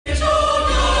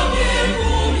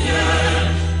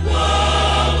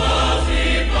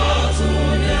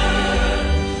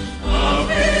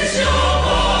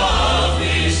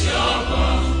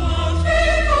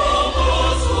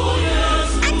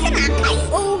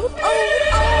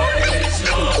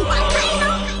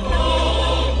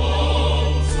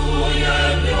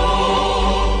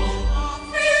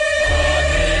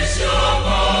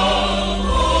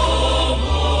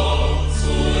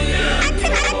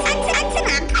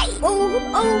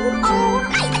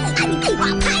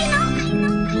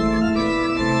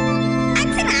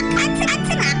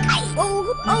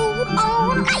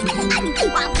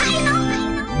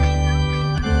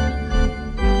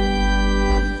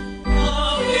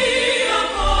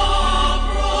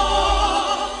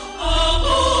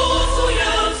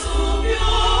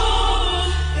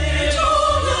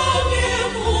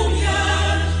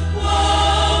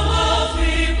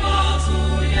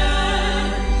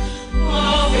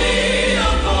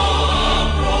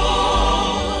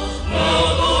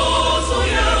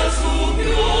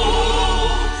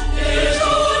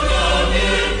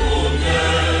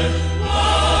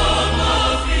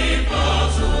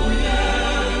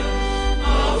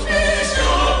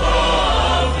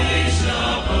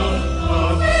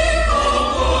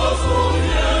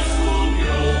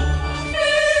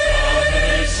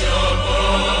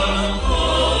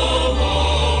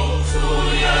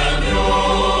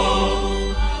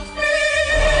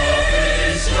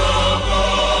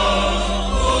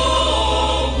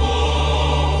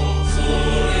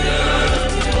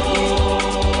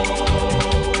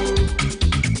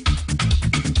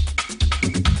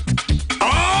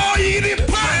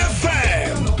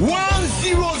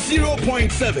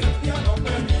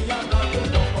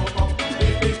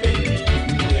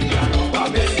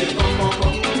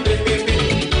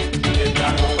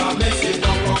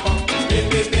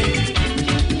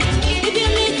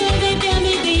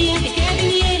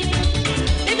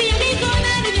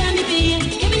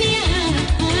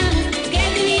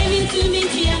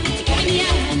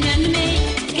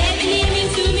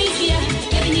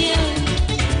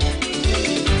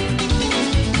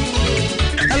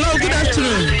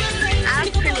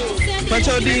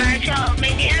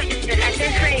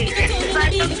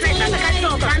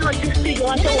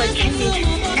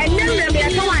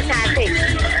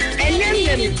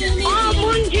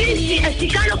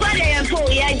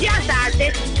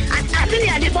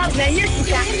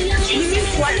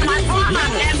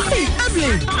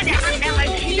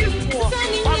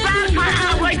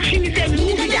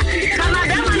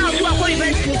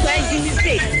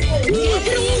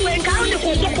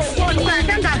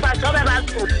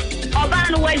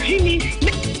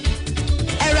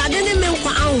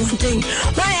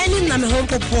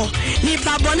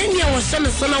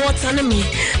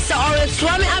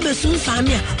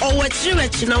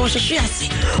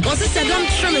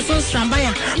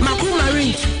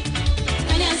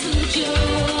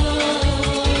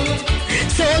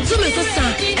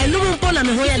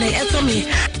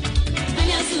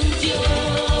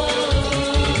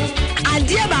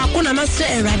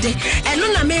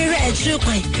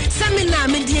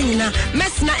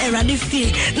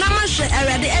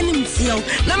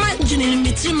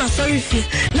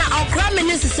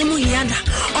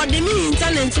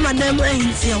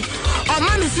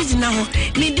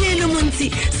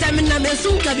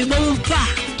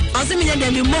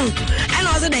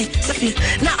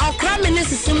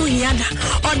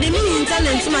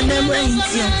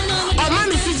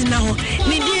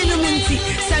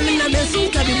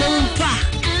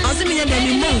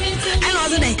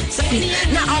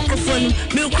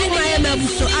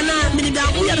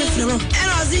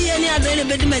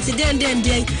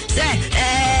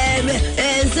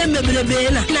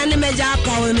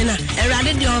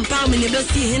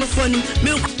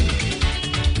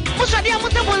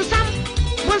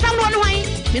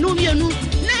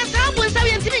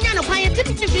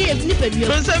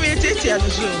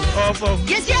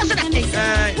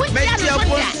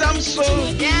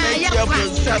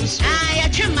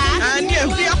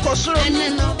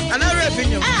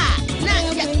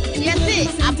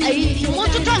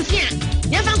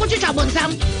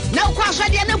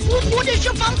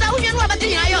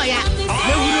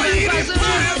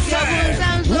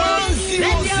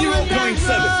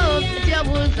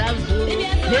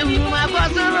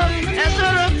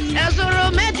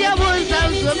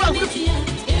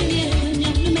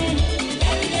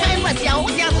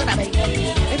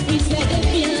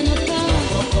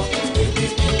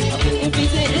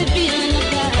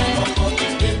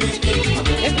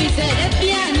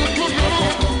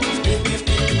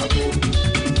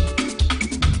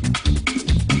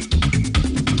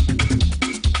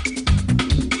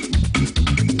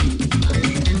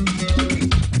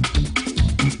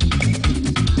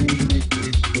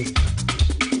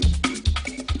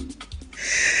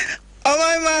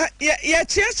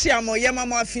Chiamo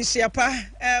yamamo afisiapa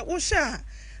usha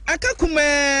akakuma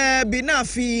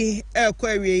binafi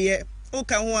kwawiye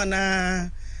uka ho na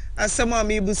asema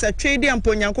mi busa twedi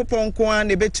ampo nyankopon ko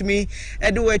an ebetumi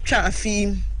ede watwa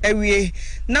afi ewie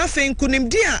na fe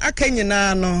nkunimdi a aka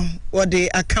nyina no wode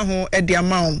aka ho ede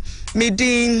amawo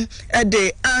medin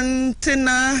ede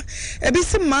antena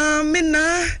ebisi ma me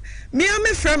na me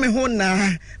frɛ me ho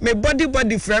na me body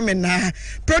frɛ me na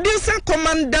producer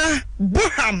commander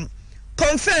Boham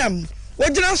confirm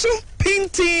wajina so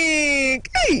painting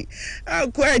hey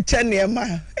akwa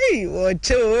chanema hey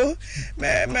wocho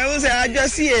me use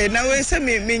ajose na we se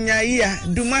me nya yi a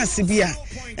dumase bia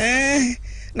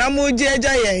na mo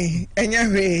jeja ye enya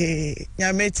hwe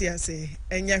nya meti ase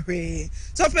enya hwe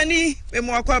so pani me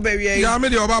mo akwa ba wie ya me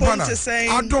de oba pa na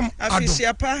adom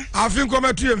afisiapa afin ko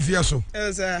metu emfie so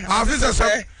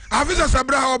afisa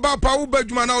sabra oba pa wo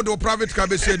badwuma na wo private car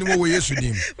be se ni wo Yesu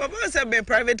dim papa say be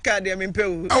private car de me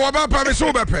pewu oba pa me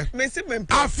so be pe me se me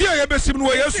afia ye be sim ni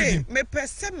wo Yesu dim me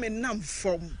pese me nam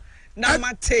fom na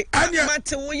mate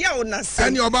wo ya wo na se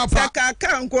ani oba pa ka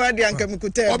nko ade anka me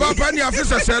kuta oba pa ni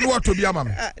afisa se no to bia ma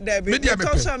me me dia me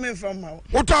to me from ma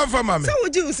wo to am ma me so wo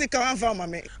ji usika wan from ma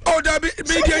me oh da bi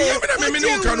me dia ye me na me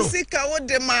ni uka no usika wo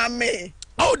de ma me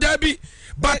oh da bi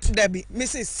but Debbie,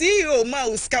 Mrs. CEO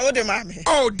Mouse Cowde Mammy.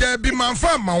 Oh, Debbie, man,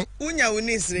 farm mount. Unya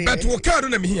Unisri. But what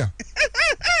can't them here?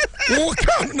 What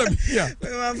can't them here?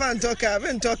 My fan talk, I've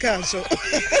been talking so.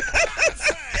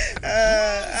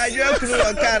 I joke through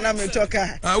a car, I'm a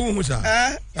talker. I won't, sir.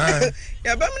 Yeah,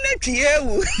 but I'm not here.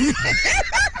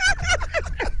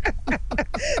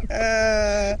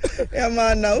 Yeah,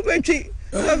 man, now, Betty.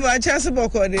 A chance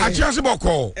boko.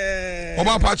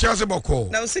 Oba pa chance boko.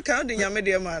 Now see count the nyame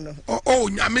de man. Oh,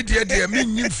 nyame de me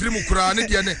nyim firi mu kura ne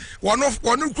de ne. Wono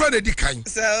kura de di kan.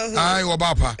 Ai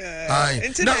oba pa.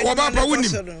 Ai. Na oba pa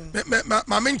wonim.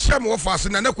 Ma me nkyem wo fa ase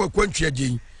na na kwakwantua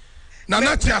gyen.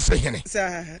 Na ti ase hene.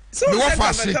 So me wo fa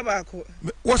ase.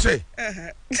 Wo say?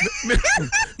 Me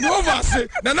wo fa ase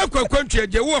na kwakwantua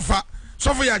gyen wo fa.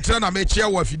 So for ya tira na me chia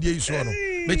wo afidie iso no.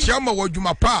 Me chia ma wo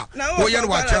dwuma pa wo ye no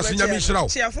wa chia so nyame hira wo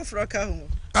chia foforo ka ho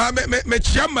me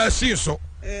chia ma si so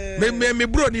me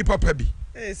bro ni papa bi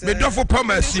me dofo pa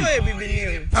ma si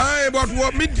ai but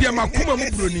what me dia makoma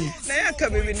mu bro ni na ya ka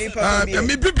bibi ni papa bi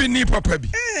me bibi ni papa bi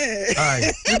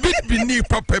ai me bibi ni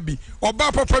papa bi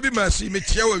oba papa bi ma si me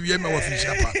chia wa wie ma wa fi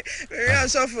chia pa ya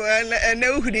so for na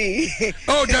uhudi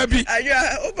oh dabi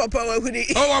aja o papa wa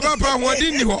uhudi oh oba pa ho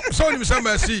di ni ho so ni me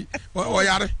ma si o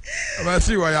yare ma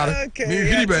si o yare me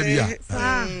hiri ba bia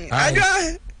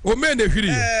aja o me na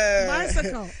hiri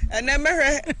bicycle na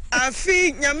mehwe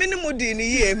afi nyame ne mudi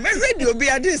ni ye mehwe di obi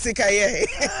ade sika ye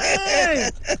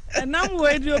na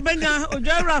we di obenya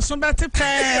ojawra so beti pe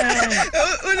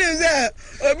uni ze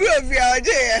obi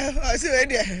aje ye o se we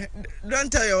dey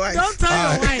don't tell your wife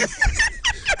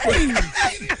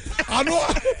I know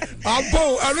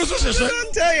so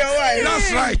don't tell your wife.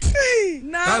 That's right.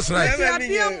 That's right.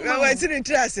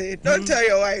 Don't tell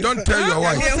your wife. Don't tell your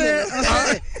wife.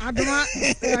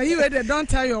 Don't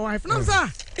tell your wife. No,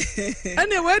 sir.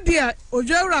 Anyway, dear,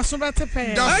 Ojewra so better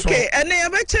pay. Okay, and I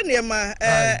bet you ma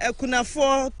ekuna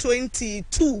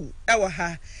 422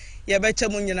 ewa ya becha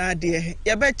munyina de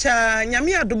ya becha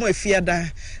nyame adomo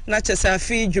afiada na chesa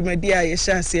afi dwumadi a ye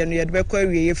hyase no ye de bekwa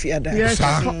wie ye fiada ye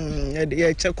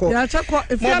cheko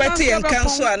mo beti en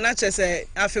kanso a na chesa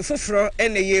afi foforo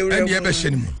ene ye wura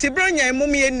tibronya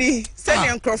mumye ni send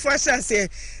enkrofo hyase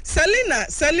Selena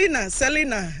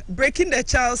breaking the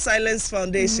child silence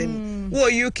foundation wo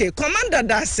UK commander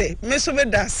dase me so be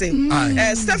dase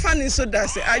Stephanie so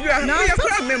dase ajua no ye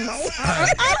kra me ma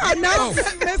no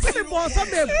me se bo so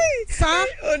be sa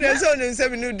o de so no se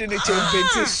me no de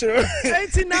chempeti sure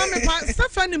enti na me pa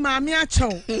Stephanie ma me a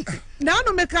chew na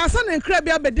no me ka sa na nkra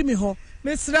bia bedi me ho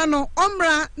me sira no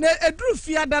omra na eduru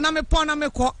fiada na me pon na me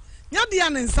ko nya dia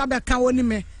ne nsa be ka woni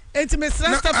me enti me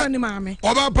sira Stephanie ma me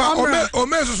oba pa o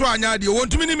me so anya de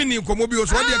wontumi ni me ni nkomo bi o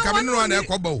so de ka me no na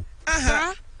ekoba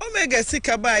aha omega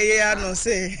sika ba ye ano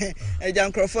se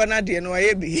ejankrofo na de no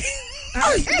aye bi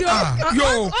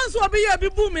yo onso obi ye bi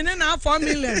boom ni na 4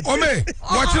 million o me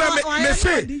watchira me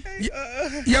say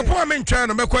ye po me ntwa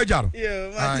no me ko ajar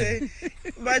yo mate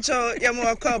bacho ya mo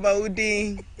akoba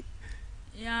udi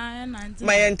ya nanti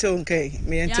mayento nke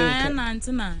ya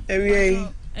nanti na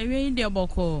ewie de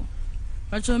boko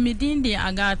bacho mi dindi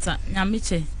agata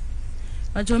nyamiche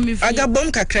bacho mi fi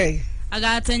agabom kakrai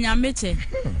agata nyamiche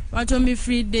bacho mi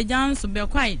free de janso be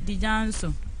kwai de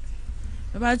janso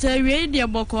bacho ewie de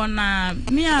boko na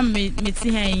mi a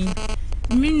meti hen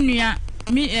minua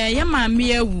mi ye ma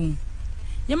mi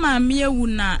ewu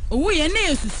na owu ye na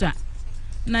esusa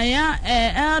na ya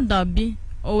eldabi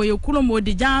o ye kulomo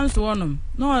de janso onom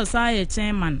no sa ye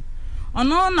chairman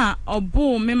ono na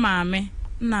obo me maame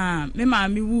na me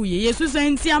maame wu ye yesu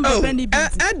senti am papa ni bi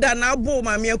ada na abo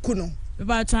maame akuno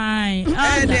ba chan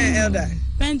elder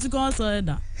Pentecost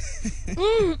elder.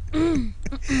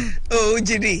 Oh,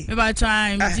 Gidi. Me ba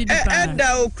try me Gidi pa.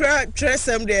 Elder o kra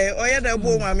tresem de oyeda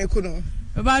bo maame kunu.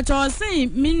 Me ba try say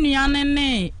me nua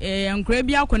ne nkra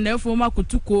bi akondafo ma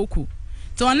kutukoku.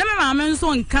 To one me maame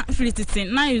nso nka frititi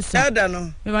na yuso. Elder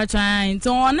no. Me ba try.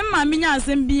 To one maame nya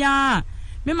asem bia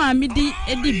me maame di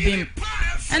bem.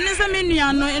 Ene se me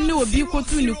nua no ene obi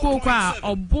kotu ni koku a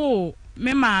obo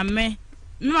me maame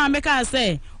ka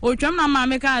say otwam na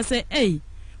maame ka say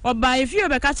oba if you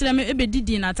be ka kire me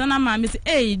ebedidi na tana maame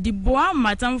say di boa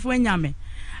matamfo anyame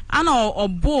ana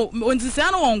obo onti se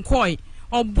ana wonkoi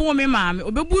obo me maame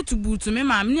obebutu me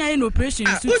maame ne aye no operation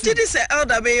suit. What did say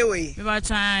elder be we? Me ba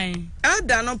chan.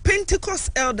 Elder no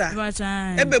Pentecost elder. Me ba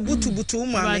chan. Ebebutu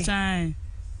maame. Me ba chan.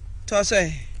 To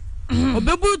say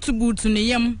obebutu ne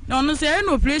yam na ono se aye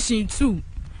no operation too.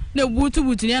 Na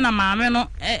butu ne na maame no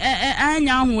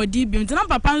anya ahodi bim tina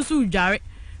papa nso udware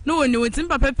no woni wetin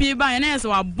papa pie ba na yesa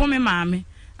wabo me maame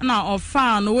na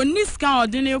ofa no woni ska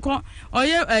odine ko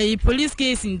oye police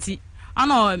case nti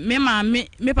ana me maame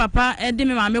me papa ede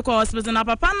me maame ko hospital na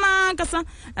papa na kasa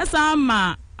esa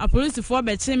ma a police for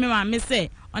be che me maame se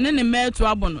one ne metu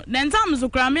abono den tam so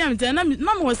kra me am te na me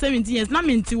 17 years na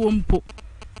me nti wo mpo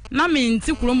na me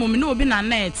nti kromo me na obi na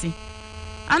net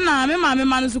ana me maame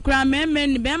ma no so kra me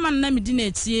ni be ma na me di na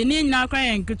echie ni nyina kra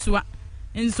yen ketua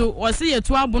nso wose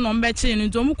yetu abono mbe che ni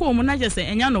nto mko mu na jese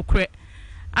enya no kre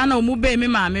ana omu be me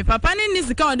maame papa ni ni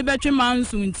sika ode betwe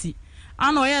manso nti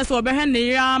ana oye so obehwe ne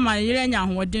yira ma yira nya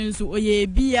hoden so oye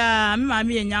bia me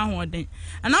maame enya hoden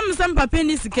ana msem papa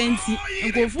ni sika nti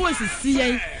nkofu osisi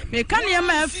yen me ka ne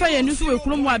ma efa ye ni so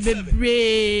wekuru mu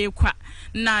abebre kwa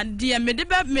na de me de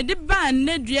ba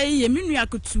na dua ye menu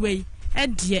akotua yi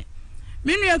de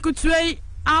menu akotua yi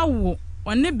awo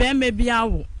one be ma bi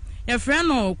awo ye frɛ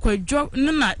no kwadwo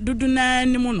ne na dudu na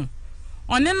anim no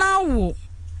one na awo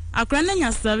akra na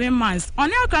nya 7 months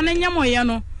one akra na nya moye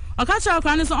no okacha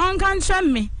akra ne so on kan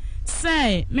hwɛ me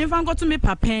sɛ me fa nkoto me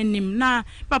papa anim na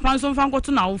papa nso fa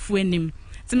nkoto na wofu anim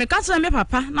ti me ka kyerɛ me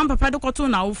papa na papa de koto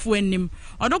na wofu anim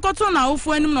odokoto na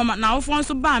wofu anim no na wofu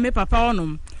nso ba me papa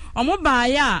onom omo ba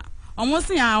ya omo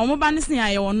se ya omo ba ne se ya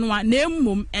ye ono a na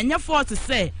emom enye force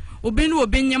sɛ obi ne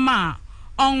obi nyema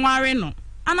onware no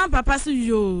ana papa so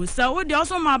yo so wo de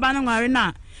oso ma ba no nware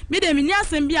na me de me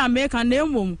nyasem bi America na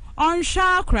emom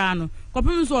onhwa akra no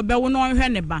kopim so obewo no onhwe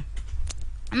ne ba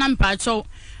ana mpacho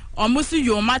omo so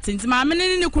yo matinti ma me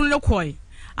ne kunu le koi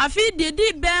afi de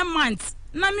di be month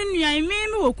na me nuan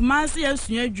me wokuma se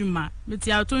asua adwuma me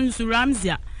ti ato nsu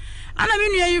Ramzia ana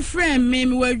me nuan yi friend me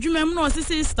wa adwuma mu no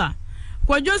sister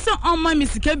kwadwo se on ma me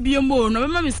sika biemo no be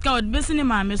ma me sika od be se ne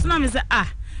ma me so na me se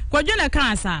kwadwo na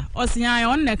kansa osian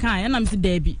on na kan na me se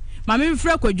dabi ma me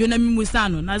frɛ kwadwo na me musa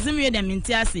no na zem ye de me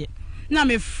nti ase na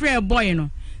me frɛ boy no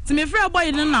ti me frɛ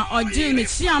boy no na oje me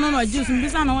chia no na oje so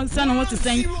bisa na se no wote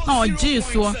sen na oje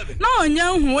so na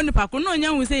onya hu oni pako na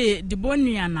onya hu se de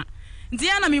bonua na nti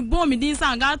ya na me bo me din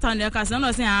sa gata na ka se no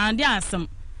se de asem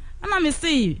na me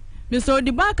se me so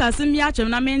de ba ka se mi achem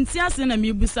na me nti ase na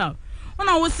me busa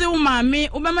ona wo se wo maame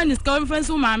wo be ma ni ska wo fancy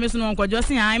wo maame so no kwadwo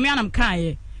se me anam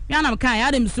kan Mianam kai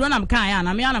Adam suro nam kai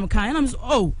na mianam kai na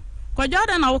oh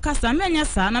kwajoda na wokasa me nya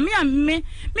sa na me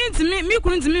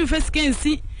kunu ntimi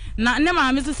mfeskensi na ne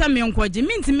ma me so se me nkwaje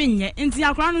me ntimi nye nti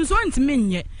akra no so ntimi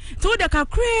nye to de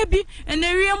kakra bi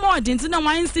ene wie mo de nti na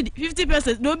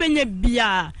 50% do benya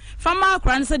bia fama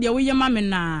akra no se de wo ye ma me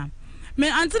na me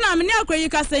anti na me ne akra yi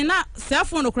ka se na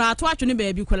cellphone no kra to atwe ne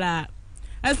ba bi kula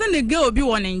ese ne girl bi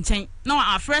wo ne nchen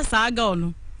na afre sa girl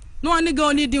no one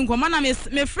girl ni di nkoma na me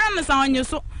friend me sa onye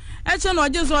so eche no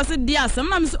oje so se di asem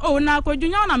na me so oh na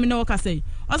akwadwunya na me ne wo kase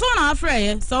oso na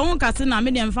afreye so won kase na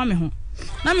me de mfa me ho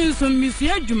na me so misu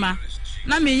adwuma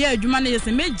na me ye adwuma na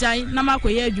yese mejai na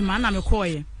makoye adwuma na me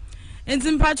koye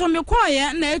enti mpacho me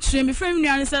koye na etire me friend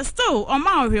nuane se still o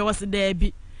ma ohwe wo se da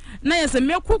bi na yese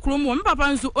me kokuro mo me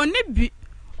papa nso oni bi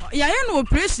ya ye no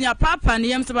operation ya papa ne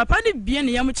yam se papa ne bie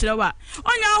ne yam kire wa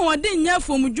onya ahode nya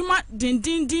fom dwuma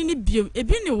dindindin ni bie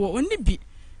ebi ne wo oni bi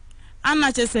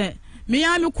ana chese me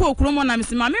ya me kokuro mo na me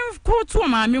se ma me ko to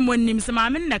ma me mo nim se ma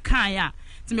me ne kan ya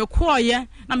ti me koye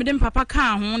na me de papa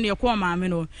kan ho ne ko ma me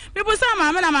no me bu sa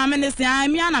ma me na ma me ne se a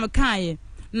me ana me kan ye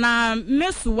na me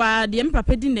suwa de me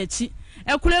papa di na chi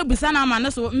ekura busa na ma ne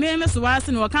so me suwa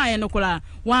se no kan ye no kura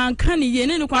wan kan ne ye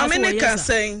ne no kwa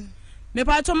so ye me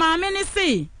pa to ma me ne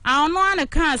se a ono an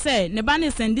kan se ne ba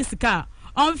ne sendi sika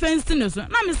on fence no so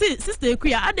na me se sister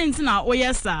ekuya adenti na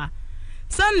oyesa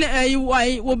san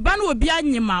wo ba no obi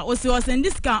anyima o se o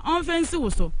sendi sika on fence wo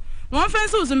so on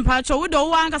fence wo so mpa cho wo do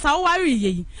wo ankasa wo ware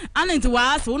yi anenti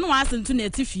wa ase wo no wa ase ntu na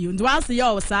etifi ntu wa ase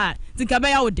ya o sa tinka ba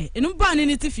ya wo de enu ba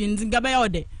ne tifi tinka ba ya wo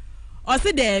de o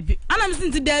se debi ana me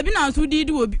sinti debi na so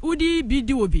udi bi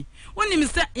di obi woni me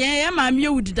se ye ma me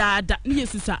wudi daada ne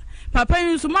yesusa papa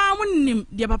yi so ma munim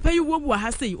de papa yi wobu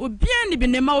ha sei obi ani bi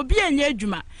ne ma obi anya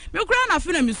adwuma me kura na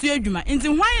fe na me su adwuma enti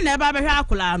hwan na eba behwe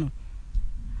akola no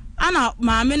ana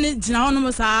ma me ne gina hono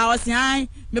mo sa o se an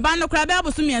me ba no kura be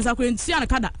aboso mi ensa kura ntia na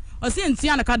kada o se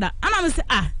ntia na kada ana me se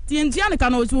ti ntia na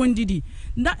kana o so ndidi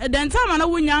den time na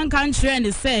wonya nka nkyere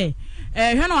ne se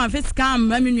hwe na wan fiska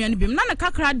ma me nua ne bim na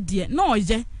kakra de na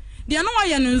oje de no wa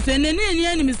ye no nso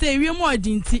ne mi se ewie mo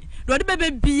odinti do de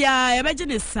bebe bia e beje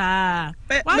ne saa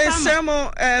me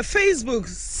sermo Facebook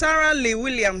Sarah Lee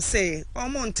Williams say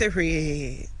omo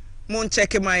ntehwe mo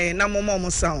check my na mo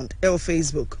sound e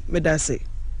Facebook me da say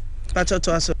pacho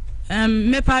to aso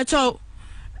me pacho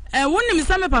woni mi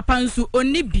sa me papa nso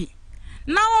oni bi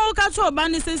na o ka cho ba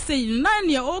ne sesei na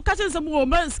ne o ka che se bo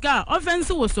ba ska offense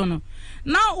wo so no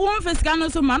na wo mfesika no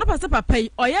so ma no pase papa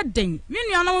yi oye den me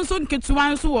nua no so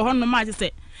nketuwa nso wo ho no ma che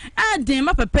se den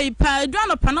ma papa yi pa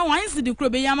aduano pa na wan si di kro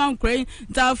be yama nkrai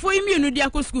tafo yi mienu di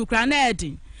akọ school kra na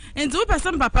edi enti wo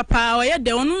pese papa pa oye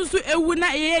den onu nso ewu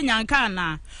na eye nyanka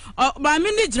na ba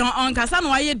me ni jira on kasa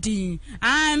no aye din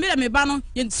me da me ba no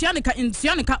yentua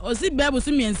ne ka osi bebo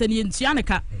so miensa ne yentua ne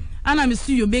ka ana me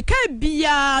su yo be ka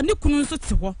bia ne kunu nso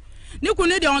te ho ne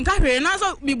kunu de on ka hwe na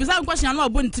so me busa nkwahia na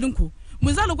obo ntirinku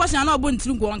busa lo kwahia na obo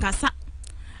ntirinku on kasa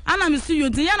ana me su yo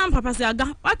tin ya na papa se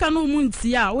aga waka no mu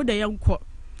ntia wo de yenko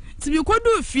ti bi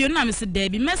kodu fie na me se da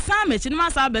bi me sa me chi na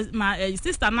sa ma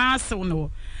sister na asew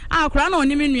no akora na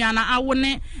oni me nua na awo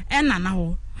ne enana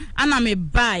ho ana me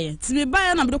bae ti me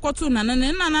bae na me kotu na na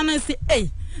se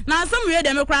na asem we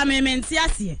de me kora me ntia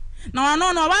se na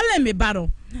ono no wale me baro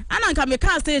ana nka me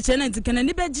ka say che na ntikene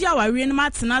ni beji awawe ni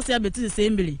matena se abeti se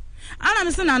embele ana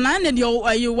me se na ne de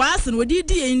waase no di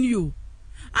enyo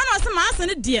ana se ma ase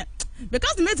ne de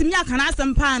because me ti me aka na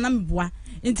asem pa na me boa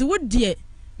nti wo de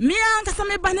me anka se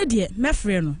me ba ne de me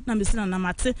frɛ no na me se na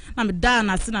mate na me da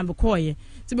na se na me koye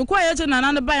ti be koye che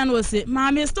na ba ya no se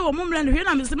ma me sto wo mumle no hwe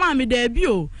na me se ma me da bi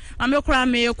o na me kora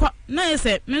me kɔ na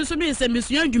se me nso bi se me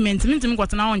su adwumenti me ntim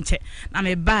kɔtena wo nche na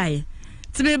me bae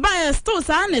ti me bae sto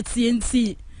sa na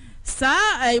TNT sa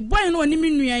boy no ni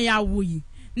minua ya woyi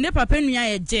ne papa nua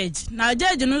ya judge na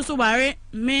judge no so bare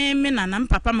me na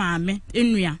papa maame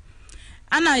enua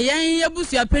ana yen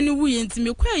yabusu apani wuyi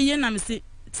ntime kwaye na me se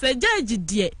judge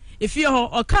die efie ho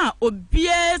oka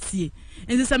obiatie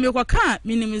nti se me kwaka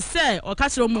minim se oka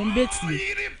kire mo mbeti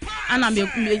ana me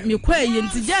kwaye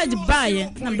nti judge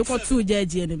baye na me ko tu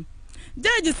judge enim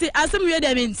judge se asem we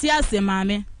de me nti ase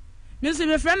maame me so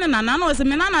be friend na no se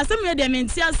me na asem we de me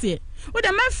nti ase wo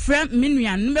de my friend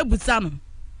minua no mebuta no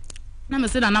na me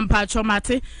se na nampa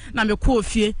chomate na me ko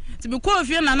ofie ti be ko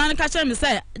ofie na nan ka che me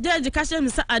se judge ka che me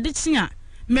se adechia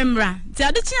memra ti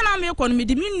adechia na me ko no me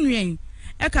di minua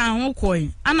e ka ho koi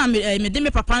ana me de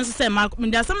me papa nso se ma me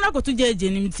de asem na koto judge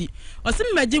nim ti o se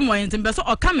me magi mo yen ti be so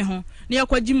o ka me ho na ye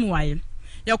kwaji mu waye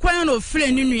ye kwan na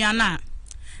ofre ni nua na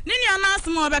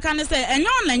asem o be ka ne se enyo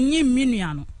na nyi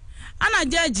minua no ana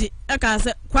judge e ka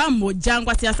se kwambo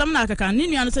jangwase asam na akaka ni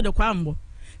nua no se de kwambo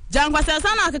jangwase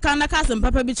asam na akaka na kasem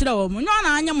papa bi kire wo mu nyo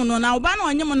na anyem no na oba na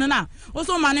onyem no na wo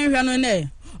so ma ne hwe no ne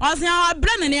o se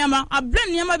abre ne niam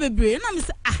bebre na me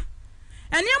se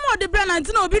eniam o de bre na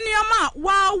ntina obi niam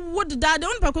wa wood dad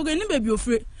on pa ko ni bebi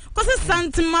ofre ko se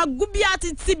santima gubi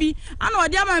atiti bi ana o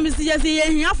de ama me se je se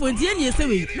ye hia fo die ni ese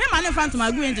we me ma ne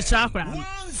fantuma gu en kira akra me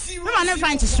ma ne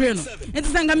fan kire no enti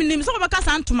senga me nim so ba ka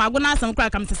santuma gu na asam kra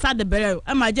kam se sade bere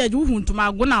e ma jeje wu huntuma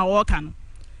gu na wo ka no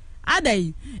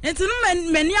adai enti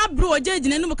no mani abro o jeje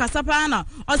ne no kasapa na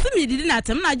o se mi didi na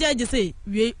atem na jeje se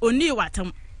we oni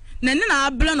watem na ni na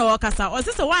ablo na wo kasa o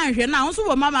se wan hwe na so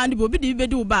wo mama ndi bobi di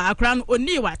bedi wo ba akra no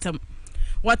oni watem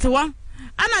watewa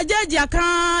ana jeje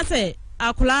aka se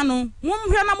akula no mum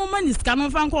hwe na mum mani ska no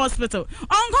fa nko hospital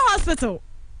onko hospital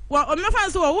wa o me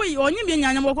fa so wo onyi bi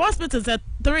nyanya mo hospital se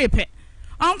 3 pe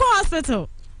onko hospital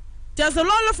just a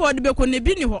lot for the be ko ne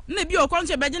bi ni ho na bi o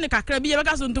konche beje ne kakra bi ye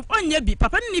beka so ntum onye bi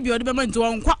papa ni bi o de be ma ntu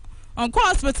onko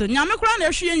hospital nyame kra na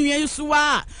hwe enwie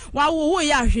yusuwa wa wo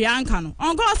ya hwe anka no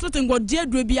onko hospital ngo die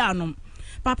duro bi anom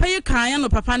papa yi kan ya no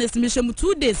papa na simi hwem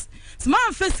 2 days sma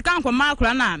face kan ko ma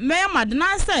kra na me ma de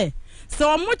na say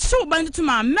so mo chiu ban tu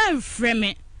ma men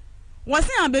freme wose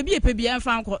an baby epe bi en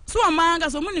fan ko so o ma anga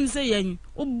so mo nim say yen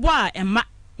wo bo a ema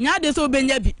nya de so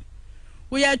obenya bi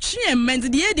wo ya twe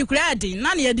ment de edi kra ade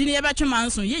na na yedi ne ye betwe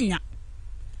manso yenya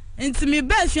enti me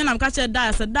ba fie na mka che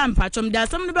da se da mpa chom da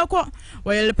sam ne beko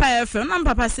OYEREPA FM na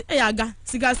papa se e yaga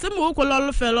siga sem wo ko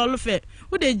lolo fe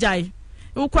wo de jai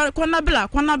wo ko na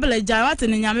bela jai wat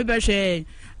ne nyame be hwe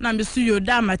na me su yo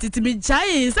da matiti me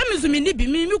jai se me su me ni bi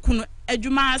me kunu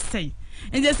adwuma asai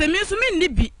nje se me so me ndi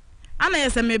bi ana ye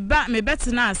se me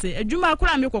betina ase adwuma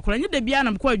akora me kokora nye da bia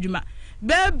na mko adwuma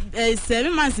be 7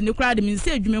 months ni kora de me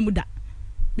se adwuma mu da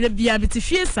me bia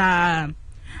bitifie saa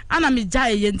ana me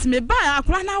jae ye nti me ba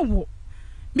akora na wo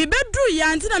me bedu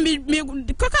ya nti na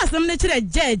me koka asem na kire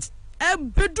judge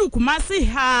bedu kumase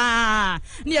ha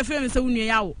ne ye frem se wunu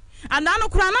ya wo ana no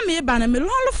kora na me ba na me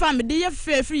lolo fa me de ye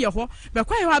free ye ho be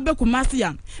kwa ye wa be kumase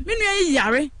ya me nu ye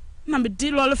yare na me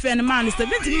di lolo fa ne man se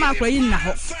beti ma akora yin na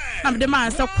ho na me de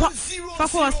man se kwa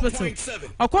fa hospital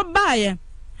okwa ba ye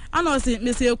ana o se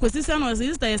me se ekosi se na o se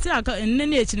sister ye se aka nne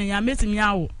ne echi ne ya metimi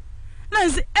awo na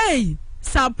se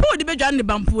sapo de bedwa ne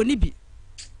bampo ni bi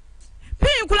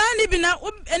pin kula ni bi na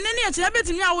enne ne echi na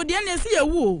betimi awo de na se ye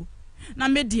wu na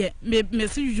me de me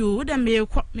se yo de me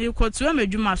ko tuwa me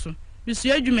dwuma so bi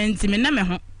so adwuma ntimi na me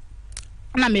ho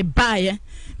na me ba ya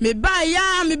me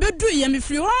bedu ye me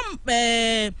free home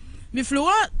me free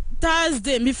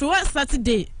Thursday me free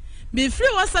Saturday me free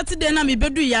Saturday na me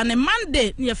bedu ya ne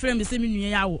Monday ne ye free me se me nua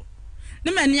ya wo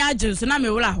ne mani agye so na me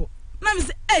wura ho na me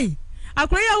se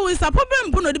akora ya wo sapo be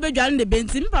mpo no de bedware ne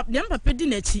benti papa di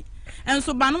na chi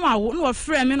enso ba no awo no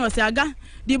free me no se aga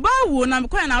di ba wo na me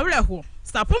kwa na wura ho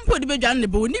sapo mpo de bedware ne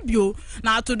be oni bio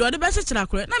na atodo de be hyekyera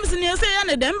akora na me se ne se ya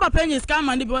ne de papa nyi ska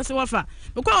man de be se wofa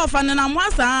me kwa wofa ne na mo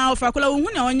asa wofa kola wo hu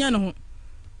ne onye ne ho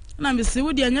na me se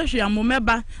wo de anya hwe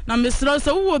amomeba na me sro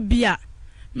so wo bia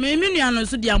me nua no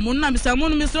so de amon na me se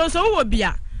amon me sro so wo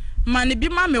bia ma ne bi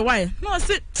ma me why no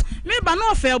se me ba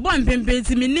no fa ebo mpempe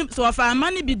ti me nim so wofa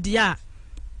amane bi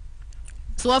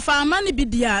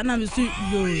dia na me su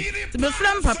yo ti be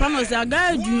frem papa no se aga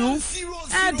adwun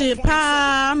de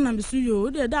pa na me su yo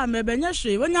de da me be nya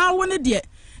hwe wonya wo ne de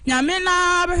nya me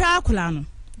na be hwa akola no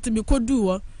ti bi kodu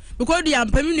wo bi kodu ya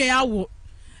mpam nua ya wo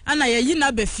ana ye yi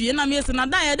na be fie na me se na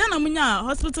da ye da na munya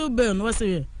hospital bill no se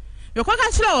ye kwa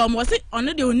ka kire wo mo se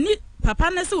one de oni papa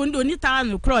na se oni de oni ta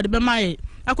no crowd be mai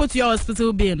akotu ya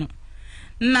hospital bill no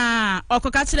na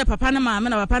okoka kire papa na maame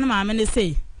na papa na maame ne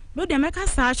se be de meka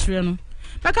sa kire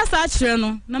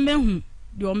no na mehu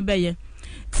de ombeye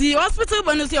ti hospital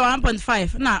bill no se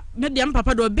 1.5 na me de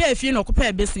papa do be afie na okopa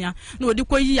ebesia na odi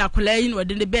koyi akola yi na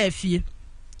odi ne be afie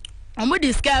omo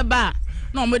di scale ba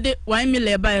na omo de 1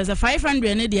 million ba so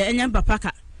 500 ne de enya papa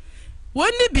ka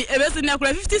woni bi ebesi na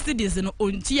akola 50 cedis no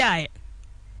onti aye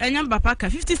enya papa ka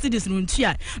 50 cedis no onti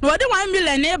aye na odi 1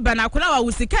 million ne ba na akola wa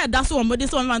wusika da so omo de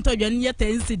so omo anto adwane ye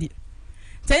 10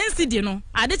 cedi no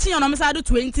ade chi ono msa do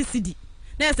 20 cedi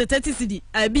na ese 30 cedi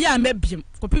abi a mabiem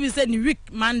kopi bi se ni week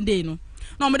Monday no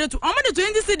na omo de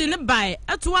 20 cedi ne buy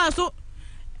ato aso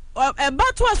eba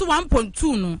to aso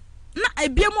 1.2 no na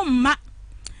ebiemu mma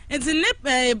enti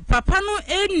ne papa no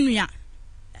enua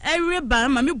ewe ba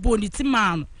ma me boni ti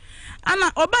ma no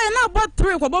ana obaye na abo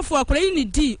 3 kwabofo akora yi ni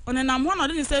di onenam ho na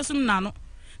de ne sesum na no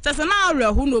tese na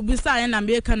areho na obusa aye na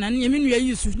me ka na ne nua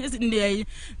yisu ne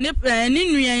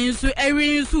nua yisu ewe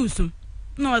yisu su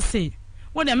na o se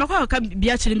wo de mekwa ka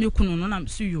bia kire me kunu no na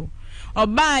so yo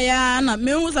obaye na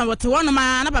me hu san wote wono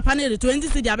ma na papa na de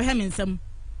 20 cedi abehe me nsam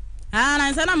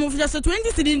na nsa na mo fuja so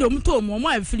 20 cedi ndo mto mo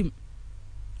aflim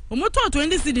omoto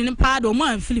 20 cedi ni pa do mo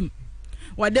aflim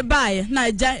wade bae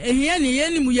na ja ehia ni ye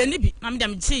ni mu ye ni bi na me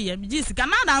dem chi ye bi sika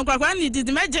na da nkwa ni di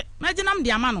meje na me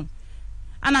de ama no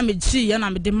ana me chi ye na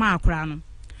me de ma akra no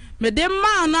me de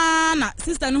ma na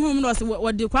sister no home no se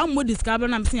wade kwa mo discover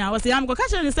na me se ya wo se ya me ka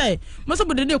chere ni say mo so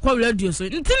bude de kwa radio so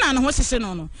ntina na ho hyehye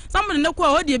no somebody ne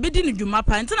kwa o de be di ni dwuma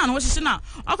pa ntina na ho hyehye na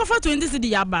okofa 20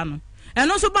 cedi ya ba no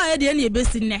eno so ba ye de na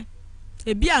ebesi ne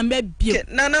ebi a mebio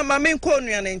na ma me nko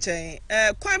nua ne nchen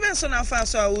kwa ben so na fa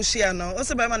so a wo hia no o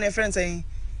se ba ma ne friend say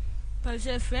pa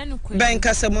je friend ko ben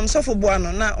kasemu so fo boa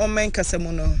no na o men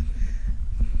kasemu no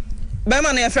ba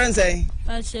ma ne friend say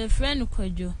pa je friend ko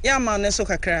jo ya ma ne so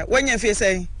kakra wanya fie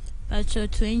say pa cho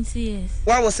 20 years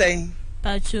wa wo say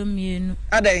pa cho mienu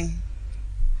adan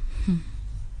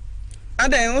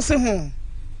wo se hu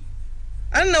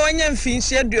anna wanya mfi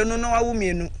hia aduonu no wa wo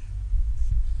mienu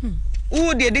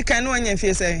Who did the kind one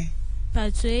fee say?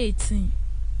 Patch 18.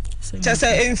 Just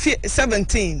say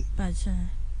 17. Patch.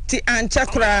 Ti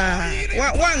anchakra.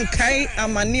 One kai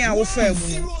amania wo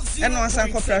famu. And one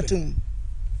san copratum.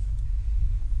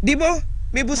 Dibo,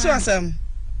 me busu asam.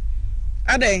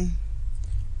 Aden.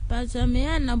 Patch me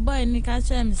and a boy ni catch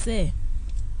him say.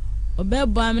 Obe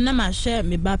boy me na ma share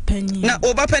me ba penny. Na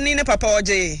oba penny ne papa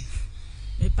oje.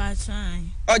 Me patch.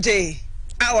 Oje.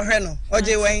 Our heno.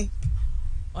 Oje wen.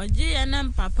 Oji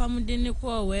enam papa mu de ne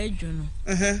ko we adwu no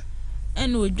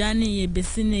ena odwane ye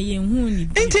besi ne ye hu ni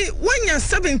bi nti wanya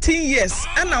 17 years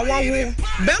ana wawo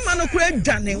be ma no ko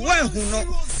adwane wa hu no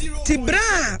ti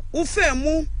bra wo fa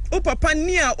mu o papa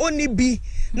ni a oni bi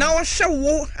na wo hwe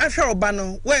wo ahwe oba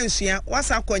no wansua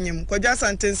wasa konyem kwadwa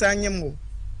santensa anyem wo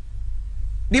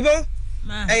dibo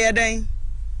eyeden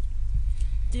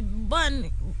the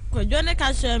bon kwadwa ne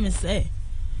ka share me say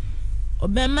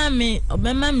obema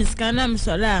mi skana mi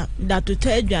sola da to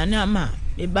ta aduane ama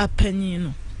e ba panyin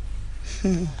no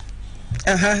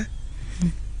aha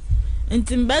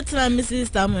Intim betra mi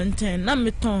sister mountain na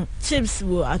me ton chips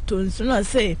wo atonso no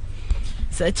say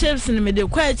chips ni me de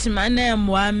kwa chi ma na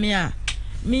emwa me a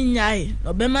mi nyai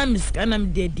obema mi skana mi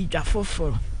de didwa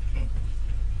foforo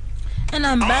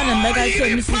ena mba na mega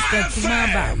che mi sister ti ma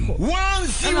ba ko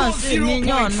ena say mi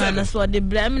nyo no na so de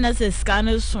bra mi na say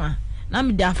skana so a na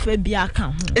me de afa bi aka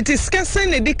ho it is skasa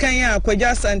ne dikan ya Akwadwa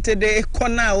Asante de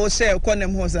kona wo se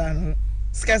konem ho za no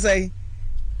skasa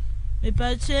me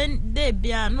pachen de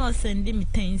bia no send me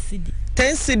 10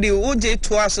 cedi wo je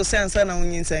to aso sensa na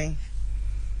wonyinsan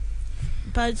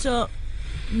pacho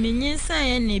minyinsan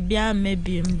ye ne bia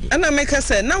mabiem de ana meka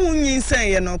se na wonyinsan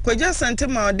ye no Akwadwa Asante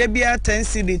ma oda bia 10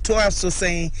 cedi to aso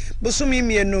sen busumi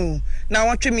mienu na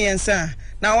wotwe miensa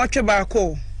na wotwe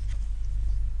baako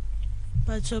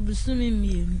pacho busumi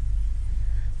mienu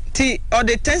ti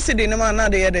ode 10 cedi no ma na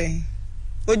de yede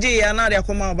oje ya na de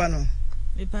akoma oba no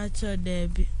me pacho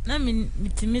debi na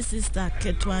mi sister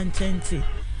ket 120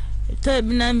 to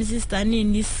bi na mi sister ni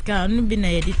niska no bi na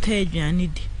ye de ta aduane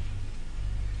di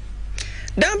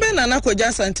dan be na Akwadwa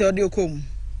Asante ode okom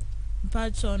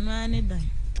pacho no ane dan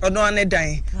ono ane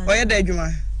dan oye da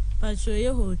adwuma pacho ye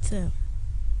hotel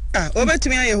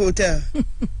obetumi aye hotel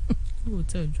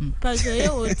hotel adwuma pacho ye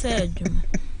hotel adwuma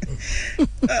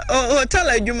hotel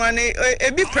adwuma ne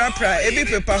ebi prapra ebi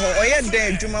pepa ho oye da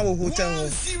adwuma wo hotel ho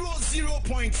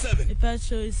 0.7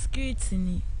 pacho security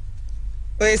ni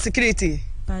oye security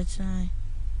pacho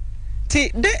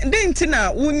ti de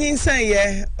ntina wunyinsan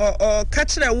ye o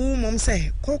kachira wu mum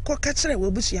se kokko kachira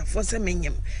wo busuafo se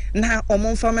menyem na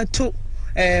omomfa meto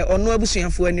ono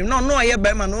abusuafo anim no oye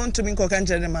ba ma no ntumi nko kan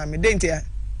kire ma me de ntia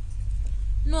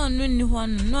no ni ho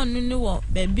no ni wo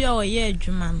baby a oye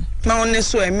adwuma no ma onne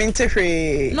so e mente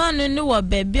hwe no ni wo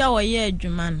baby a oye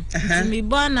adwuma no mi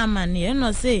bo na mane e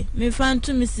no say me fan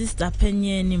to me sister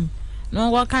panyin anim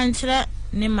no wo kan kire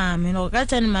ne maame no ka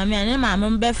kire ne maame ne maame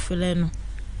mbefle no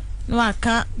no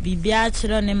aka bibia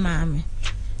kire ne maame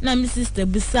na me sister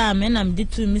busa me na me de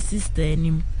to me sister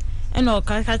anim e no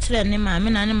ka kire ne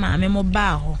maame na ne maame mo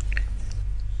ba ho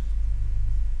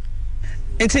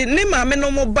enti ne maame no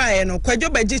mo bae no Kwadwo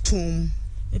baji tum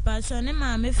e pa so ne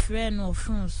maame frɛ no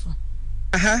ofun so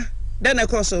aha den e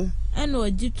koso e no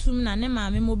ogitum na ne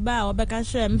maame mo ba obeka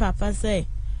hwɛ me papa sɛ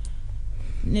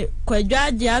ne Kwadwo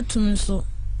agi atum so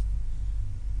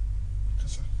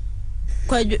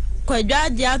Kwadwo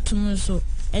agi atum so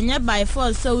enye by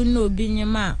force sɛ wo na obi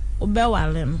nyima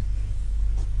obɛwale no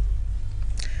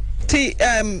ti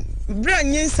bra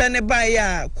nyinsa ne bae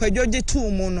a Kwadwo gi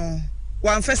tum no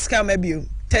wan feska mabio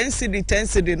 10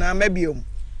 cedi na mabio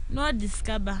no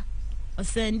discover o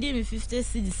sendi me 50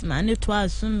 cedis ma ne to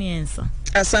asumiensa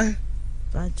asa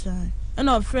pacha and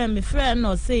of friend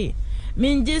no say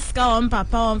me jiska on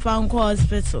papa on fan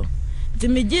hospital di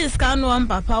me jiska no on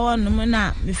papa on no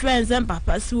na me friends and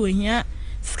papa si wo hia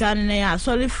scan na ya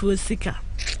sorry for sika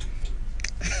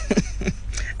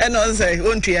and on say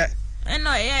ontua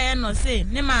and no say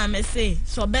ne ma me say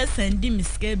so be sendi me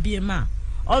sika bi ma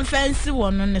on fancy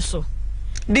one ne so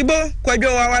dibo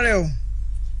Kwadwo waware o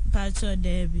pacho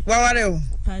debi waware o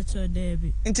pacho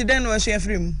debi nti den no ahia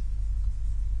frim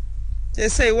they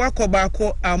say wakoba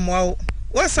ko amoa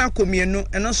wasa komienu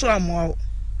eno so amoa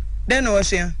den no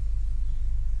ahia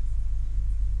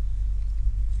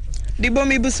dibo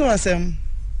mi buso asem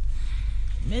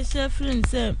me se frim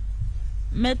se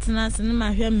metna se ne ma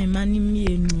hwe me mani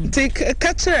mienu take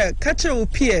catcher o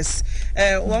PS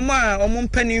woma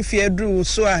omompani fi adru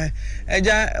so a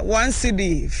eja 1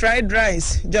 cedi fried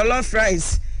rice jollof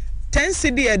rice 10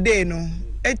 cedi a day no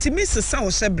etimi sesa wo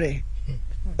sebre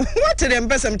what them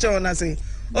person che wona say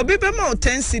obi be ma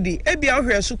 10 cedi e bia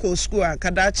hwe so ko school a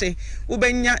kadache wo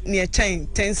benya ne chen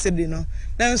 10 cedi no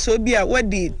na so obi a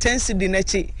wadi 10 cedi na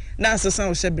chi na asesa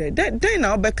wo sebre den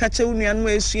na obeka che unua no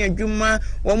esu adwuma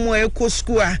wo mo eko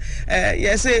school a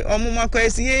yese omo makwa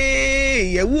esi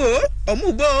yewu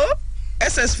omo bo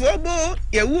SS4 bo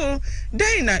yewu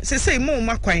den na sesei mo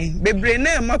makwan bebre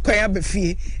na makwan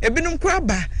abafie ebinum kura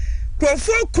ba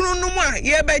krofo krunum a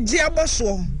ye beji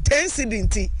aboso 10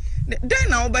 cedi den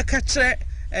na obeka kire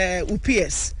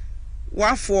UPS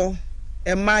wafo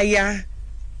emaya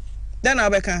den na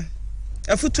obeka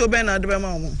afutuo be na adebe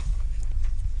ma omo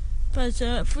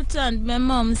pacha futan me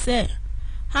mom say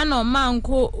ha no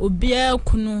manko obia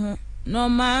kunu ho no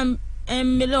ma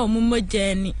emmele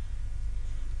omumojani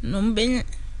no mbenya.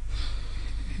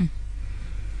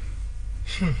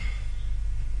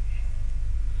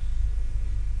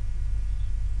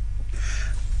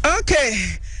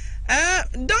 Okay.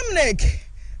 Dominic.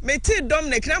 Me too,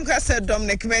 Dominic. I'm going to say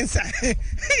Dominic Mensa.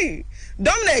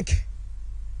 Dominic.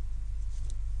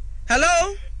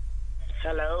 Hello?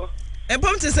 Hello.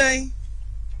 Empom to say?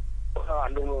 I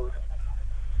don't know.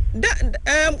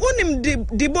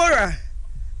 Unim Deborah.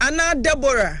 Anna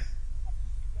Deborah.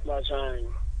 That's fine.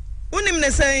 Unim ne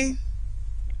say?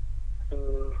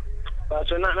 But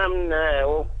you're not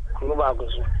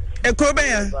Kubagus. A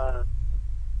Krobea.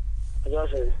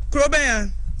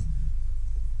 Krobea.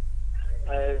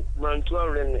 I run to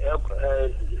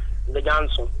the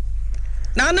Johnson.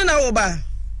 Nana Oba.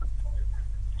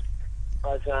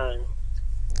 That's fine.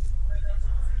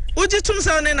 Would you tum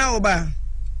sound in Oba?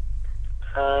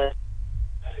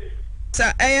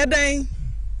 Sir, a day.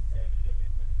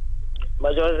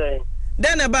 But you're saying.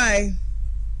 Then a bye.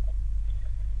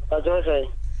 But you're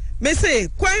saying. Missy,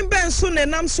 Quine Ben soon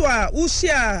and Namswa,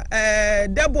 Ushia,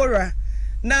 Deborah.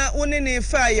 Na unini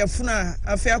fire funa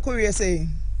afia kowie say.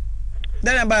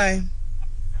 Then bye.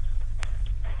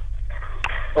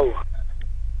 Oh.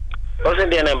 What's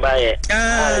the buy it?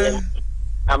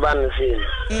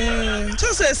 I'm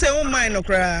so say oh mine no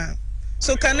cry.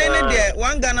 So can any there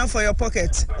 1 Ghana for your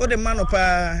pocket? What the man up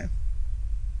a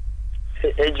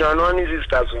John one is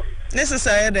sister.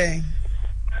 Necessary day.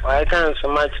 I can't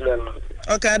so much then.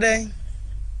 Okay day.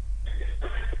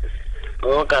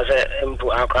 Oh, cause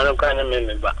I can't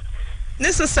remember.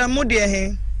 Necessary moody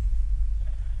he.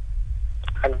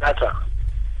 And data.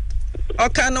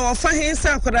 Okay, no fahin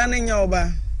sa kodan in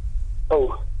yoba.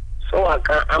 Oh, so I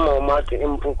can't. I'm on Martin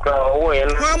in Pukra. Oh,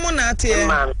 and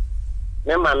Hamonati.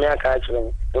 Remember me a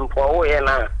catcher in Poe and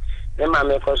I. Then my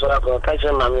make us up or catch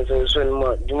my missus soon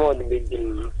more. Do more the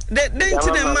beginning.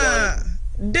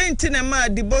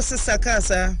 Dentinema, the boss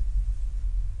Sakasa.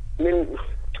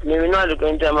 Maybe not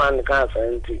going to man the car for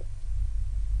empty.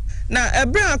 Now, a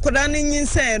bra kodan in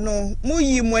say no,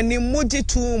 Muyi when you muji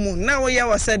to moon. Now we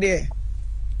are said there.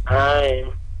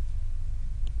 Aye.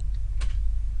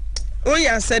 Oh,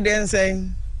 yeah, said then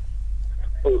saying.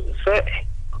 Oh, sir,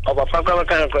 of a family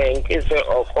can go in case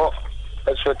or call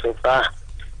a sort of car.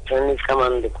 Chinese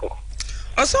command the call.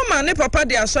 Also, my papa,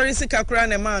 they are sorry, sick a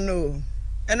crown a man, no.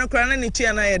 And no crown any tea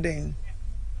and I then.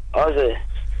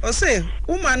 Oh, say,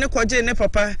 woman, ne kwaje ne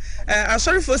papa. I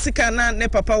sorry for sick and ne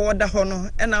papa, what the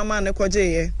honor, and our man, ne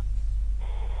kwaje.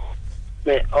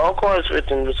 Me, all calls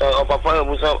written to say, papa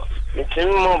was up. It's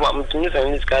more about me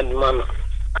and this kind of man.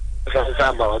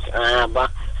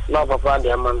 About no papa,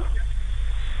 dear man.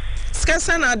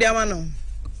 Scassana, dear man.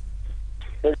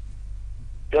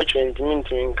 You're 20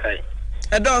 minutes in Kai.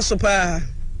 A door super.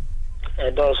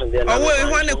 A dozen, dear. Oh,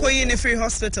 one to go in a free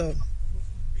hospital.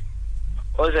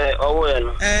 Was it? Oh,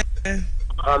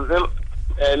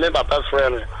 my papa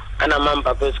friend, and a man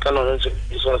papa's canon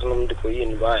is also to go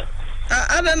in by.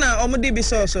 I don't know, Omudi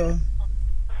so.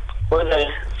 Was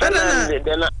I don't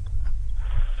know.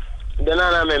 Then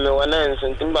I remember one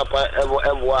and Papa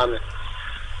ever one.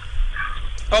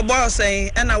 Oh, boss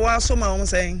saying, and I was so mom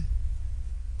saying.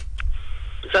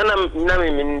 Son, I'm not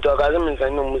meaning to government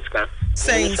and no muska.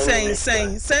 Saying,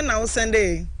 now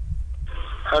Sunday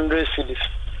 100 cities.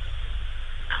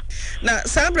 Now,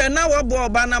 Sabra, now what boy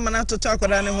Banamana to talk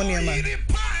with Anahoniama.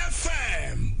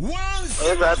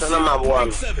 That's number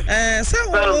one. So,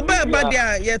 we'll bear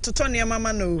Badia yet to Tony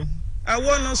Mamma no. I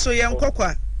want also young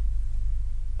coqua.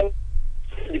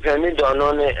 Depending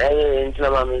on any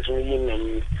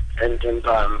intimate and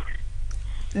Timpam.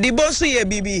 The boss ye,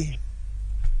 BB.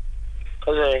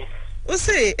 Okay. O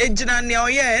say, a general,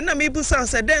 yeah, and I may put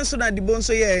out a dance on the bones,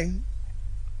 yeah.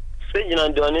 Say, you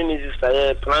know, doing is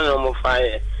a plan of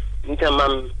fire.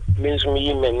 Interman means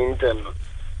me men internal.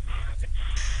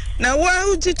 Now, why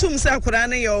would you tum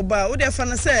Sakurana your bar? Would you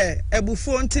fan say a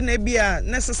buffon tinebia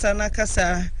necessana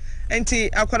cassa, and tea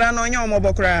aquarano on your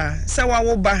mobocra, Sawa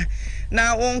woba,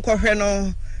 now won't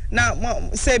correno, now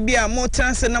say be a more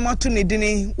chance and number 2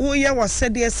 nidini, who ya was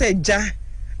said, yes, said Ja,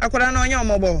 aquarano on your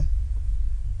mobile.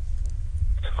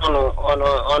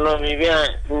 Oh, no, maybe I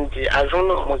don't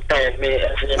know what time.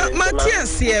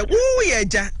 Matthias here, who ye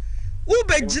Ja.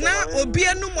 Ubejina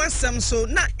obianu mwasem so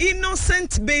na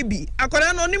innocent baby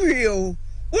akwara no nim hwe o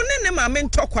woni ne ma me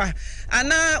ntokwa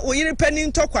ana OYEREPA ni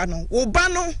ntokwa no wo ba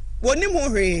no wonim ho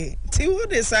hwe ti wo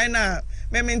design na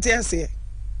me mente ase.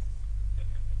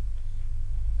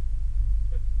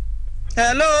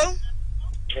 Hello.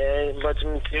 But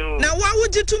me too. Now why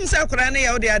would you tum say akwara ne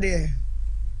ya wo de ade?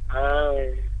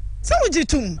 So would you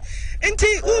tum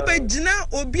enti ubejina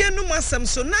obianu mwasem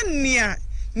so na nia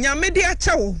nyame de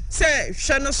acha wo se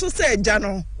hwe no so se agya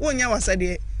no wonya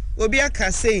wasade obi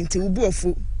aka say nti ubu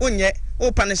ofu onye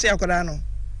o panish akoda no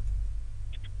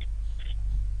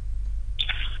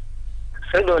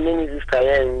so do ni sister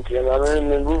ye nti na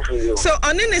me bufu yo so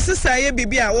oni ni sister ye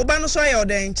bibia wo ba no so ye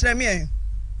odan kire me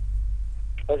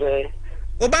okay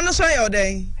wo ba no so ye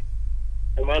odan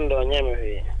e man do nya me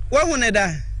we wo hu ne da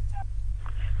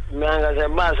me anga se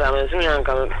ba sa me so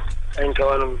yanka enka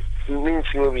wonu min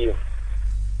fi obi yo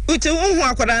uti wo hu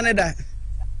akoda ne da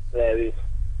baby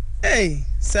hey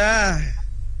sa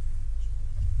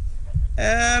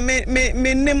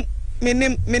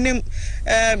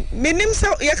minim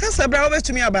so yakasa bra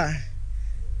obetumi aba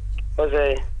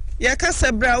okay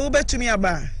yakasa bra obetumi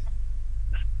aba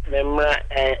memra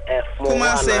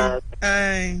kuma se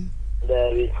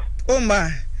baby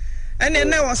oma ene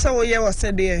na wasa wo ye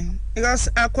wasa de because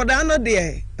akoda no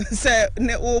de se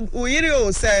wo yiri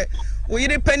o se wo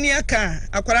yiri pani aka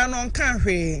akoda no nka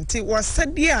hwe nti wasa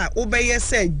de a wo beye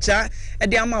se ja e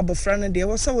de ama abofra no de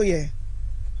wasa wo ye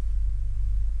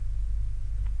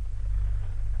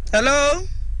hello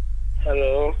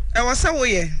wasa wo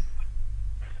ye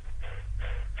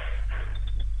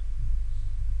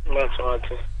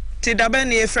maswati ti dabe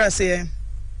ni efrase ye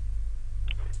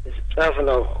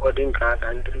afuna odin ka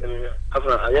kan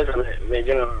afuna ayesa me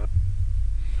jena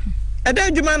ada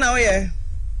adwuma na wo ye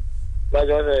ba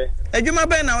jo se adwuma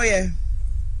be na wo ye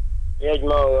ye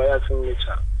adwuma wo ya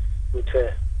sunita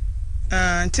ute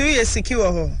ti ye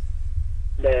secure ho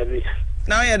baby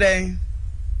na wo ye den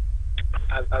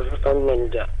assistant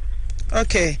manager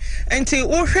okay enti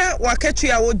wo hwe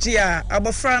waketu a wo gi a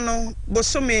abofra no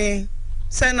bosome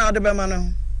say na odebema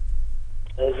no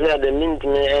Ezia the mint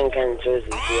me enkan choose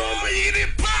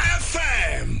OYEREPA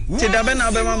FM. Ti dabe na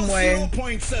obema moye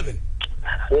 0.7.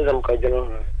 Yezam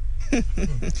kwadwene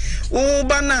wo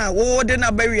ba na wo de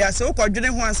na bawia se wo kwadwene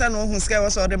ho ansa na ohun sika wo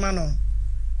so odema no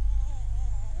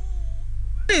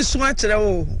ni su a kire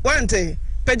wo wante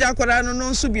peja kwara no no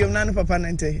nsu biom na ne papa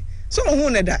nante so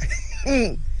ohun ne da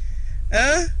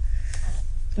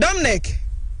Dominic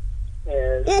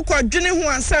wo kwadwene ho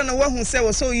ansa na wo hu se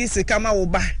wo so yi sika ma wo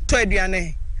ba to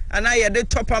aduane ana ye de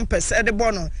top pampers e de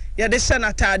bono ye de hye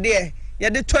na taade ye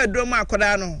de to adrom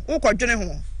akoda no wo kwadwene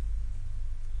ho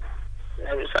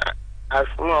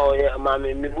asuma oye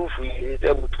mama me bufu yi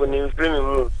e bufu ni mfremi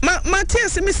mu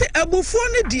Matias me se abufu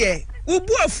ne de wo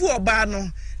bu afu oba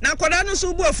no na akoda no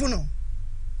so bu afu no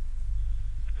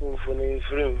bufu ni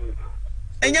mfremi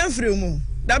enya mfremi mu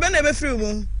da be na be free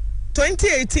mu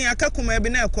 2018 akakuma bi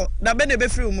na ekọ da be na be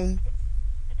free mu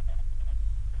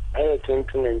ayo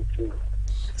 2019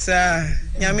 sa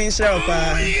nyame nshira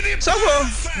opa sofo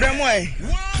bremoy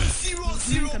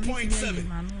 100.7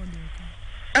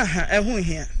 aha ehun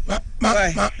hia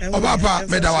obapa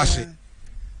medawase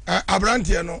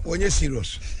abrante no onye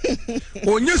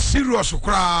serious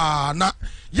kra na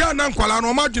ya na nkwala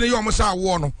no madwene ye omo sa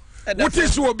wo no wote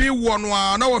se obi wo no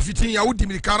a na wafitin ya wodi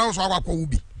mirikara wo so akwa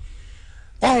ubi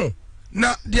oh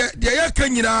na de ya ka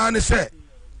nyina ne se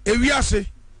ewiase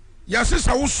ya se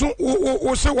sa wo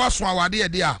se waso awade ye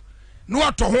de a no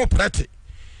ato ho prete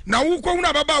na wo ko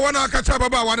na baba wa na aka cha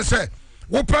baba wa ne se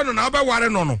wo pra no na ba ware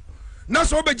no na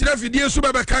so be gira fidie so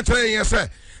be ka kire yen se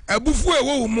abufu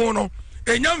ewo mu no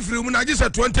enyam firi mu na gise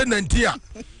 2019 a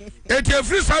eti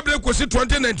free sabre kosi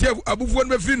 2019 abufu no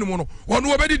be firi nu no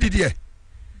ono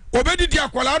obedi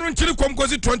akwala no nchiri kom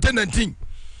kosi 2019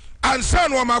 ansa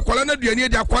no ma akwala na duane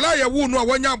di akwala ye wu no a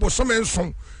wanya abosome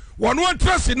nson wono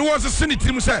antrase no wose ne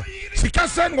tirim se sika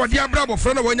sen wode abra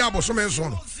bofra na wanya abosome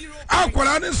nson no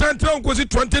akwala ne santra kosi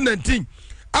 2019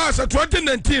 asa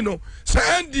 2019 no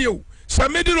sa endio sa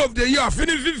middle of the year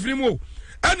fini mu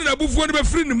ene na bufuo no be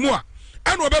firi ne mu a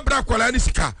ene obebra akwala ne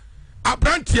sika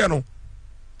abrantie no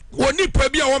woni pa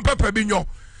bi a won papa bi nyo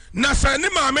na sa ne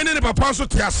maame ne papa so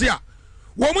tiase a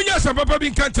wo munya sa papa bi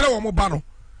nka kire wo mo ba no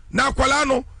na akwala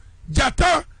no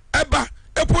jata eba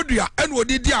epodua ene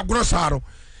odidi agoro saaro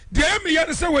de emi ye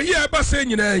ne se wo ye eba se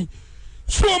nyina yi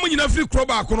so wo nyina firi kro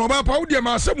ba ko no ba pa wo de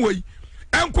ma asem wo yi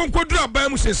enkonkodura ba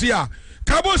mu sesi a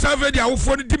kabo sa ve dia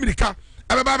wofo ne dimirika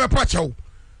ebeba be pa chew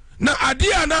na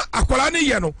ade a na akwala ne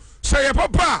ye no se ye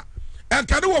papa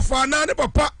enka ne wo fa na ne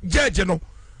papa judge no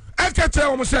enka tere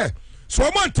wo se so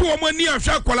wo manti wo mani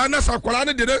ahwa akwala na sa akwala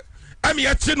ne de emi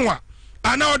ye chi no a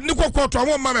ana odni kokoto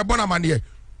wo ma me bona mane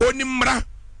onimra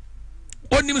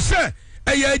onim se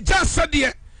eye agya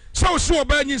sade se wo se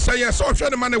oba nyinsa ye se ohwe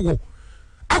ne mane wo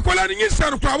akwala ne nyinsa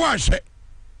no kra wa hwe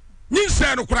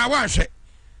nyinsa no kra wa hwe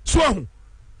so hu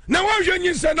na wa hwe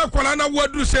nyinsa na kwala na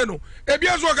wadu se no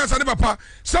ebia zo ka sane papa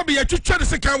sabe ya twetwe de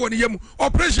seka woni yam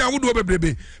operation awodo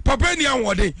bebrebe papa ni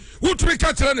anwode wutumi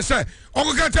ka kire ne se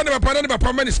ogoka kire ne papa na ne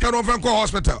papa mani sika no fanko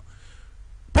hospital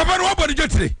papa no obodi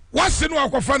jetire wase no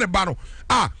akofa ne ba no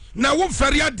na wo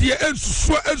mfari ade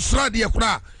ensura de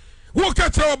kura wo ka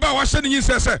kire oba wa hye ne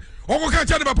nyinsa se ogoka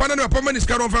kire ne papa na ne papa mani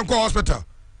sika no fanko hospital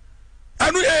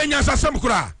anu enya sasam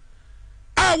kura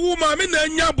wo ma me na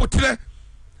nya botre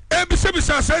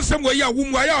ebisebisa sensem we ya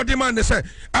wumu aya odema ne se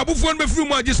abufuo no befiri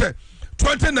mu agi se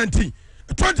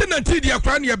 2019 dia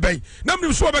kra ne ben na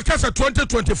mnim so obeka se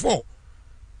 2024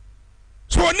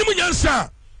 so onim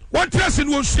nyansa won trase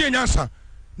no onsue nyansa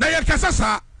na ye kasa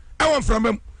sa awon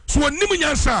framam so onim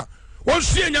nyansa won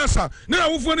sue nyansa na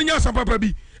abufuo no nyansa papa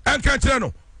bi enka kire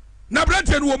no na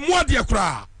brante no wo muade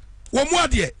kra wo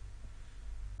muade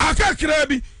aka kra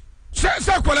bi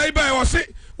se kwala iba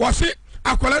wose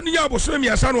akwala ni ya boso mi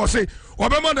asa no se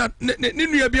obema na ni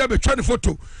nua bia betwa ne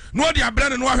photo no odi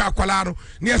abrane no ahwa akwala no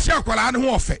ne ese akwala no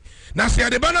ho ofe na se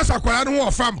de bana sa akwala no ho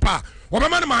ofa mpa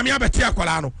obema na maami abeti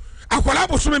akwala no akwala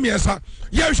boso mi asa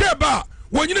ye hwe ba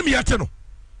wonyini mi yete no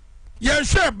ye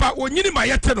hwe ba wonyini ma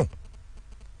yete no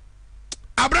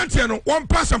abrante no won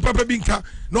pass am papa bi nka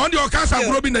no on de o kasa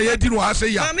gro bi na ye di no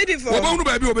ase ya obehunu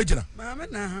ba bi obegina mama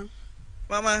na ha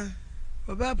mama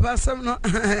oba pass am no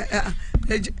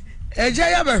eja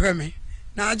ya behweme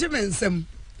na age mensem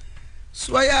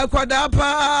so ya kwada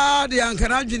pa de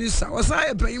ankara dwini sa wosa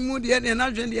ye panimu de ne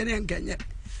na dwene de ne nkenye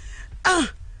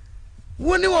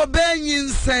woni oba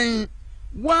nyinsen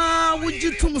wa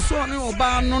wujitum so ne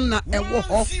oba no na ewo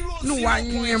ho no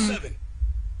wanyem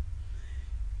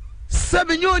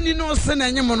sebenyoni no se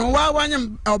na nyem no wa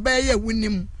wanyem oba ye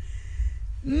wunim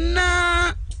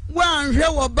na wa nhwe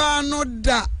oba no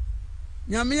da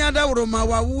nyame ya da woroma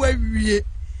wa wo awie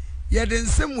ye de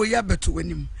nsem wo ya beto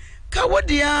wanim ka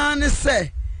wodia ne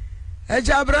se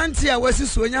eja branti a wasi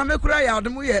so nyame kura ya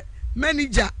adom ye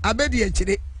manager abedi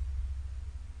akire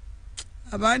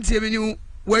abanti ebeni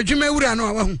wadwuma wura no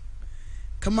awahu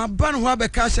kama ban ho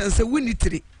abeka hye se wuni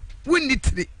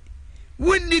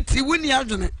wuni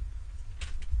adwene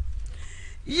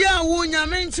ya wo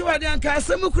nyame nchi wade anka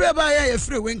asem kura ba ya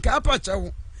yefre wenka apacha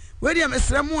wo wedi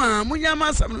amesremu a munyama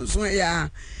asam no so ya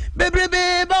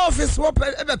bebrebe ba office wo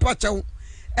ebe pacha wo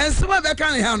ensema be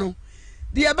kan ha no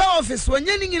de ba office wo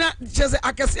nyani nyina chese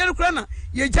akase kura na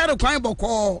ye jare kwan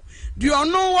boko de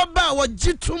ono wo ba wo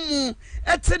gitumu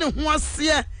ete ne ho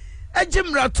ase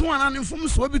agimrato ana ne mfom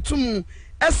so bitumu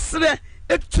esre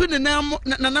etu ne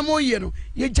nanam oye no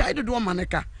ye jaide do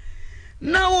maneka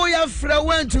na wo ya fra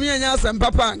wantumi anya asem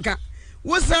papa nka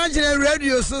wo san gine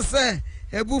radio so se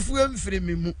ebufu emfiri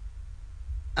mimu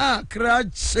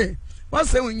krache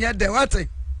wase unya de wate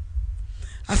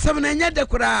asem na nya de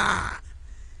kura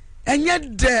enya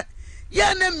de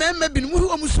ya ne memme bi mu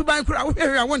ho musuban kura wo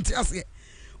hwehwe wonte ase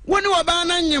woni wo ba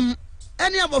na nyem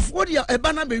eni abofo de e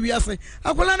ba na be wiase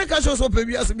akola ne ka so pe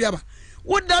wiase bia ba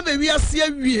wo da be wiase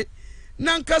awie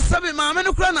na nka sabe maame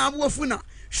ne kura na abofu na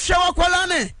hwe wakola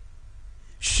ne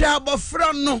hwe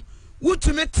abofra no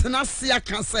wutumi tena se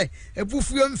aka se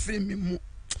ebufu emfiri mimu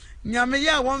nyame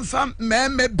ya wonfa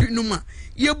meme binuma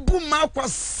ye bu ma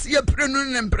kwase prenu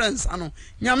ne mprensa no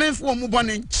nyame mfo mu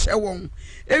bone nche won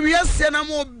ewiase na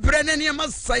mo bre ne ne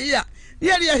masai a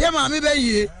ye de he ma me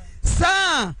baye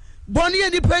sa bone ye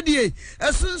ni padie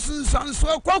esunsun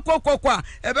sanso kokokokwa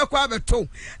ebekwa beto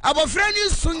abofra ni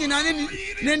sun nyina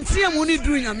ne ntie mu ni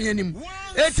duru nyame anim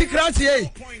etikrati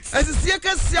esisie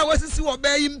kase a wasisi wo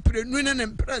bayi mprenu ne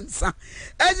mprensa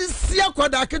esisie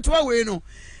koda ketwa we no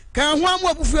kan ho am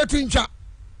obufuo tuntwa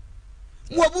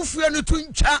mo obufuo no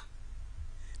tuntwa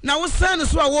na wo san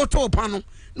so a wo to pa no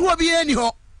no obi eni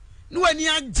ho no ani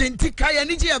agenti kaya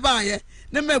ni je ba ye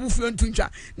na ma obufuo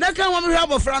tuntwa na kan ho me hwa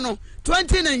bofra no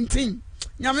 2019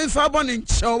 nyame fa bone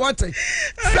nche wate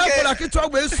sabola kitwa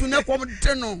gba esu ne kom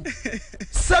de no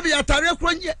sabi atare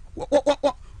kronye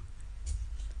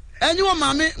enyi wo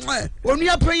mame onu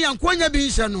ya pen ya nkonya bi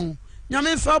nhye no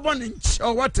nyame fa bone nche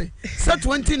wate sa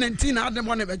 2019 adem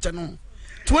bone beche no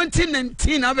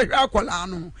 2019 abehwa akola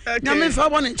no nyame fa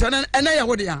bone nche ene ya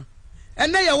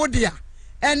wodia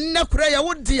enne kura ya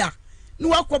wodia no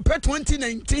akopɛ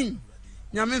 2019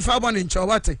 nyame fa bone nche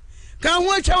wate kan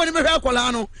ho atwa woni behwa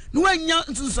akola no no anya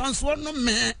nsunsanso no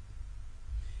me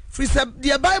free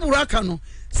the bible aka no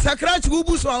sakrach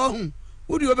gubu so awu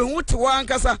wodi obehu te wa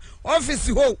ankasa office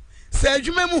ho sa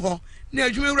adwuma mu ho na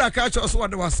adwuma wura ka cho so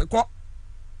wode wasekɔ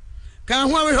kan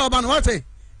ho awe oba no wate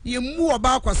ye mu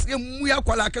oba akwase ye mu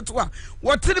yakola keto a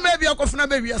wote ne ba bi akofuna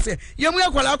ba wiase ye mu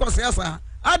yakola akwase asa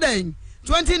adan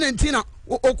 2019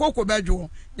 okoko bedwo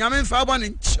nyame mfa ba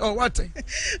ne o what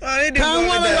kan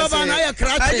wa be ba na ya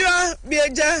krate ajo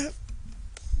bieja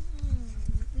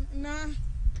na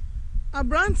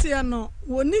abrantia no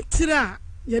woni tira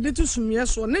ye de to sumye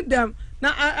so ne dem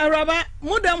na araba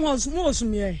modem hos mo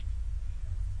sumye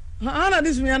ana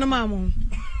dis sumye na mamu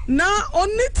na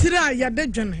oni tira ye de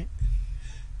dwene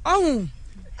ohun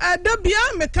ada bia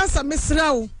me kasa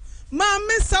mesra wo ma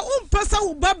mesa umpasa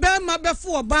wo baba ma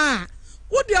befo oba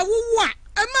wo de wo a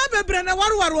ema bebre na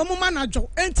warware wo ma na dwo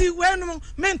enti we no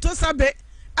mento sabe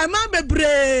ema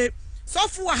bebre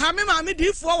sofu wa ha me ma me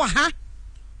difo wa ha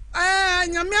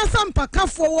nyame asam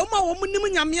pakafo wo ma wo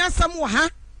nim nyame asam wa ha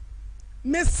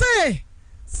me se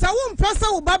sa wo mpasa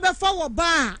wo baba fa wo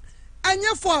ba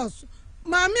anya force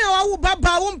ma me a wo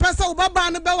baba wo mpasa wo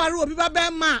baba no be ware obi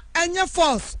baba ma anya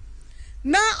force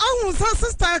na ohun sa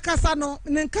sister kasa no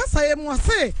ne kasa ye mo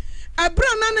se abra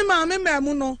na ne maame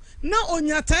mamu no na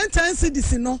onya 10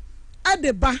 cedis no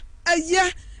adeba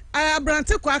aye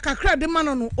abrante kwa kakra de ma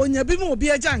no onya bi mu obi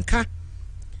agya nka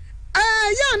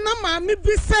ya na maame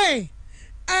bi se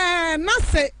na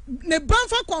se ne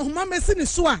banfa kwa homa mesi ne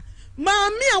so a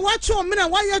maame a wache o me na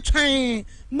waye twan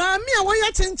maame a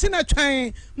waye chenchina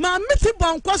twan maame ti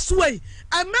bonkwa so ai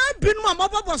ama binu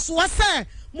amababo so se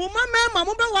mo mama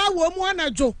mo be wa mu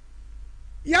anajo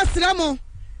ya sira mo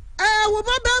wo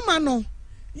ba be ma no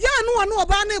ya no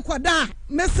oba na ikoda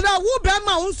mesira wo be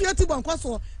ma wo nsu eti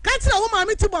bonkwaso ka tira wo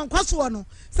maame ti bonkwaso no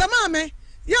se maame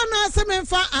ya na se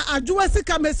memfa ajuwa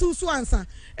sika mesi so ansa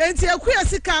enti akuya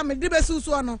sika me de besi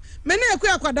so no me na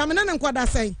akuya kwada me na ne nkwada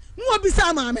sai mo obi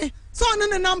sa maame so ne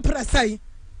ne nam presai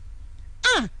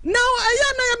now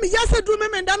aya na ya me yase du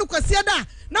me nda no kwase da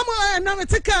na mo na me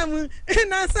tika mu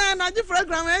na sa na ji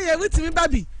program ya witimi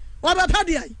baby wa ba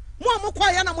pade ai mo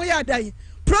kwa ya na mo ya dai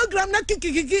program na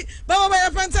kikikiki baba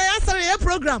ya fanta ya sare ya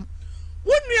program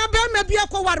wonu ba ma bia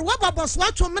kwa ware wa baba so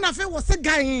atwo me na fe wo se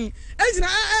gan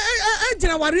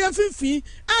ejina ware afifi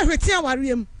ahwete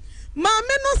ware am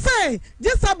maame no say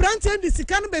just branch and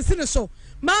sika no be sine so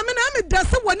maame na me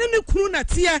dase woni ne kunu na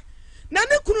tie na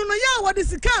ne kunu no ya wo de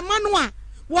sika amano a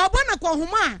wo abona kwa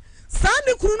homa sa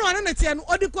ne kunu no ane ne tie no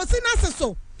odi kosi na se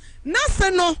so na se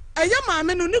no eye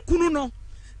maame no ne kunu no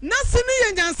na se ne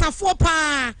ye nyansafo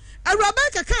pa awuraba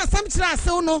kaka asam kira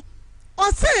asew no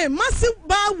o say masi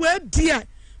ba we dia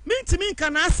mintimi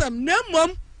nka na asam na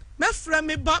mmom mefra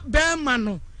me ba ma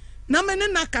no na me ne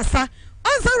nakasa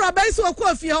onsa awuraba isi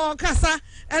okọ afie ho kasa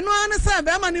eno ane say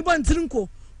be ma ne bo ntirinko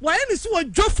wa ye ne so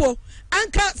odwofo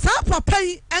anka sa papa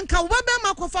yi anka wo ba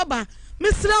ma kofa ba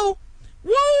misrew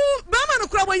wo ba ma no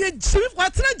kura wo ye jimi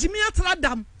watena jimi atena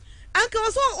dam anka wo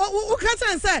so wo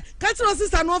kasa say katra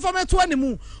sister no fa meto ne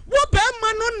mu wo ba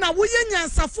ma no na wo ye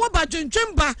nyansafo ba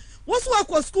dwendwen ba wo so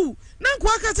akọ school na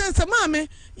nkwa kasa say maame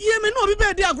ye me no obi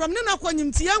be di agrom ne na akọ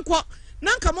nyimti yankọ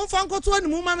na nka mo fa nkoto ne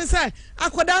mu maame say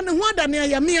akoda ne ho adane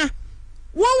ayamia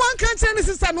wo wan kasa ne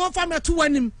sister no fa meto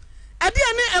wanim ade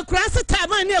ane akurase ta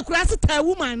man ne akurase ta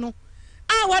woman no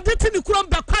wade te ne kurom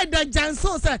bakwai da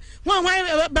janso say hwan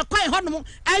bakwai honom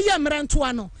aye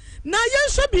mrantoa no na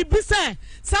ye hwe bibi say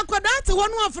sakoda te ho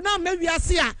no afuna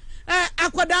mawiase a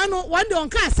akoda no wande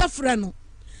onka asafre no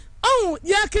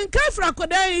ye kenka fra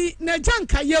akoda yi na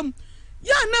janka yam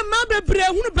ya na ma bebre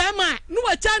hunu ba ma no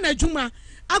wacha na adwuma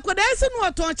akoda ese no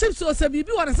oton chips o se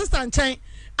bibi wona sister nchen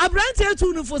abrante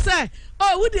etu no fo say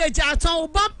wo de eja aton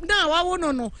ba na wawo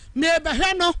no me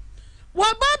behwe no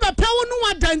wa ba pe wo no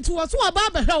wadanti wo so wa ba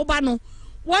behwe oba no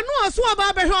wo no so wa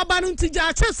ba behwe oba no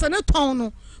ntija chips ne ton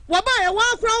no wa ba ye wa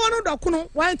akura wo no dokono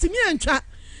wa ntimi antwa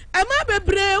ema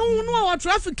bebre hunu wo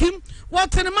trafficking wo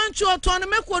tenemanchi oton ne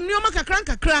meko nuoma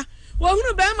kakra wo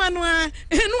hunu be ma no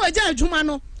enu aja adwuma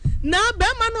no na be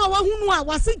ma no wa hunu a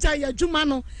wasija ya adwuma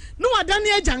no no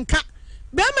wadane ajanka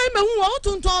be ma hu wo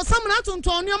tonton samna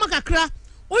tonton nuoma kakra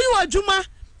oyi wa adwuma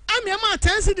ame ma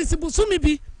 10 cedis busumi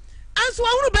bi anso wa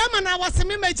hunu be ma na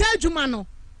waseme meja adwuma no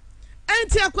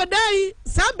enti akodai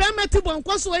sa be ma ti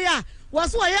bonkoso ya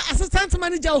waso ya assistant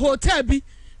manager hotel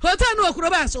no akuro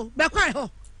ba so be kwai ho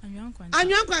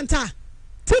anwan kwanta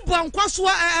ti bonkoso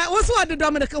waso wa de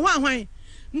dominic hwan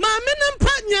maame no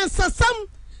mpa nyansasam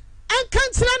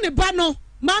ankankyira ne ba no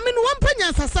maame no wampa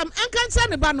nyansasam ankankyira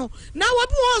ne ba no na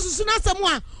wobi wo susu na asam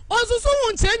a osusu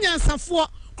hu nkyira nyansafo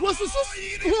wo susu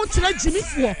hu nkyira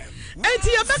jimifo enti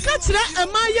ye beka kyira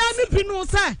emaya ne bi no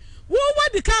sai wo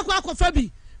wadi ka akofa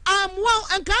bi amwo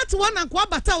ankati wona kwa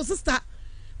bata o sister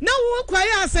na wo kwa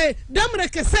ya say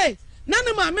damreke say na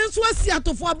ne maame nso asi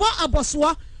atofo abo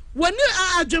aboso woni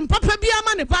adwen papa bi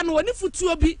ama ne ba no woni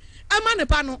futuo bi ama ne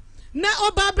ba no na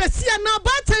oba besia na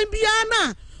batan bia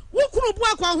na wukunu bu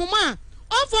akwa homa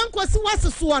onfo nkosi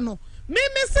waseso no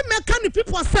say mechanic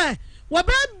people say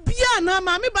waba bia na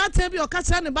ma me ba tan bi o ka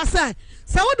kire ne ba say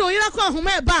sa wo do yira ko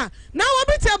ahoma e ba na wo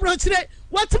bi te abrochire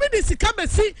watimi di sika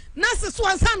besi na seso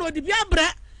ansa na odi bia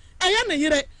bra eye ne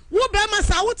yire wo be ma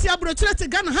sa wo te abrochire te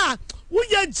Ghana ha wo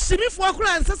ye jimifo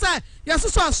akura nsesa ya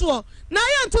soso aso na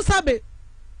ye nto sabe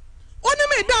oni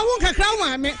me da wo kakra wo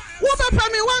ame wo ba pa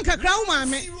me wan kakra wo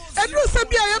ame edru se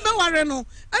bia ye be ware no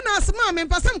na asema me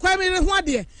mpasem kwa me ho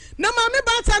ade na ma me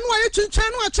ba ta no aye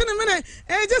twintwan no atwe ne mene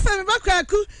je se me ba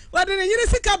kwaku wade ne yiri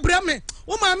sika bra me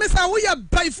wo ma me sa wo ye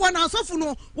baifo na asofo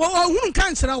no wo hunu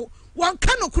kan kyerɛ wo wan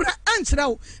ka no kura ankyerɛ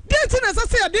wo de ti na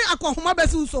sase ya de akohoma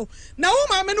besi so na wo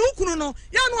ma me no kunu no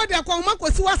ya no de akohoma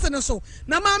kosi wase ne so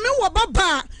na ma me wo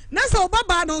baba na sa wo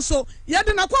baba no so ya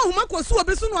de na akohoma kosi wo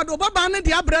besu no de wo baba ne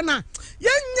de abrɛ na ya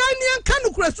nya ni ka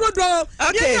no kura so do ya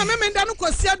nya me nda no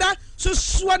kosi ada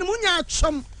susuwa ne munya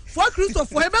atwom for Christo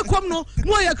for ebe kom no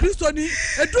no ya Christo ni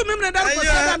edu me nda no kosi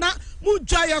ada na mu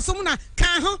jwa ya so na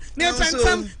ka ho ne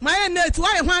tantam ma ya net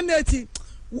wa ye ho net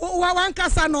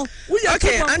wankasa no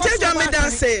okay anteja me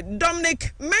dan say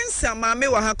Dominic Mensa mama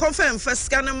wa ha confirm first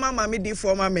scan mama me di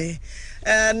for mama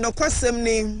no kwasem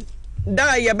ni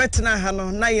da ye betena ha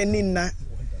no na ye ninna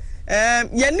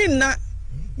ye ninna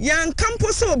yan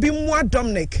campus obi mu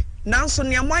Dominic nanso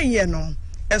ne amaye no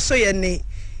eso ye ni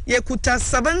ye kuta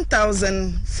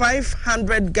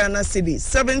 7,500 Ghana cedis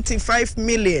 75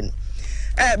 million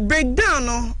breakdown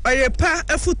no OYEREPA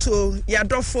AFUTUO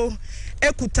yadofo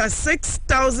ekuta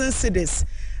 6,000 cedis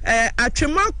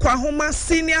atwema kwahoma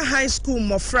senior high school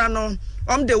mofra no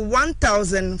the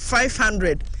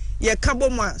 1,500 ye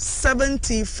kaboma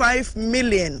 75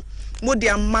 million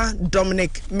modiama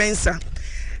Dominic Mensa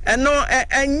eno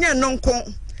enye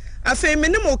nonko afi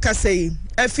minimo kasei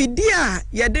afidi a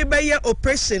ye de beye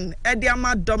operation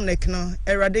ediama Dominic no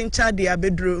erade ncha de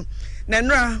abedro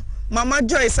nenra Mama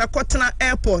Joyce akotena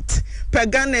airport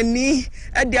pegana ni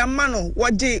ediamano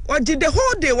waji the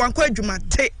whole day wanko adwuma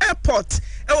te airport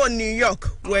New York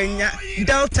wenya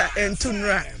Delta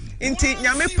entunra inti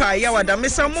nyame pa ya wada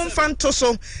mesa momfanto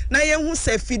so na yehu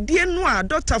se fidie no a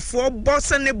dotafo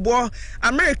boss ne bo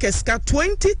America ska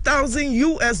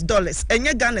 $20,000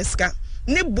 enye Ghana ska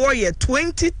ne boy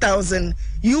 $20,000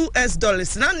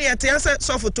 na ne yete ase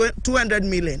so for 200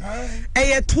 million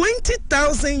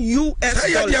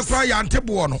 $20,000 ya kwa ya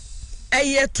antebo no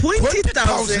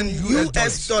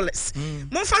 $20,000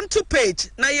 monfanto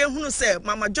page na yehunu se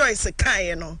Mama Joyce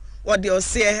kan no wode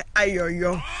ose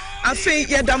ayoyo afi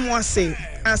yedamo ase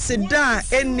da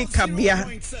eni kabia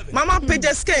Mama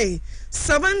Pageske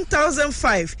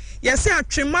 7,500 yesi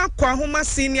atwema kwa homa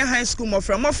senior high school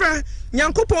mofra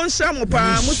nyankopon hya mo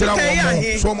pa musika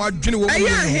ya so ma dwene wo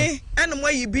he ene mo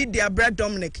yibi dia Brad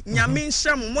Dominic nyame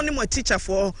hya mo ne mo teacher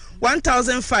for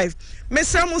 1,500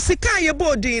 mesra musika ye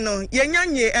bodin no ye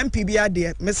nyanye MPB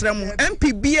ade mesra mo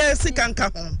MPB sika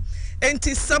nka ho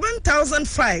enti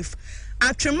 7,500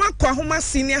 atwema kwa homa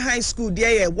senior high school dia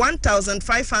ye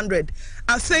 1,500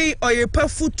 afei OYEREPA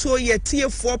AFUTUO ye tie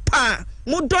for pa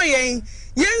mudoyen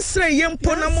yensre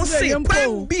yempo na mo se pa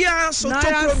bia so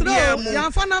tokro bia mu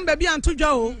yanfa number bia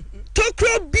antodwa o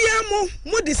tokro bia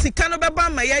mu di sika no beba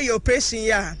ma ye operation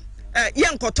ya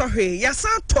yenkoto hwe ya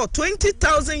sa to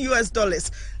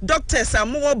 $20,000 doctors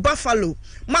amu Buffalo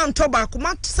man to ba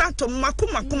kuma sa to mako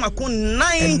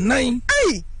 9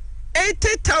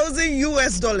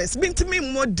 $80,000 bintimi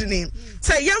modini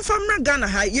say yamfa mra Ghana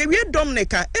ha ye wie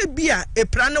Dominica ebia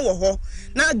eprane wo ho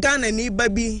na Ghana ni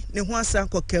babi ne ho asa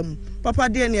kokam papa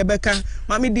de ne ebeka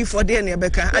mami di for de ne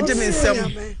ebeka ageme nsem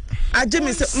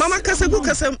mama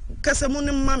kasamu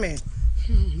ne mame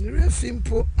very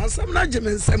simple asam na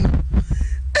ageme nsem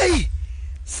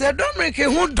se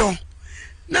Dominica ho do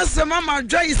na se Mama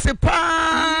Joyce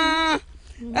pa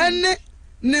ene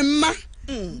ne ma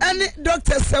any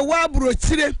doctor say wa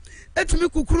brochire etumi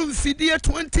kukuru mfidie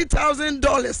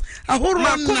 $20,000 ahoro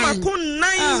mako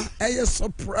 9 a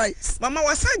surprise Mama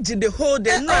wasaji the whole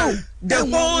day no the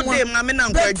whole day mama na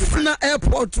ngwa na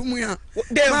airport mu ya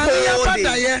the whole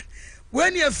day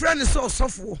when your friend is so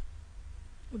suffer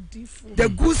the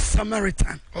good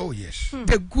Samaritan oh yes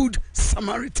the good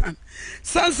Samaritan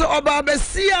sanso oba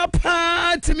besia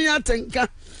pa timi atenka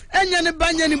enya ne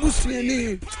banya ne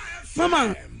busuani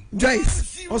Mama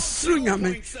Joyce osuru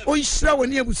nyame o nhira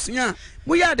woni abusunya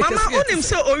mo ya de kese Mama onim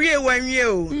se owie wanwie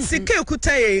o sika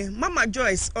ekutaye Mama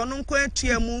Joyce onu nko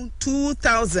atuamu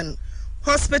 2,000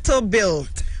 hospital bill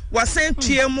wasen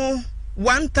tuamu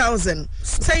 1,000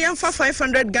 say yamfa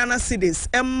 500 Ghana cedis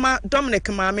emma Dominic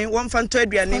mame wonfanto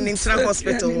aduane ni Ntra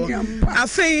hospital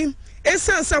afei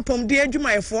esan sapom de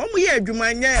adwumayefo mo ye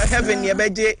adwuma nya heaven ye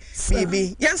beje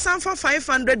bibi yansan fa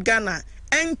 500 Ghana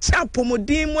encha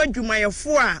pomodin mu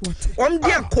adwumayefo a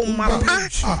omde akoma pa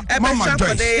ebesha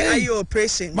kode ayo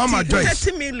operation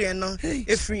 30 million no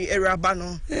efri eraba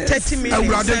no 30 million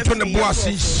awurade to ne boas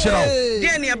nhyiraw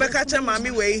de ne abeka cha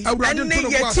mami wei awurade to ne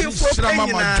boas nhyiraw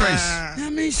mama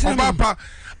Joyce obapa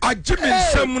ajimi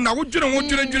nsem na wodwene ho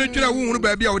dwene wo hunu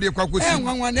ba bia wo de kwakosi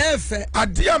nwanwa na efe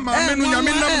ade ama me no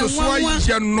nyame nam no so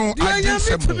ayɛ no ade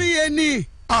nsem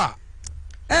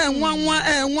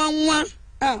nwanwa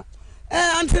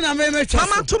antina me twa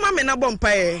mama tuma me na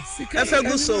bompae efe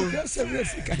guso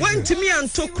wantimi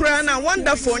anto kra na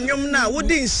wonderful nyom na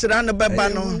wodi nsira no beba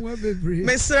no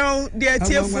mesrew de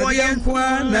atiefo ye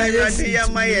na yadi ya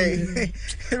maye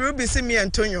rubi si mi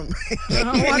antonyom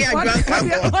ni agwanka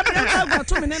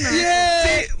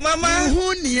mama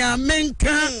hunia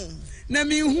menka na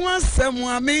mi hu asem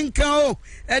a menka o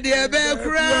e de ebe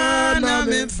kra na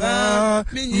me fa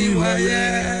mi yiwa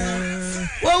ye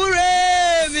wore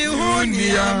mi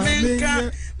hunia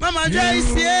menka mama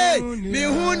Joyce mi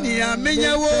hunia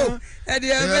menyawo e de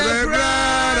ebe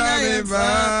kra na me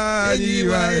fa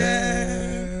yiwa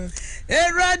ye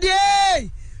erade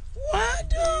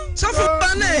wado so for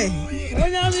bane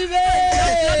onya mi be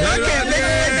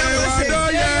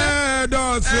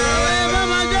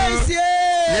mama Joyce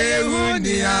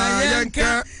Ewunia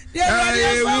yenka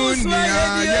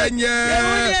Ewunia yenye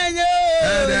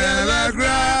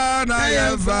Edebegra na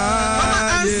yeva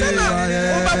ansana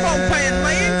obaba mpaye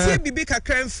ma yentie bibi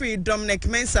kakran free Dominic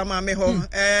Mensa mame ho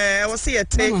wo se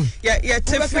yete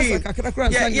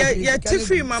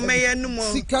free mama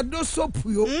yenumo sikado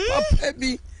sopuyo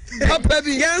papa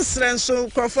bi yansren so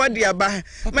krofo dia ba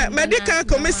medical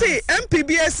committee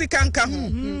MPBS kanka ho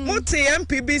muti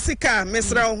MPBS ka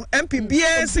mesraw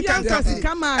MPBS kanka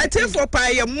atefo pa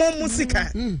ye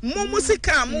momusika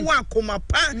mo wa koma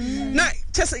pa na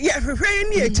chese ye hwehwe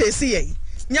ni echesi ye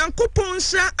nyankopon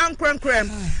sha ankrankram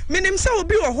minim se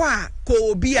obi wo ho a ko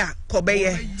obi a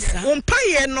kobeye wo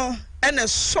mpaye no ene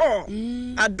so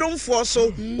adomfo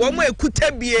so wo mo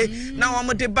ekuta bie na wo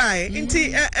mo de bae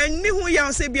nti enni hu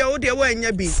ya se bia wo de wa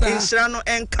anya bi enhira no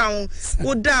enkan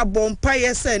wo da bompa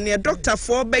ye se ne doctor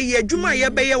for be ye adwuma ye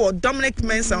be ye wo Dominic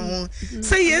Mensa ho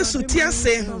se Yesu ti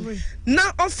ase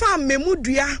na ofa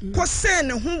memudua ko se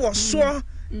ne ho wo so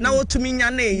na wotumi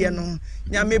nya na ye no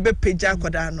nyame be peja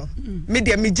koda no me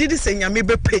de me gidi se nyame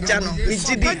be peja no me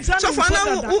gidi so fa na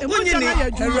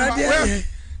wonyini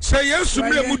say Yesu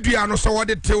mle mudua no so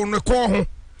wode tew no ko ho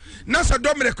na sa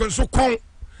Dominic nso kon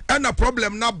na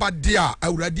problem na badia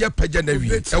awurade apagya na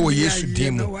wi e wo Yesu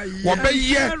din mu wo be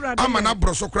ye ama na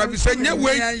bro so kra bi say nye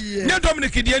we nye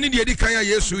Dominic die ni die di kan ya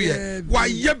Yesu ye wa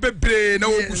ye bebre na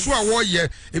wo busu a wo ye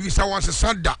e bi sa won se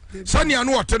sada sani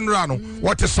anu wote nra no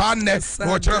wote sa ne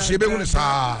wo kira so ye be hu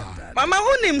sa mama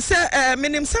hunim se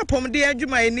minim se pom de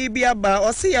adwuma ni bi aba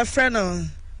o se ye frɛ no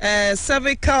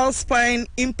cervical spine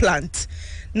implant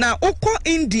na oko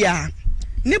India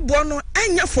ni bono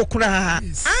anya fokura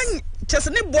an chese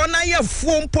ni bono ya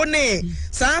fompo ne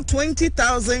sa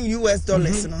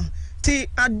 $20,000 no ti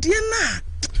ade na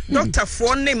doctor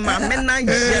for ne mame na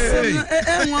ye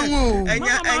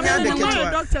anya de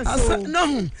ketwa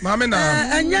no mame na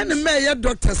anya ne me ye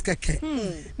doctors keke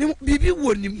ni bibi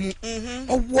woni mu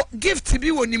owo gift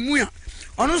bi woni mu a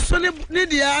ono so ne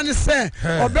dia an se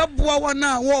obeboa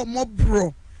wona wo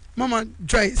mobro mama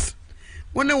Joyce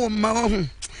wona wo ma ho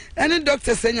any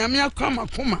doctor say nyame akoma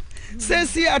koma say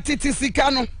si atiti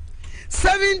sika no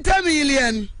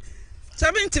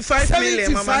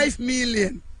 75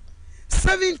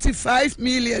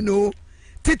 million oh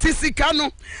titi sika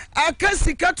no aka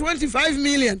sika 25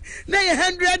 million na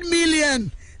 100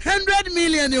 million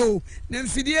oh na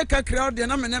mfidie kakra de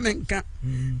na menka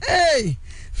hey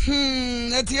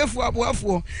etiefo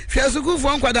aboafo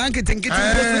hwesukufo nkwada nkitinkiti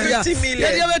ya 50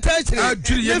 million ya beta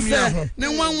adwiri ye nua ho ne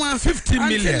nwanwa 50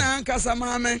 million na nkasa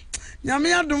maame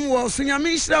nyame adom wo so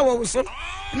nyame nhira wo so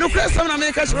no krasam na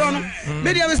me ka kyerɛ no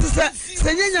media me sesa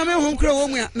senye nyame ho nkra wo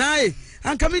mu a na ai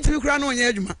anka mitimi kra no onye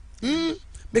adwuma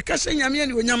be ka hye nyame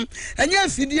ani onyam enye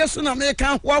afidie so na me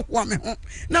ka hoahoa me ho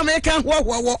na me ka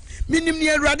hoahoa wo minim ne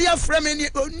awurade afra me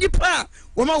nipa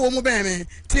woma wo mu ben me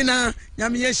tina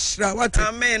nyame yeshira wat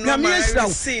nyame yeshira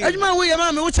adwuma wo ye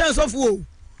ma me wo chance of wo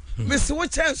me se wo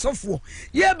chance of wo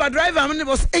ye ba driver me ne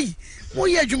boss eh wo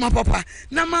ye adwuma papa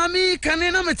na mami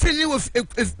kane na me tini wo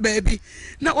baby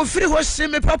na ofiri ho hye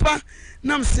me papa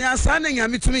na mse asa na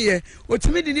nyame tumi ye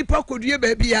otumi di nipa kodue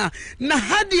baby a na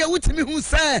hade ye wotumi hu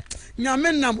se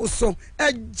nyame nam so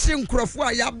agye nkrofo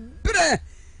a ya bre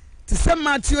to some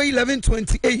Matthew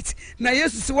 11:28. Now,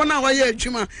 yes, it's 1 hour,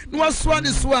 Juma. No, swan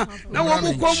is one. Now, one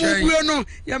will come with no,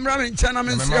 Yamram and China,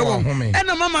 and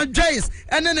a Mama Jace,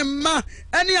 and then a ma,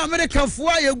 any American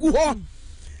fire go home.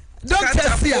 Doctor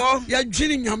Sia, ya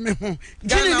jini nyame ho.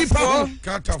 Jini ni pa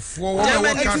kata fo wa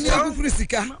kata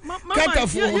frisika. Kata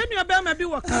fo. Ya nua ba ma bi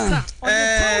wa kata.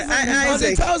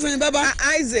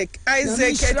 Isaac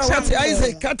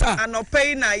kata.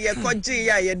 Anopai na ye koji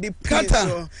ya ye di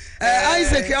kata.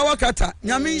 Isaac ya wa kata.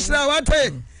 Nyame nhira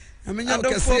wate. Nyame nya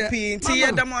okese. Ti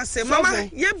ye damo ase. Mama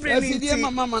ye bremi ti.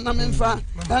 Mama na memfa.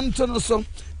 Anto no so.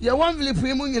 Ye one village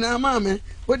mu nyina mama.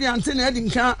 Odi ante na edi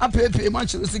nka apepe ma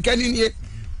chiro sika ni nie.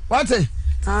 What?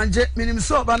 Anje minim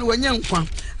so ba no wanya nkwa.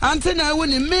 Ante na wo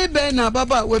ni mebe na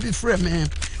baba we bi frɛ me.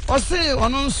 O se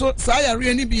ono nso sa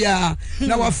yare ni bia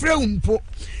na wa frɛ umpo.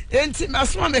 Enti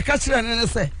masoma me ka kyerɛ ne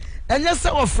se. Enye se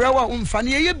wo frɛ wa umfa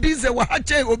ne ye busy wa ha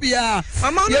kyɛ obi a.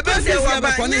 Ye be se wa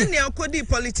ba ne ne akodi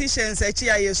politicians achi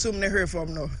ayesum ne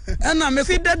reform no. Ɛna me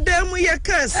fi dadam ye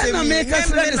ka se ɛna me ka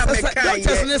kyerɛ ne se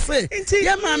doctors ne se.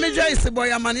 Ye ma me Joyce boy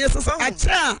amane se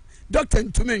acha. Doctor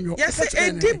Tumenyo. Yes,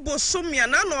 a deep bosumia,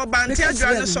 none or banty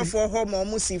adrenaline for home or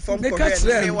musi from they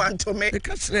want to make.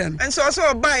 And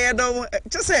so buy a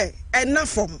just say enough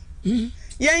from.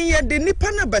 Yan de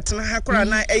nipana betna hakra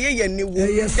na eye ni wo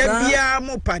bia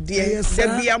mo padie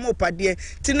bia mo padie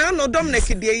tina no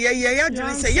domnek de ye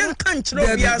adwene se yan kan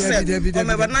kiro bia se o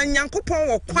me bana nyankopon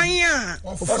wo kwan a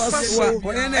ofaso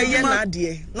eye na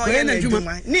ade no ye na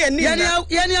adwuma ne ani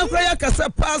yani akra ya kasa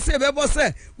pass e bebo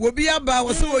se wo bia ba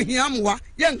wo se wo hiamwa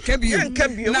yan ka bio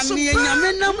na ne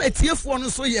nyame nam etiefo no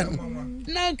so ye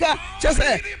nanka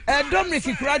chese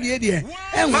domnek kura de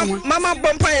mama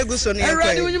bompa eguso ne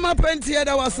yakwa e nyuma penti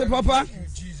da wase papa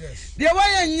de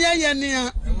waya nya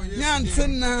ne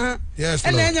nyantina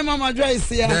ene nya mama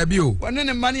Joyce ya wone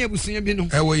ne mane abusunya bi no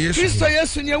Kristo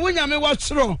Yesu ne wunyame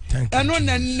wachro eno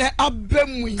nenne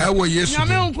abemu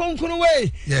nyame nkonkunu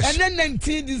we ene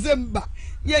 19 December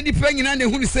ye di panyina ne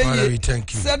hunu seye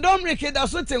se domreke da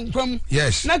so tenkwam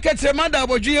na ketrema da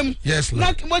abodwiem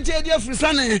na moje dia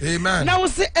frisane na wo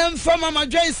se emfa mama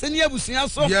Joyce ne abusunya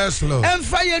so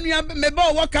emfa ye nua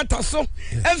meba wo kata so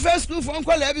emfa school for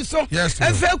nkwala bi so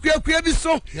emfa kuakua bi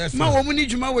so ma wo mu ni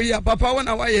djuma wo ya papa wo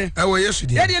na wa ye Yesu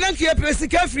dia ye na kia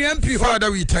presika free MP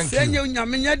Father we thank you se nya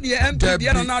nyame nya de MP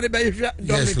dia no na de be hwehwe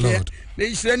domreke le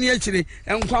israni akire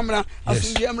enkwamra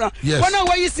asundiamra wona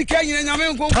wa yisika nyina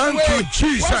nyame nkonko we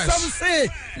Jesus say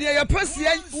ya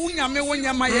pasia unyame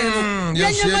wonyama ye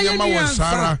no nyama wo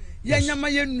sara nyama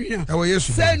ye nua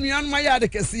Yesu say nua no ma ya de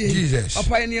kese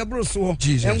papa ye ne ebro so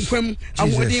enkwam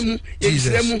ahodim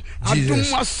yesremu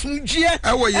adum asumjie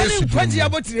Yesu kwaji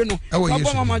abotire no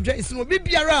papa mama Joyce no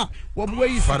bibiara wo bo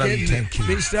yi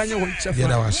be isranya wo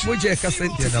chefa moje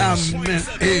kasenti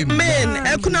amen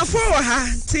ekunafo wo ha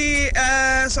ti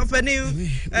sofani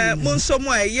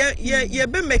monsomo ye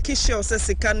be make sure se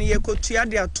sika no ye kotua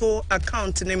de ato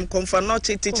account nim Comfort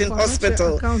Teaching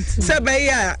Hospital se be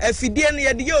ya afidie no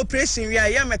ye de operation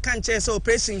wi ya me kan che se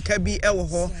operation ka bi e wo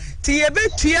ho ti ye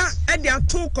betua e de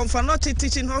ato Comfort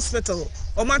Teaching Hospital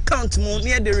o ma account mu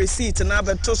near the receipt na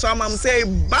beto so am say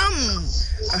bam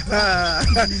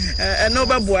no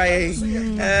babuaye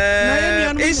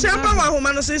ishaba wa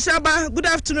homa no ishaba good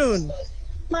afternoon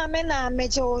mama na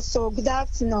mejo so good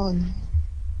afternoon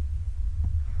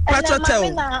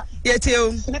pachotel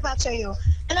yetio me pachoyo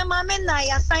and mama na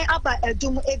ya sign aba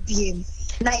edum ebiem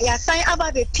na ya sign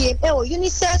aba be pm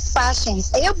unisex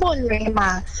fashions e bon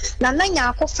rema na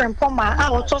nya akofrem poma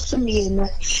a otoso mienu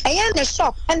e ne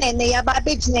shop na ne ya ba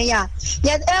be gine ya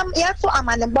to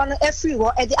amanebo no afri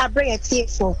wo e di abre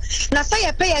tiefo na say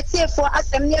ye pay tiefo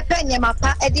asem ne penye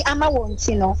mapa e di ama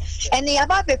wonti no ene ya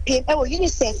ba be pm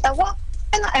unisex e wo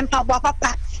na empabo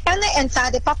papa ene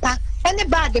enta de papa ene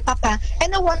bag de papa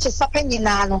ene watch papa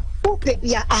nyina no upe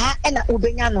bia aha ena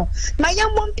ubenya no na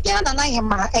yemom bia na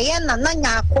hema eye na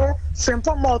nya akọ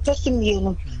frempo mo to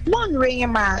sumienu mon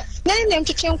rehema ne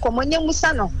ntwetwe nkomo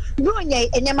nyamusa no bro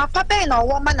nya enyema papa na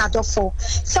owo ma na dofo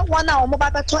se wona omo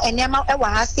baba to enyema e wa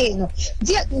ha sei no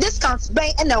discounts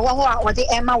ben ena wo ho a ode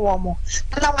ema wo mo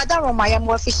na wada roma yem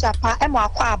official pa e mo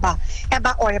akọ aba e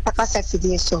ba OYEREPA kasa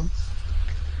fidie so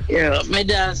me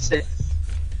dance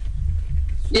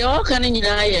the all can in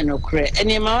no cre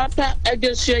any mapa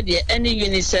adosua de any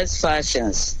unisex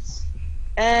fashions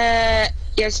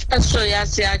yes so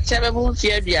yes ya chebe bu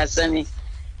fie duasani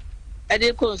e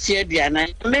de ko fie duana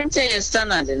maintain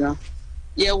standard no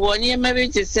ye woni maybe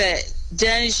to say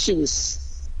gen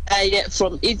shoes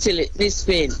from Italy this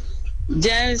Spain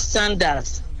gen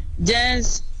sandals gen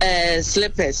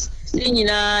slippers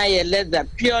nyina ye leather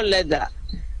pure leather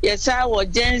yes I was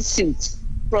gen suit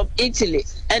from Italy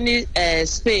and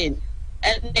Spain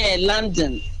and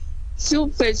London.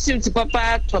 Super suit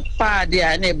papa to party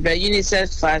and a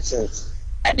unisex fashions.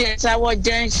 And there's our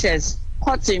genshes,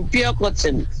 cotton, pure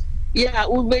cotton. Yeah,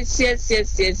 yes.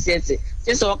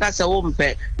 Just walk as a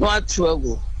woman, no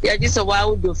trouble. Yeah, just a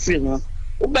wild do free.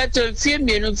 Better film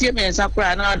me, no film and Sakura,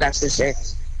 and all that.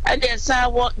 And there's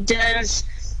our gents,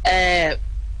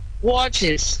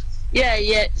 watches.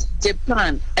 Yeah,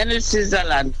 Japan and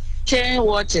Switzerland, chain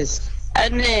watches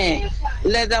and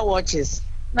leather watches.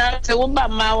 Now, the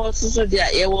woman was so there,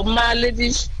 my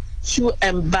ladies' shoe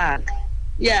and bag.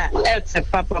 Yeah,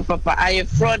 papa, I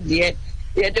fraud there.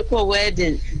 They had a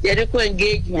wedding, they had a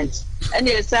engagement, and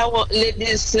there's our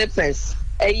ladies' slippers,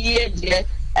 a year there,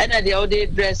 and the other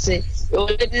dressing, the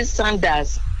ladies'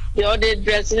 sandals, the other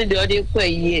dressing, the other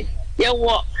year. Yeah,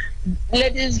 what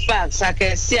ladies' bags, I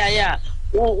can see,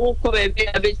 who come a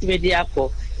bit mediocre,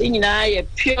 in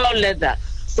pure leather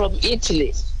from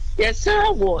Italy. Yes,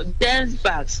 I wore dance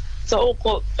bags, so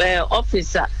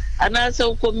officer, and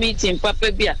also meeting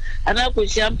Papa Beer, and I could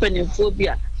champagne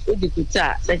phobia. The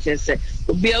guitar, such as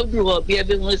be able to be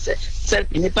able to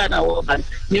set in the panel woman.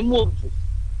 You move.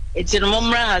 It's in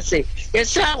Momra, say,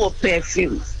 yes, our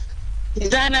perfume,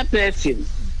 designer perfume,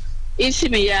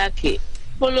 Ishimiyaki,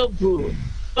 Polo Blue,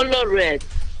 Polo Red,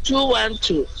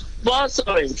 212, Boss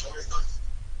Orange,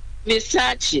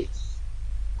 Versace,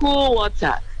 Cool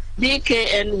Water,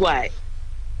 DKNY,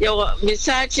 your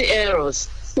Versace Eros,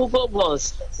 Hugo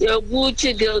Boss, your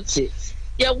Gucci Guilty.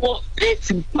 Yeah, what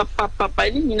papa,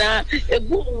 a good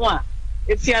one.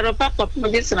 If you are a papa,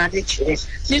 this and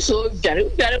this old very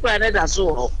granted as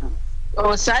well.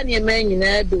 Or sign a man in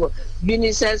a do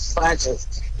unisex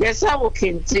fashions. Yes, I will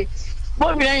came to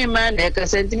what very man, a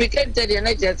certificate, and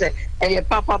I just say, a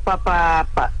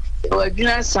papa, your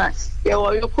dinner son,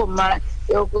 your Yoko,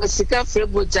 your Sika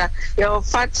Frebuja, your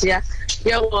Fatia,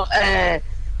 your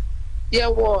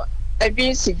a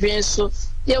bean so.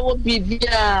 Yeah, what be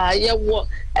yeah, what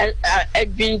a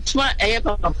been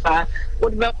papa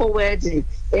would be a wedding,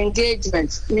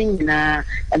 engagement, Nina,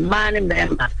 and man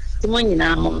member,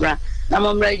 Timonina Mombra,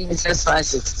 Namomra unisex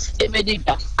fashions. It made it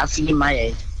a few my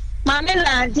age.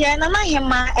 Mamela, dear, and I am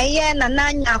my a year and a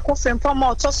 9 year conference from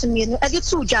more Tossimi, as it's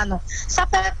 2 Jano,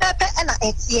 Sapper and a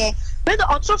etie. Whether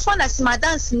autophone as my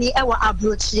dance me ever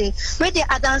abroach, whether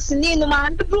I dance near no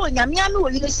man, the blue, Yamiami will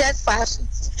unisex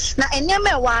fashions. Now, and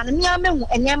Yama one, Yamu,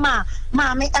 and Yama,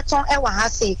 Mammy at all ever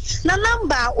has say. Na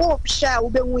number of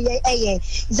shall be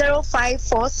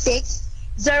 0546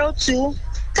 02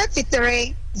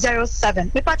 33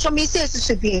 07. Me patron me says it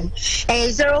should be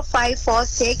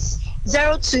 0546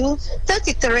 02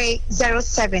 33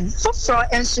 07. For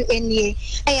and so any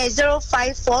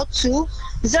 0542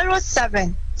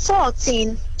 07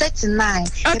 14 39.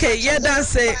 Okay, yeah,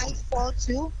 that's it.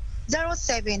 542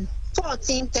 07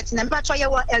 14 39. Patron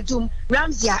yawa edum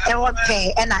Ramzia ewa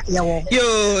pe ena yawo.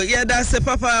 Yo, yeah, that's it,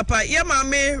 papa. Yeah,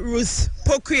 Mama Ruth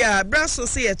Pokuya, Brasso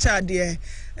say a child dear.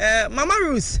 Mama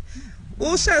Ruth,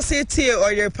 who shall say tea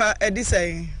or your pa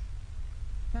edisay?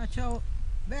 Pacho,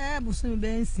 babu soon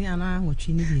be siana what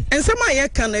you need. And some I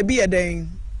can be a day.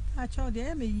 Pacho,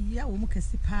 there may ya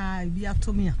wumukasi pa be up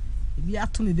to me. Be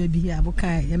up to me, baby,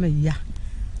 Abuka, Yamaya.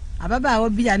 Ababa will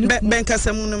be a new bank as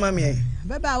a moon, mammy.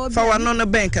 Baba will for one on a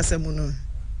bank as a moon.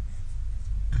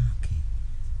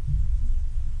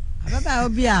 Ababa will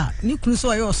be a new cruise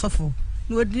or your sofa.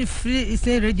 No, free is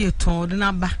a radio tone, the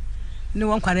number. No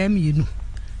one can aim you.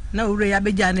 No, Ray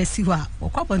Abijana Siwa, or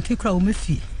cop and take me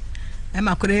fee. And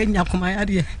my Korean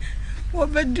Yakumaya.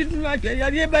 What didn't like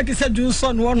a year back is a juice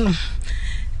on one.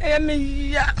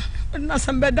 Ya, not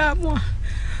some better more.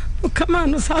 Come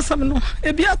on, Sassam,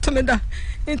 a beer to me that.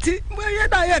 And where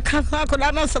I can't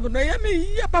answer, but I am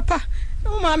ya papa.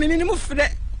 No, mammy, minimum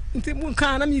fret. Until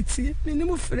Munkana meets you,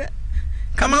 minimum fret.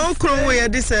 Come on, crow, where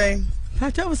this say.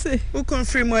 Pacha say, who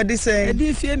confirm what this say? I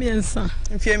did fear me and son.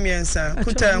 Fear me and son.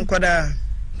 Kuta and Koda.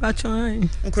 Pacha,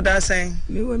 could I say?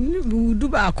 Me will do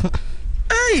back.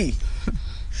 Hey,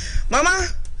 Mama,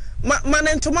 man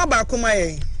into my back,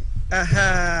 my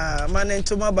aha, man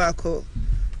into my back.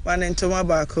 One into my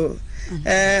bako.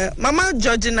 Mama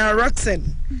Georgina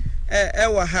Roxen.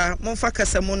 Ewaha, Monfaka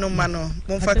Samuno Mano,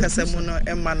 Monfaka Samuno,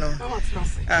 Emano.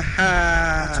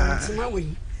 Aha.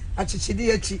 achichidi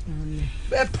echi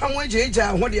be pam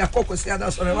wajeja ho de akokosi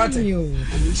ada sore wate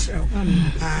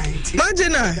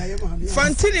Magina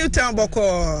Fantini utan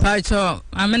boko Pacho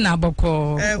amena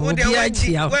boko obi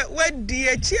achia wedi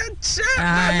echi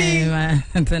mami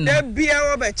de bia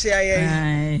wo be chia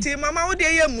ye ti mama wo de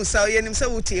ye musa ye nim se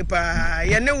wutie pa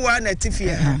ye ne wa na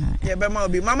tifia ye be ma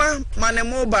obi mama mane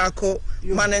mo baako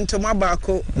mane ntoma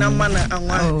baako na mana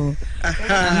anwa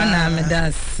amena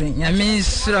medas nyame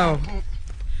nsro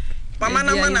mama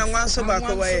na mana anwa so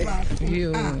baako wa ye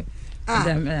yo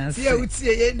tie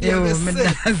utie ye ndi yo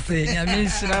medas nyame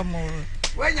nsra mo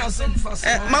wenya so mfaso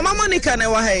mama Monica na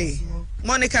wa hey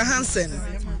Monica Hansen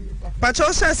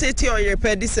Pacho sha say ti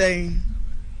OYEREPA di say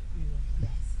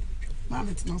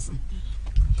mama tinoso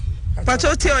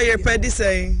Pacho ti OYEREPA di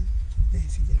say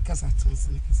kasa tonse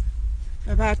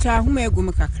Baba ta huma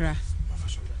egum kakra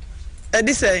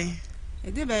edi say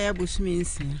edi ba ya busumi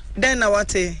nsia den na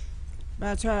wate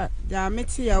ba ta da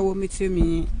meti ya wo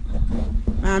mitimi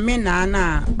ame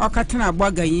na okatena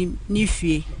gbaga yi ni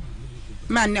fie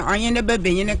man onye ne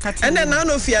bebenye ne katena ene na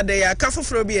no fia de ya ka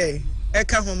foforo bi e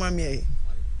ka ho mame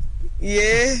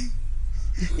ye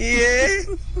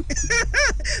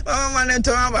mama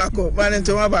manentoma bako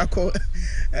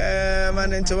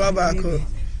manentoma bako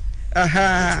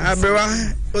aha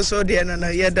abrewa oso de na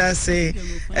yeda say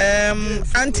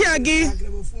anti agi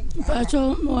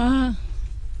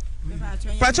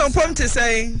Pacho pom te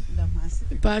say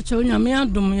Pacho nyame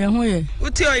adom ye ho ye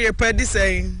uti OYEREPA di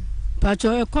say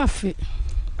Pacho e kwafe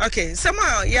okay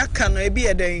sama ya ka no ebi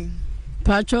eden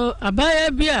Pacho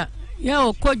abaya bia ya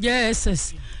okoje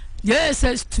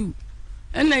JSS2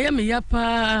 ena ya me ya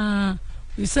pa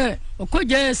we say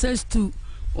okoje JSS2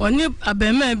 oni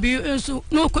abema bi enso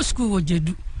no ko school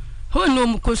ojedu ho no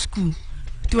mu ko school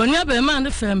ti oni abema ne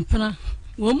fempena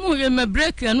wo mu ye me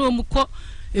break ya no mu ko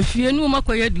efie no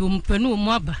makoye di mu pe no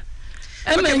mu aba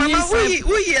okay mama we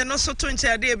no so to nche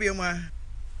ade bi mu a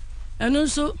eno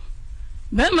so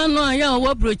bema no ya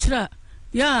wo brochira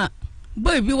ya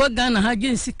boy bi wa Ghana ha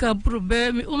gen sika bro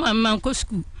be mi o man ko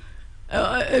school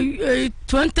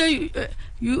 20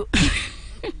 you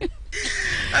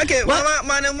okay mama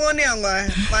manemoni angwa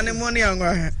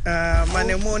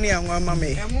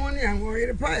mame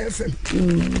OYEREPA FM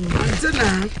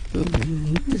antena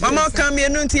mama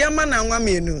kamienu nti yama na angwa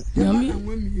mienu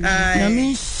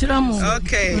yami shiramo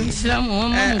okay shiramo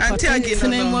mama anti agino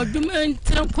no moduma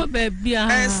ntra ko ba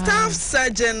bia staff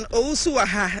surgeon owusu wa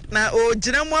ha na o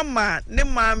gina mo ma ne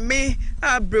mame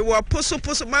abrewa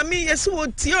poso mami yesu o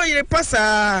ti OYEREPA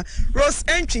sa Rose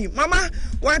entry mama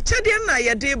wa chede na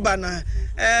yede ba na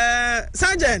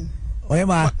surgeon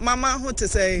oyema mama who to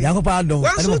say yakopa don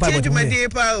wa so ti djumadi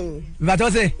pa o ba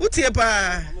to say utie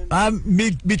pa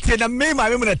mi tie na me ma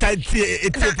me na tie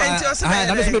etie pa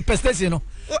na me so prestation no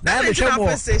na me hwe mo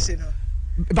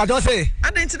ba to say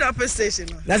identity prestation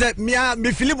no na say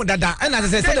me film dada na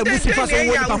say say the musifa so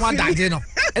wo pa ho daje no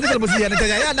ene say musifa na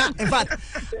ya na in fact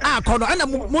kono ana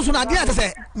musu na dia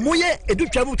say moye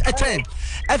edutwa mu echen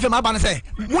fm aba na say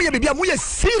moye bibia moye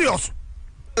serious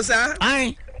sir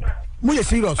ai moye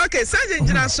serious okay sergeant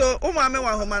jina so o ma me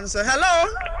wa ho man so hello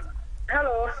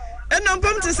eno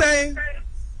pom to say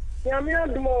Yami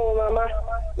adumo mama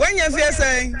when you feel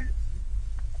say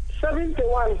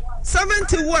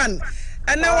 71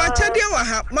 and now what chede wa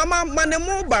ha mama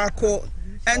manemu baako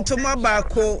entoma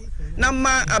baako na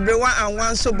ma abrewa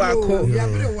anwan so baako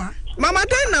mama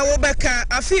dan na wo beka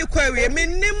afi kwawe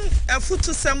menim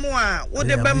afutu semo a wo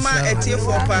de be ma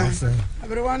etiefo pa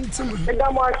abrewa ntimo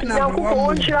edamo yanko ko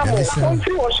onchiramo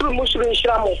onfi osuru musuru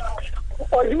nshiramo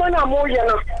odimo na mo ye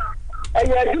no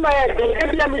aya aduma ya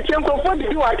de bia mi tienko fo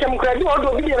didi wa kem kredi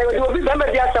odo bi ye obi be ma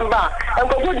bia samba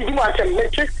enko fo didi wa kem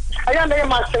mechi aya na ye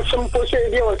ma section po se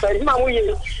bi o sa ma mo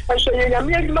ye so ye ya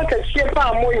mi aduma ka sie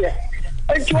pa mo ye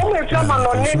enti o me fira ma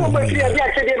no ne o me fira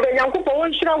bia chede be yanko ko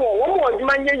onchira wo mo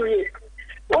oduma nye yi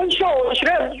oncho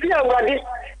onchira bia wade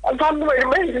fa no me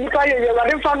me ka ye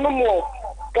wade fa no mo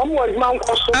mo oduma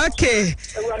nko so okay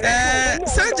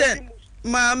sergeant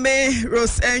Mame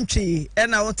Rose entry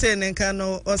and I will tell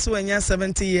Nkano also when you're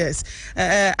 70 years.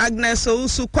 Agnes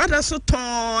Ousu kwada so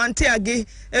ton anti agi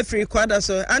every kwada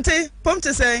so auntie pom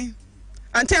to say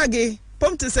auntie agi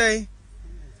pom to say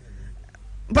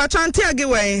but auntie agi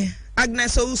way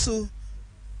Agnes Ousu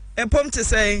and pom to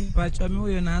say pacho me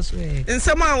we na so e in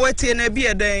someone waiting na be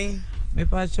a day me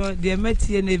pacho de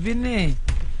metie na bi ne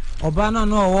oba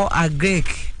no wo agrek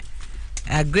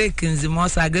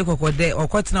nzimos agrek kokode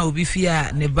okotena obi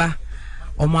fia ne ba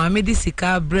omaame di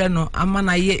sika bre no ama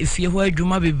na ye efie ho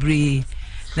adwuma bebre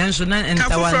nanso na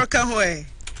entawa ka ho e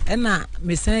na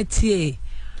mesan tie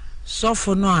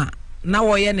sofo no a na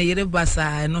woye ne yere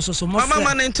basa no so mo mama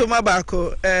manentuma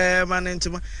bako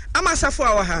manentuma ama safo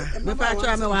awa ha me pa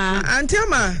cho me wa anti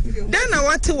ama den na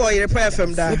wati OYEREPA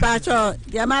FM da me pa cho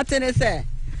dia matene se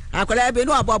akola bi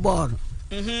no abobo no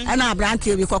ana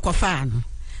abrante bi kokofa no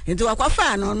nti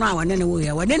wakofa no no awone ne wo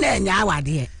ye wone na enya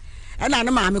awade ana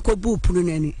no ma me ko bu punu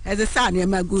nani eze sa na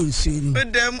ma go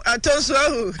nsuiri dem atonso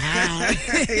ahu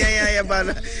ya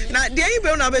bana na dia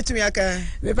ibe na betumi aka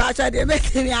me pa cho dia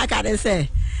betumi aka de se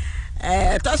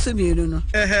tosu miru no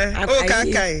o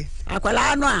kai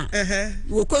akwala no a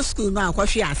wo ko school no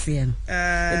akwhwe ase no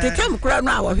enti tem kura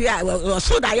no a wo hwe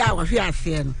so da ya wo hwe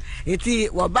ase no enti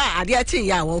wo ba ade a chin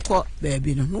ya wo ko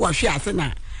baabi no wo hwe ase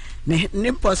na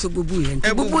ne possible bubu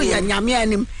ye bubu ye nyame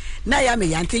anim na ya me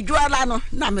ya nti juala no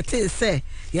na me te se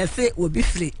ye se obi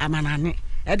firi amanane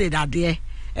e de dade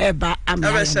e ba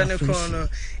amana no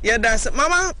ye da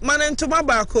mama manentuma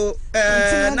bako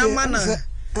na mana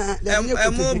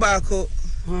emo bako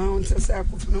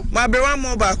ma bewa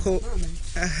mo bako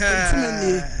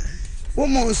wo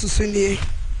mo susuni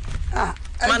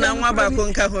mana nwa bako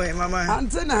nka ho mama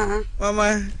antena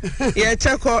mama ye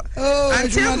cheko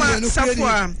antima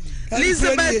safwa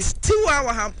Elizabeth tiwa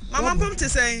wa ha mama pom te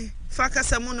say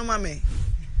fakasa munu mame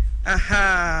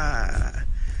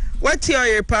what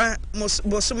OYEREPA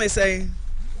bosume say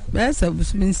besa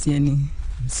bosume siani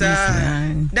sa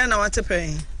then na what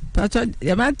pay pacho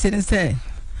ya matene say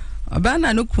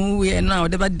obana no kun we na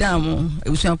ode badam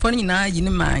ebusuafo nyina yi ne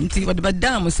ma nti ode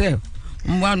badam say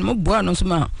mwa no bo no so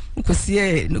ma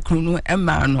nkosie no kun no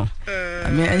ema no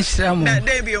ame enhira mo na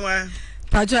dey bi wa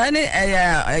pacho ani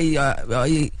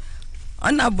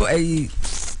onabo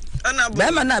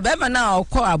bema na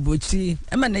okọ abochi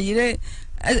ema na yire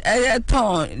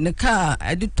ton ne ka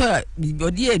editor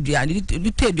odi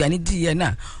aduane di ye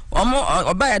na omo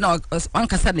obaye na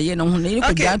wankasa na ye no ho na yire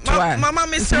ko gatoa mama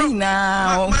mister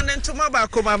manentuma ba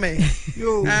ko mame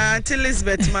anti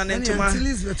Elizabeth manentuma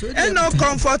no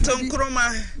comfort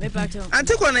nkroma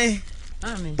anti kone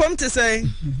pom te say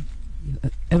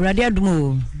Everybody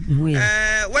adumo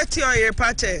what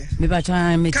OYEREPA che me ba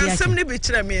cha me kan sem ni bi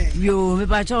kire me yo me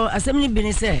ba cha asem ni bi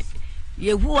ni se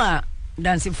yehu a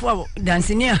dansefo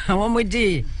dansini a wo mo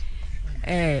di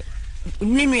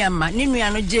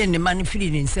ninu no je ne ma no firi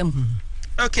ni nsem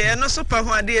okay no so pa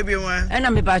ho ade bi wa na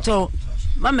me ba cha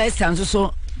mama esan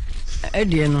so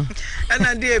edie no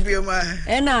na ade bi ma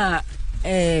na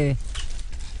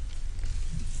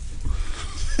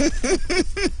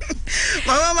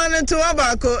mama manentuma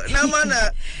bako na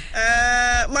mana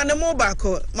manemo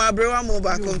bako ma brewa mo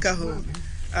bako nka ho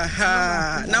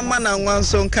na mana nwa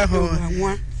nso nka ho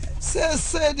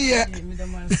se dia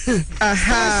si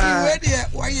we dia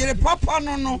OYEREPA papa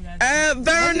no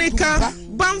Veronica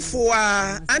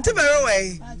Bamfoa anti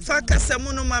berowe fa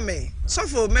kasemu no mame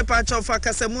sofo me pa cho fa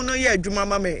kasemu no ye adwuma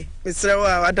mame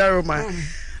mesrewa adaroma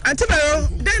anti bero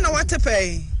den na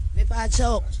watepe me pa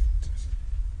cho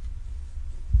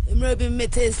emre bi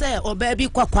mete se oba bi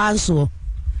kwakwanso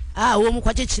wo mu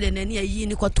kwachechire nani ayi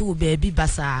ni kwato ba bi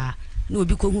basa na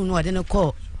obi ko hu no ode ne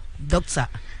ko doctor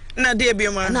na de bi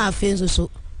ma na afenso so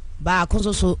ba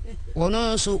konso so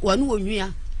wono so wonu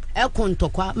onwia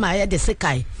ekontokwa ma ye de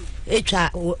sekai etwa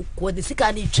ko de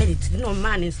sekai ni charity no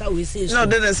man nsa we say so no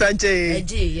de na saje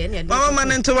eji ye ne mama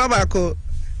manentuma bako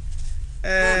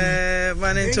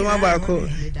manentuma bako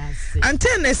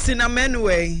antene sina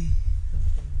menwe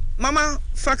mama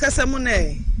fakasa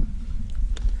mune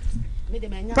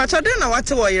pacho de na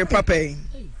wate OYEREPA pay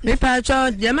me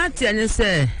pacho jamati ne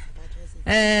se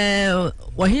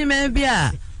wahime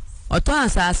bia oto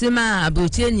asase ma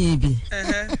abutie ni bi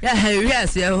ya hewi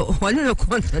ase woni no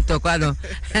konto kwa no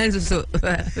enso so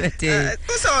bete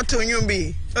kusa oto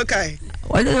nyumbi okay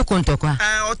woni no konto kwa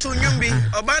oto nyumbi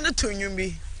oba no to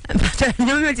nyumbi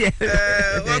nyumbi je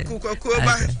waku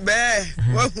ba be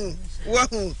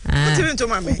wahu utimi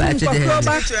ntoma me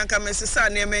koba to yanka mesisa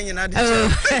na eme nyina de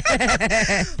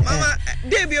mama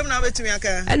de biom na betumi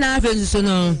aka na afenso so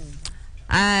no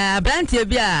abrantie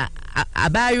bi a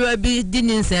abayo bi di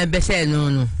ninsa be se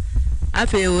no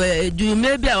afe du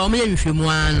me bi a o me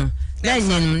nhwehwemu ano na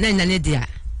nyen ne dia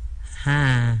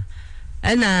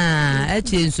na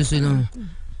eche nsusu no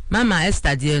mama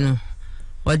Esther die no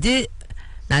odi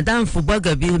na danfo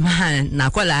boga bi ma na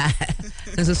kola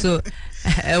nsusu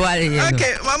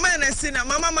okay mama na sina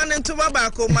mama manentuma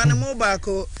bako manemo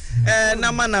bako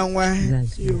na mananwa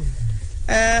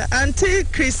anti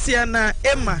Christiana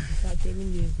Emma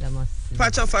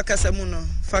pacho fakasa muno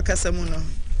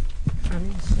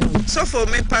so for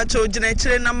me pacho jina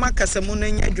chire na makasa muno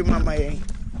nya dwuma mayen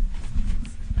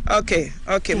okay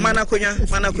mana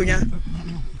kunya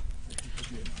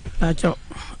pacho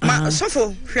Ma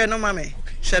sofo hwe no mame.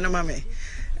 Hwe no mame.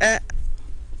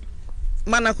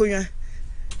 Mana kunya.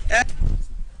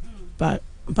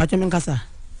 Pacho menkasa.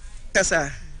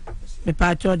 Kasa. Me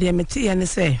pacho de meti ye ne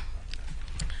say.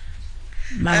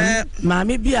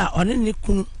 Mami bia one ne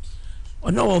kunu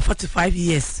ono 45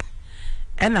 years.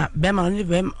 Ena bema ne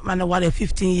bema na wale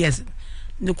 15 years.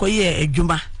 Ne koye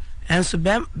adwuma. Enso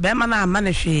bema na ama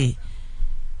ne hwe.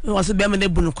 We so bema ne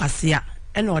bunu kwasea.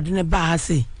 Ena ode ne ba ha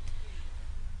se.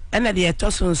 Ena de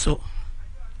etoso nso.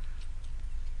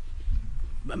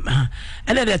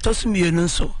 Ena de etoso mienu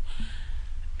nso.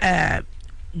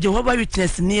 Jehovah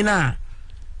Witness ni na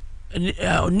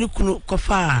oni kunu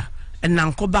kofa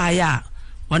enanko ba ya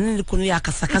woni ni kunu ya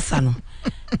kasakasa no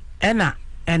ena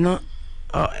eno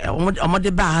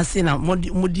omode ba ha se na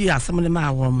modi asem ne ma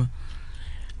awom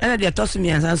ena de toso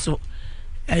mi ansan so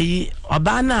ayi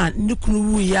oba na ni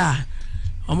kunu wu ya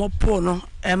omopo no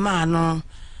ema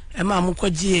mo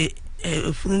kwagie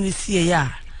funu ni sie ya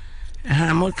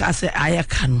mo ka se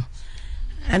ayaka no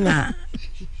ena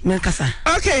menkasa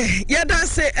okay yeah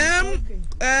that's it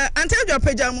until your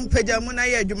pejam na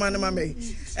ye adwuma no mame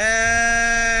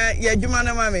ye adwuma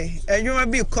no mame adwuma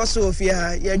bi koso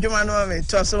ofia ye adwuma no mame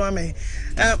to so mame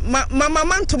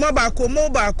mama ntoma ba ko mo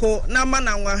ba ko na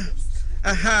mananwa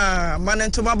aha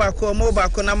manentoma ba ko mo ba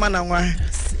ko na mananwa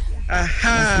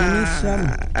aha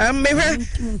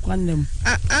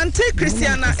Auntie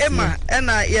Christiana Emma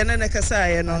ena ye ne kasa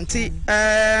ye no nti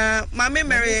mama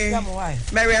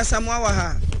Mary Asamoah wa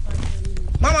ha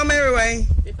Mama Mary way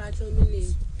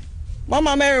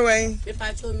Mama Mary way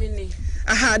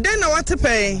aha then na what to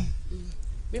pay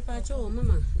me pacho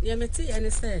mama ye meti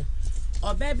ene say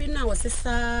obaby na wo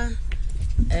sisa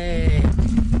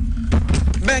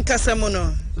ben kasamo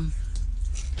no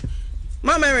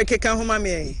Mama Mary keka ho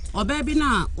mama obaby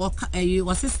na wo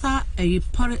sisa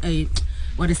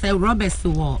what they say Roberts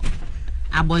wo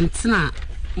abontina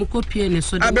mukopie ne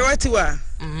so de abewati wa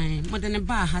mo de ne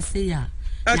ba ha say ya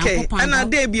okay ana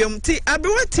de biom ti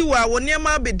abewati wa woni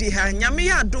ma bedi ha nyame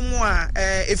ya adomo a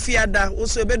efiada wo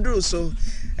so ebeduru so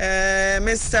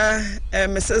Mr.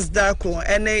 Mrs. Dako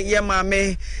ene ye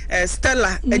mame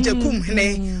Stella ejekum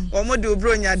hene omode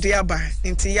obronya de aba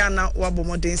nti ya na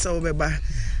wabomoden se obeba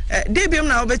de biom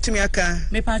na obetumi aka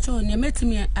me pacho ne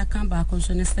metumi aka ba ko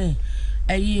so ne say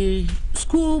ayi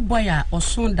school boy a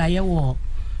oson da ye wo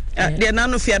de na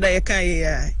no fiada ye kan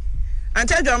ye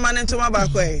ante adwama ne ntoma ba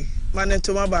ko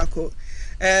manentoma ba ko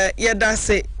yeda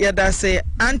se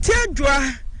ante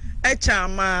adwa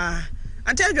echama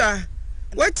ante adwa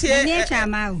wetie ne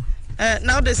echama o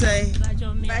now they say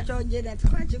bacho je that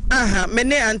kwachi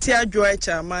mene ante adwa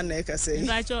echama na ka say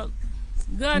bacho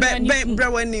Gana ni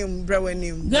brawanim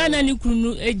Gana ni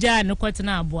kunu eja no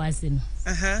kwetena aboase no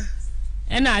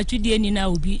ena atwide ni na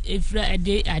obi efra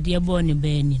ade bo ne ba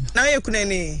ni no na ye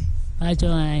kunani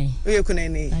bacho ai ye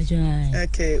kunani bacho ai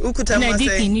okay ukuta ma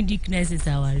say na dikness is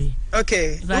aware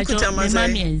okay ukuta ma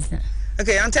say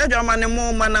okay ante adwa ma ne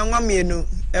mo ma na nwa mienu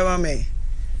ewa me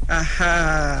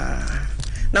aha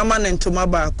na ma ne ntoma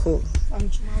ba ko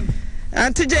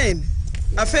Auntie Jane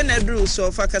afe na dru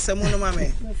so fa kasamu no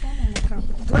mame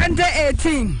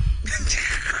 2018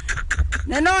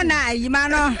 no na yima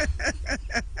no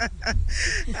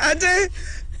ade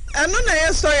anu na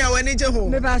ye so ya wani je ho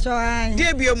me ba so ai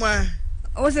de biom a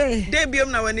o say de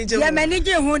biom na wani je ho ya mani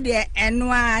je ho de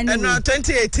enu a ni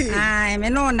 2018 ai me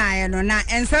no na ye no na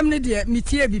ensam ni de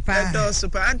mitie bi pa do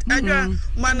super adwa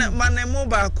man mo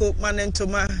ba ko man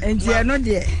ntoma enti eno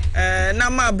de na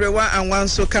ma brewa anwan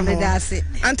so ka ho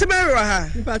ante be wa ha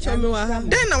mi pa cho me wa ha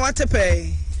den na what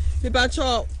pay mi pa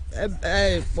cho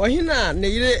ohina ne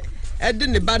yire ede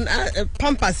ne ban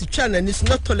pampers twa na ni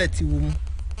no toilet wo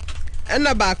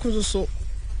ena ba ko so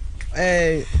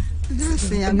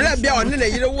bla bia one na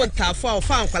yire wo ntafo a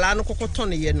fa ankwala no kokoto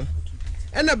ne ye no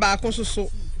ena ba ko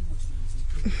so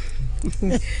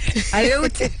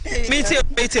ayuti miti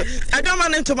adoma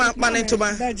ntoma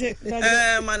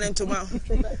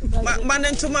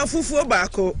manentoma fufuo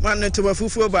baako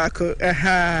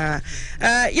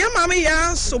ya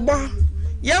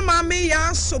mami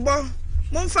ya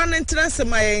momfa nentrase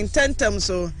my tentem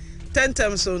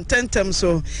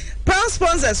so power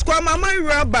sponsors kwa mama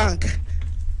Rural Bank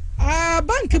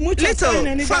bank mucho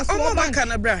little fa omo bank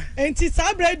na bra enti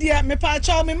sabra dia me pa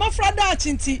cha me mafra da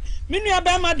chinti me nua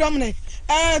ba ma dom ne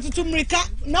tutumrika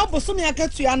na oboso me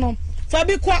akatua no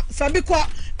fabi kwa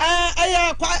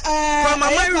aya kwa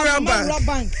mama Rural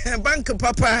Bank bank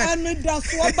papa and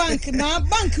that's what bank na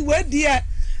bank we dia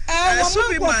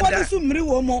wo ma ko mri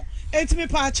wo mo enti me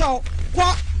pa cha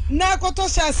kwa na koto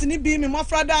shas ni bi me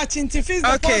mafra da chinti fees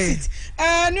deposit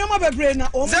Nyoma bebre na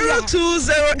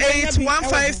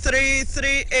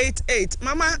 0208153388.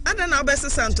 Mama, ada na obese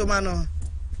santoma no.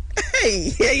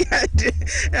 Hey,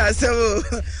 yeah, so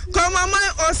come mama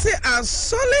or say as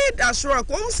solid as rock.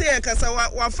 Won't say kasa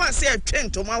wa fa say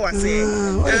twento ma wa say.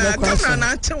 Come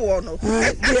na che wo no.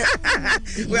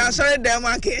 We are sorry dem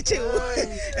akechi.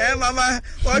 Mama,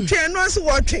 o twen no so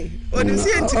wo twen. O dey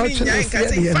say ntimi nya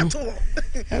kasa ifato.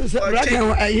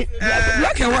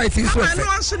 Black and white is so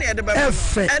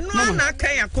fair. No na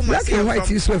kan yakoma. Black and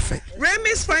white is so fair.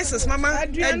 Remy Spices, mama.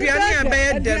 Aduane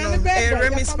abed no.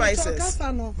 Remy Spices.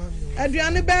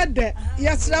 Aduane bed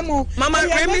yesramo. Mama,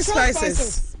 Remy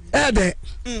Spices. Ede.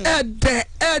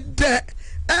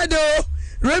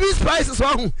 Remy Spices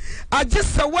one. I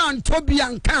just saw one Toby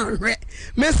and can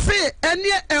me say any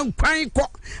enkwan ko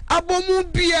abomu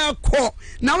bia ko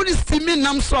na we steaming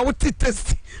nam so we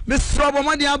test me so bo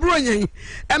made abro nyen e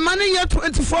mane ye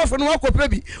 24 for no akopra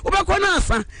bi obekọ na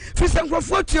asa fi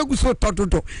sankrofo tuagu so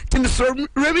tododo tin so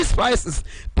Remy Spices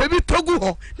pebi togu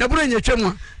ho na bro nyen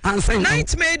twemu ansa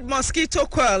Nightmade mosquito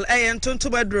coil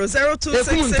tontomedro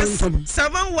 0266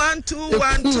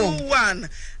 712121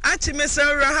 Achi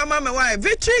Mr. Rahama me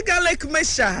Victory Garlic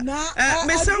Mesha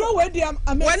Mr.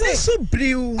 Wani so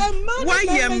briu why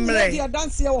yemre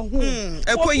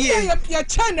ya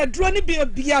china drone bi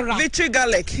biara Victory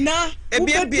Garlic na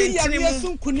ebi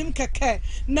ntinimu kunim keke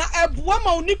na ebwa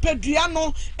ma onipadua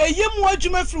no eyemu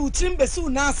adwuma firi utim besu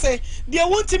na ase de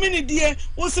wontimi ne die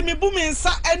wosimi bu me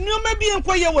nsa enuoma bi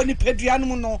enkoye woni padua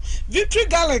no no Victory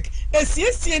Garlic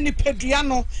esiesie ni padua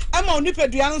no ama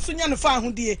onipadua no so nya ne fa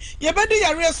ahodie ye bedi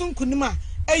yare so nkunim a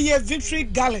eye Victory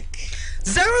Garlic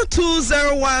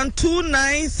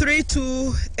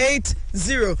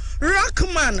 0201293280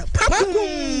 Rockman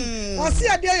Pakum Osi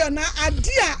ade yo na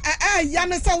ade a ya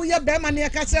ne se wo ye be ma ne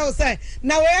ka kire wo se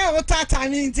na we e wo tata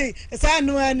mi nti se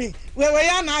anu ani we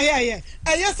ya na ye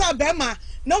sa be ma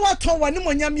na wato wani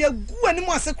monyam ya gu ani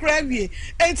mo asekra awie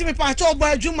enti me pa cha obo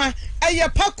adwuma eye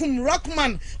Pakum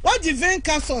Rockman waji vein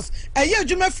cancers eye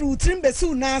adwuma firi utrim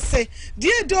besi na ase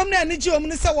die dom na ani ji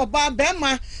omni se wo ba be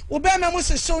ma wo be ma mo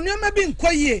hyehyɛ oni ma bi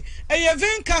nkoyie eye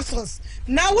vein cancers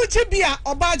na wuchi bia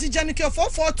oba agigene ke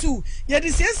 442 ye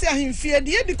di siesie ahemfie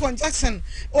de di conjunction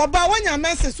oba wanya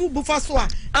menses u bufa so a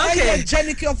eye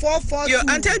genike 442 yo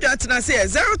antejo atena say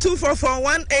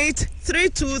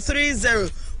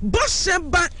 0244183230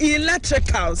 Bosheba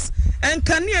Electricals and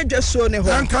Kania Jesuo ne ho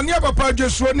and Kania papa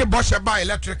Jesuo ne Bosheba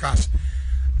Electricals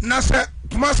na se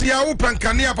kumasi ya open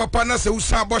Kania papa na se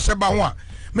usa Bosheba ho a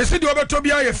me se de obeto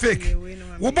bia ye fake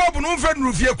wo bob no mfa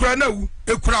nrufie kura na wu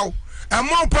ekura wo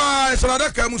emo pa esolada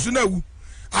ka musu na wu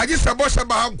agi se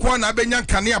Bosheba ha ko na benya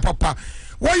Kania papa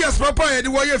wo yes papa ye de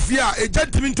wo ye fie a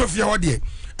ejantimi ntofie ho de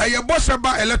eye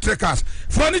Bosheba Electricals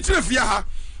fo ni kire fie ha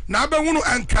na abehunu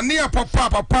Kania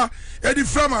papa edi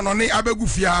frama no ne abegu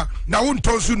fia na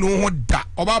wonto so no ho da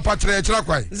oba pa kire kire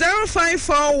kwai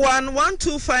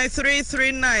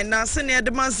 0541125339 na sene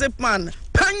de Zipman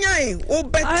panyai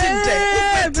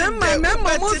obetinde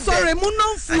mema mo sorry mo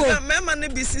nonfuo mema ne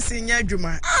bi sisi nya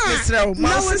adwuma mesra o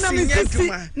ma sisi nya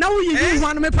adwuma na wo yi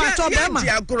ho no me pa cho bema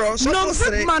no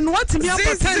Zipman what me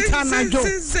apotent anajo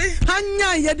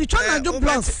panyai ye di twa najo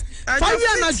blocks fire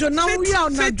anajo na wo ya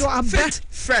anajo abe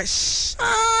fresh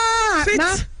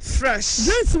fit fresh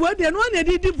this word the one e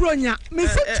di bronya me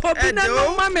fit obi na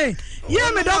no mame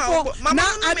ye me dofo na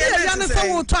ade ya ne so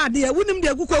wo to ade wunim de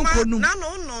agukọ nkonu na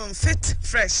no fit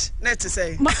fresh net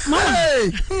say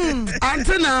hey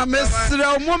antina me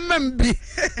sre mo membi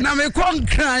na me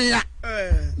konkran ya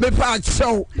me pa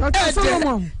show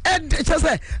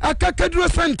chese akakaduro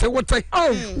sente wote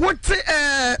wote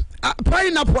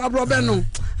pineapple abrobe no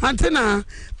antina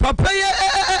papa ye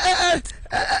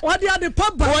what the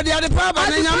papa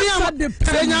na nyamiam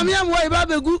se nyamiam wo iba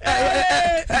begu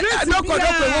doko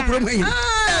wo promo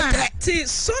ti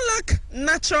Solak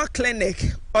Natural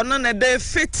Clinic ono na de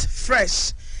fit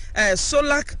fresh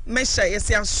Solak mesha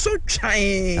yesia so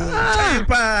twan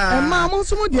pa ma mo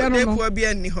so mo de no no bi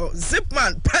ani ho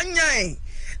Zipman panyan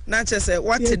na chese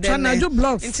what then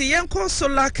into yenko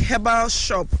Solak Herbal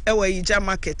Shop ewa Ija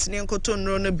Market yenko to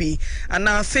no bi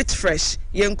ana fit fresh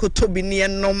yenko to bi ne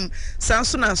nom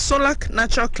sanso na Solak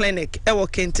Natural Clinic ewa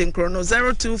Kentin Chrono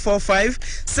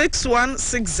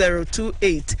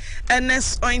 0245616028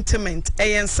 NS ointment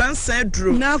ayen sansa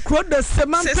dro na krodo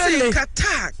semampele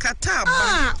kata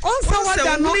on sa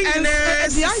wada no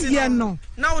dia ye no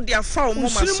now they are found mama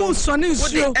so with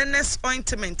the NS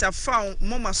ointment are found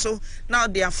mama so now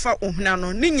they are found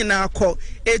nano ni na ko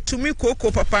etumi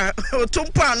koko papa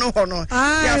otumpa no hono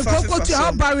ya koko ti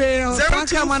abare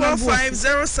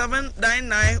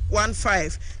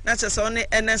 0245079915 na chese on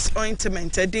NS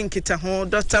ointment edinkita ho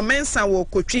Dr. Mensa wo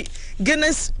kotwi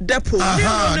Guinness Depot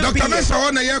Dr. Mensa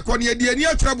wona ye ko ne de ani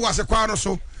atrabo ase kwa no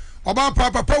so oba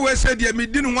papa we se de me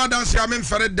di no adanse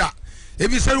amemfere da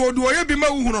ebi se wodu oye bi ma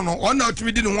wuhunu no ona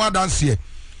atumi di no adanse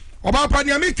oba pa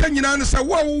ne ameka nyina no se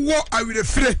wo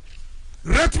awirefire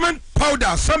Retment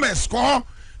powder summers ko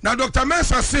na Dr.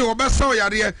 Mensa say obesa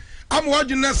oyare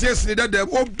amwadwina se esini dada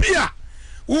obia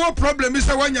wo problem is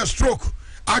wanya stroke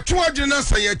atwadwina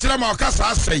se ye kira ma okasa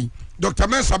asai Dr.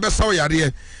 Mensa besa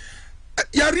oyare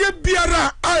yare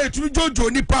biara a etumi jojo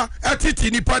nipa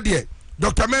atiti nipa de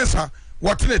Dr. Mensa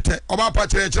watenete oba pa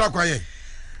kira kwaye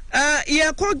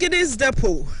yeah, call Guinness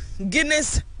Depot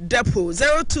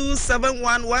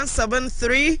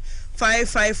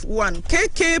 0271173551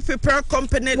 KK Paper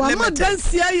Company Limited.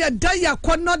 Dansia ya daya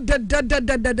kono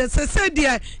de se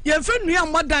dia ye fe nua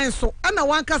modan so ana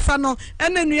wankasa no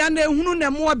ene nua na ehunu na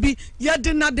mo bi ye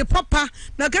de na de papa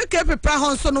na KK Paper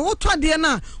hon so no woto de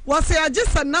na wo se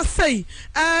agisa na sei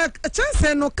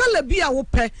chance no kala bi a wo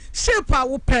pe shape a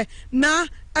wo pe na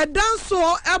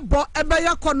edanso ebo ebe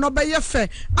ya kono be ye fe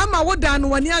ama wo dan no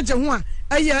wani age ho a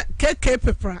eye KK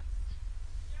Paper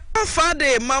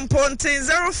Friday Mamponte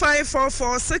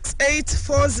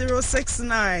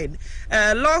 0544684069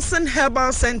 Lawson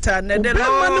Herbal Center ne de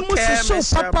law care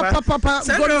papa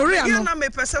gonorrhea no na me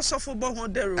pese sofo bo ho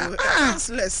dero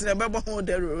less ne be bo ho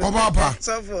dero obapa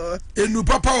sofo enu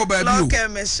papa oba bi o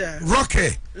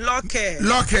roke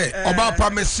obapa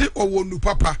mesi owonu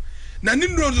papa na ni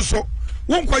ndro so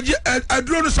won kwaje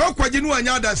aduro no so kwaje no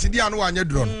anya danse dia no anya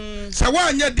duro no se wa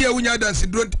anya dia unya danse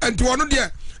duro enti wono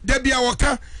dia da bia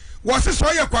woka wose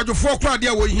so ye kwadwofo kra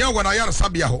dia wo hia wo na yare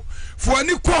sabia ho fo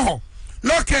ani kɔ ho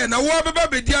loke na wo beba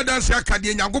be dia danse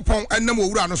akade nyankopɔn enam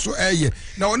owura no so eye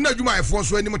na won na adwuma ayefo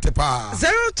so anim tepa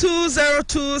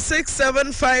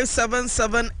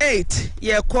 0202675778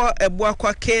 ye kɔ ebua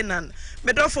kwa Kenan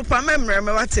medofo pa memre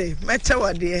me wate meche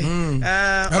wade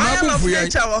amabufu ya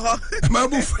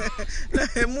amabufu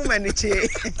mu maniche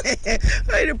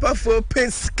ai pa fo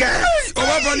pesca o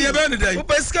ba ba ne be ne dai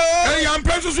pesca e ya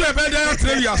mpenso so e be dai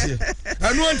atre wiase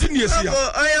anu anti ne esia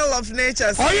oil of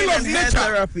nature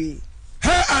therapy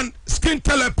hair and skin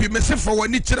therapy me se for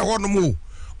wani kire ho no mu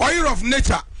oil of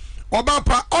nature oba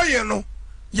pa oil no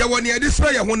ye woni ade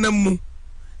sra ye honam mu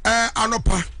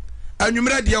anopa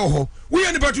anwumra de ho we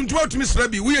ye nipa tuntum utumi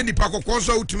srabi we ye nipa kokko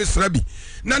utumi srabi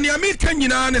na ne ameka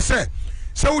nyina ne se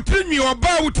utrinwi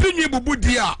oba utrinwi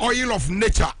bubudi a oil of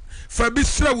nature fa bi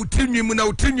sra utrinwi mu na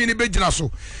utrinwi ne begina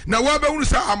so na wa ba hunu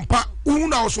sa ampa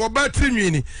hunu so oba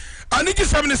trinwi ni ani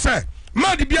gisam ne se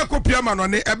ma de bia kopia ma no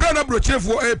ne ebra na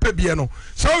brochefo epe bie no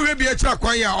so we bia kira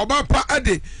kwan ya oba pa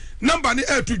ade number ne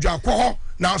atudwa akɔ ho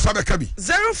na sabeka bi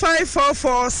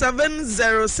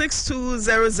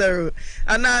 0544706200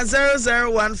 and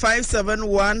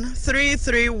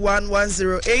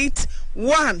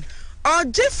 0015713311081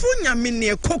 Ojefu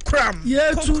nyamine kokram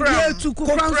yetu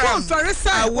kokram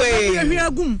farisa away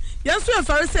ahwiagum yesu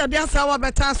farisa de asawa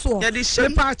beta so me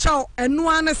pa chaw enu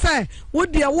ane se wo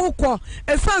de wo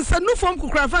esansa nufom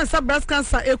kokram fansa breast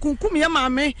cancer ekunkum ye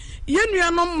maame ye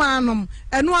nuanom maanom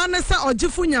enu ane se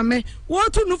ojefu nyame wo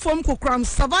tu nufom kokram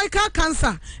cervical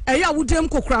cancer eya wudem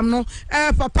kokram no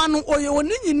papa no oye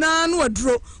oni nyina no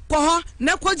aduro kɔ ho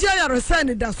ne kɔgye ayaresa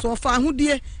ni da so fa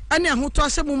ahodie ane ahoto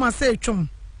ahye mu ma se etwom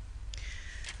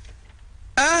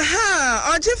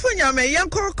Ojifu nyame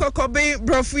yanko kokobe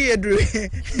brofu yedru.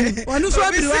 Wanu so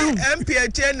abi wa. MP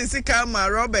ache ni sika ma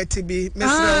Robert bi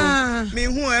mesra. Me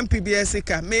hu MP bi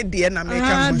sika me die na me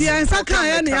ka mo. Die saka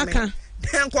ya ne aka.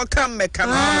 Enko kam me ka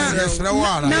mo. Yesra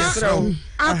wa na yesra.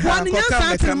 Akwa ni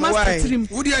nyansa ati master trim.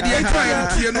 Wudi ade try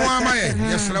tie no ama ye.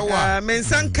 Yesra wa. Me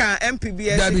nsanka MP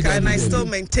bi sika and I still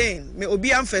maintain. Me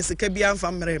obi amfa sika bi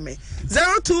amfa mre me.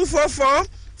 0244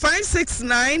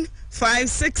 569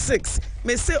 566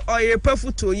 me say OYEREPA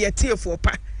AFUTUO yetie for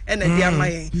pa ena dia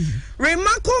maye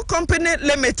Remarkable Company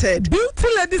Limited Beauty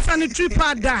Lady Sanitary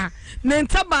Pad ne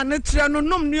ntaba ne tire no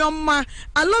nom nioma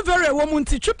aloe vera wo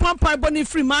munti twepampa boni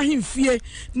free ma hemfie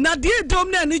na de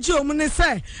dom na ani gye om ne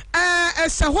se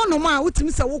ehye honom a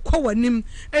wutimi se wokɔ wanim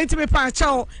enti me pa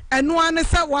acha eno ane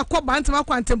se wakɔ bantam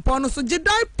akwantempo no so gye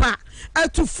diaper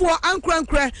atufuo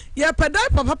ankrankra ye pe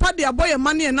diaper papa de aboye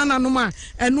mane nananom a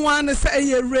eno ane se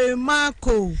eye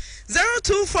Remarkable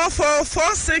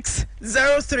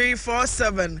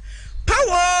 0244460347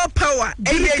 power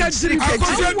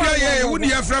akosedua ye woni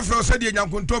ye frefre so de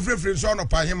nyankonto frefre so no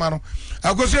pa hema no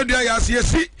akosedua ya se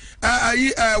yesi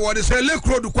what they say lake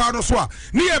road kwa no so a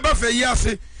ni ye ba fe yi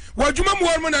ase wajuma mu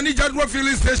won na ni jadwa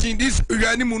filling station this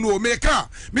wiani mu no meka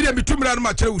me de bitumra no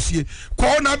ma kire usie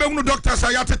ko na be mu doctors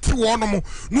ayatete wo no mu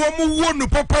no mu wo no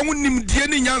papa wonim die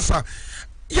ni nyansa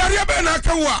yare be na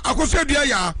aka wo akosedua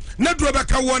ya na duro be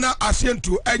ka wo na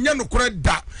asientu enye no kore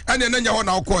da ene na nya ho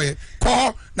na okoye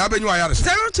ko na benyu ayare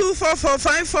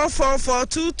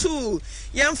 0244544422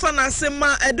 yemfa na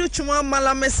sema edutwuma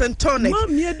malames and tonic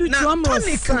na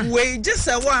tonic we just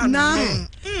a one die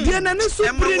na ne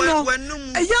supri no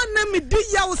eya na me di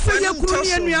ya wo se ye kuru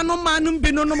ne anua no ma no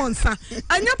bi no no monsa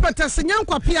anya patase nya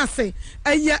nkwape ase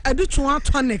eye edutwuma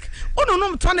tonic ono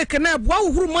no tonic na eboa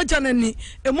uhuru moja na ni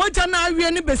emoja na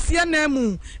awie ne besia na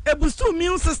mu ebustu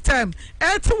immune system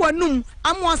eti wanum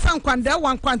amoasa nkwanda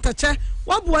wankwantache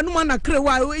wabu wanum na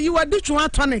krewa yi wadutwuma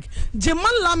tonic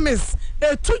Jemal Lames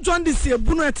to join this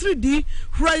ebunu etridi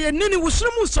huraye nini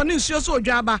wusrimu so ni nsuo so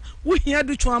odwaba wo hia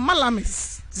dutwuma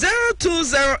Malames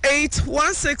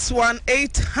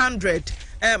 0208161800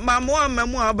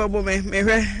 mamu ababo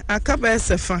mehwe akaba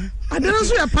esefa adena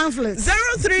so ya pamphlet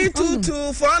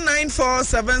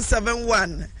 0322494771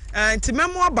 nti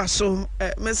memo abaso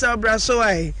mesa braso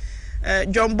ai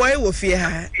John Boy wo fie ha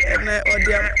na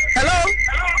odia hello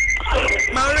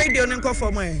my radio nko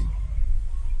for me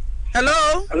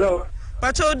hello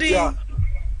Pachodi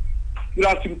you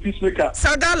are to peacemaker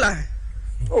Sagala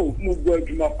oh mo go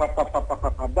juma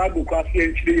papa bago kwa fie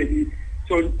nchire yi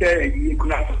so nte yi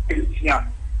kuna tia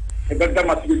e bega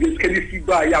ma ti be skeli fi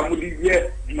ba ya mo di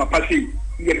ye juma pase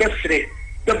ye be sre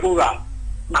de bora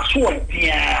na so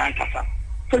ntia kasa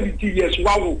 70 years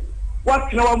wawo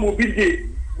what na wa mo bi de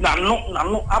na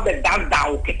no abe dada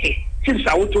o keke since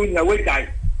I want to na we guy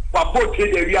wa boat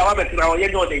de area wa betra o ye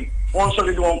no dey on so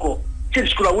de wonko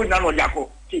since kula we na no jako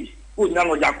we na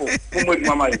no jako mo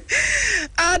mama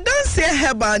I don't say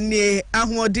heba ni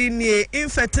ahodi ni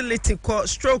infertility ko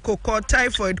stroke ko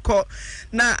typhoid ko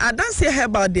na I don't say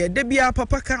heba de bia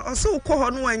papa kan also ko ho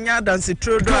no anya dance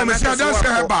trodo na say dance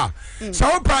heba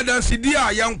so pa dance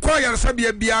dia yanko yarsa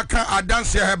bia kan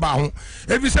adanse heba ho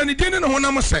ebisa ni dine no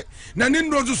honam se na ni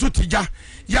ndozo so tija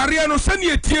yare no sane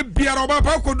etie biara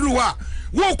obapa koduru wa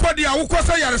wo kodi a wo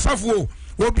kosa yaresafo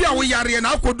obi a wo yare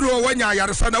na akoduru wanya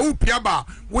yaresa na wo piaba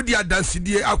wo di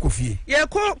adansidie akofie ye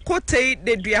ko kotei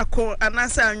de duako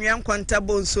anasa anwea nkwanta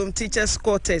bonsom teachers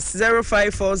quarters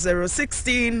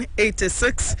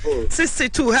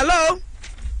 0540168662 hello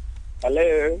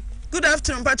good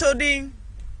afternoon Pachodi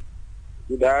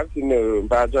good afternoon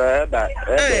Pacho Ada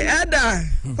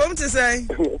come to say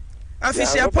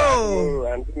official po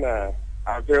antina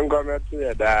afin gọọmenti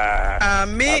ya da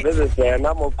ami abese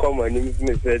na mo komo ni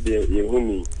mi se de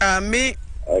yehuni ami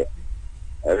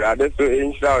rade so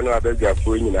insha no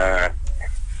abegafo nyina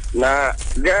na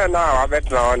ga na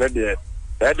abetra on de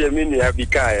de mi ni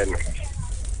abikae no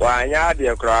wa anya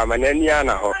de kra manani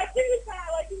ana ho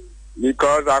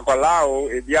because akolao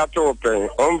ebi ato pen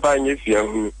ompa nyefia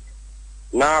hu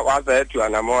na wa za etu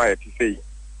anamo ya tisei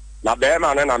na be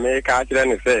ma na me ka kire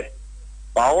ne se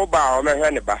ba wo ba o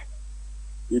mehwe ne ba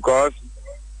because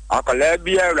akola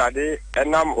bia urade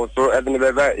enam oso edne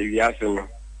beba ewiase no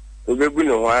obebu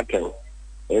ne ho aten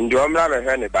ndi omra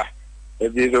mehwe ne ba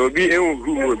ebi zo obi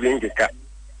enwu obi nkeka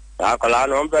akola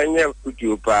no mba nye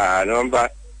kutu pa no mba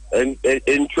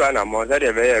entu ana mo za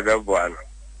de be bebo ano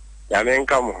ya me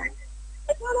nka mo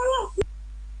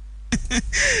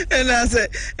na say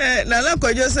nana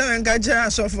kwadwo se nka kira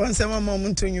asofo nsema mom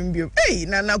ntonyum bio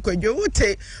nana kwadwo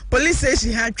wote police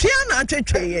station ha twia na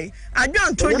atwetwe ye adwo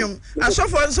ntonyum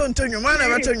asofo nso ntonyum ana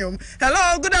betonyum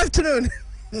hello good afternoon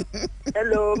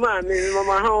hello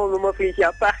mama how no fi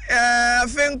chapa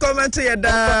fin comment ye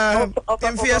da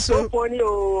enfieso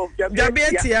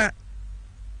jabetia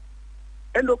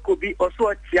hello kobi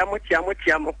oso tiamo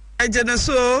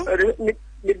ejeneso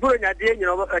ni bronya de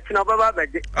nyina atina baba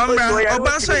baje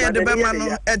oba so ye de bema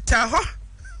no eta ho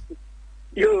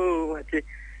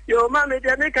yo mama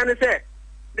de me kan se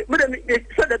me de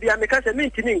so da bia me kan se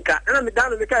mintini nka na me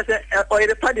dan me kan se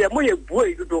OYEREPA de mo ye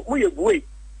buoi dodo mo ye buoi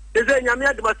de ze nyame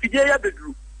ade ma fidie ya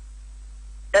beduru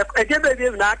de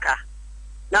be na aka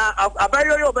na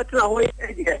abayo yo betina ho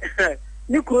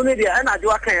ni kuro ne de na de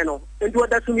wakan no nti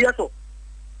oda sumi yeso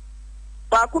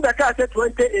ba ku be ka se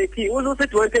 2018 wo se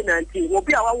 2019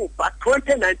 obi a wawo ba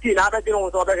 2019 na abede no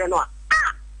so be no a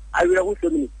awira hu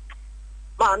somi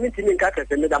ma mintini nka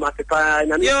kese me da ma se pa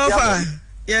na mi yo fa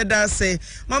ye da say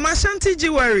mama shanti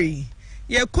jiwari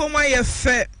ye koma ye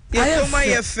fe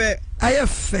ayɛ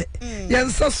yɛn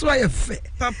nsa so ayɛ fɛ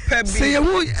sɛ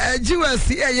yɛhu jewels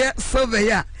ɛyɛ silver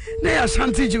ya na yɛ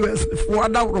ashanti jewels fo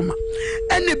adaworoma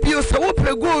ɛne bio sɛ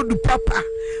wopɛ gold papa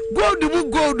gold mu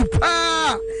gold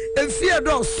paa efie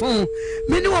dɔso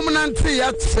mene wɔ m nante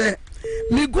yɛkyɛ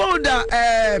me gold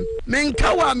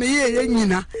menka wa meyɛ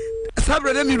nyina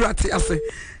sabre de mi rate ase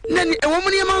nani ewo mu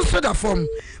ne man so da fom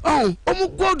omu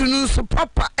gold no so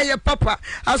papa ɛyɛ papa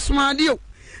asomade o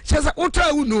kyesa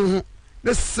wota wu no ho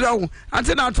besrawo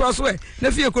ante na to so na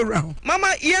fie ko wra ho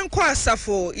mama yenko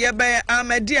asafo ye be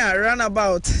Ahmedia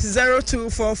runabout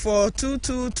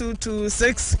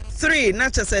 0244222263 na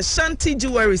kyesa Shanti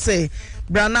Jewelry say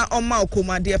brana oma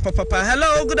okomade papa.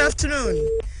 Hello, good afternoon.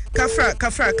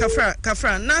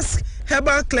 Kafra Nask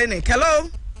Herbal Clinic. Hello.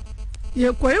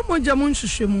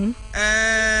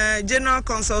 General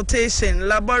consultation,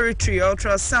 laboratory,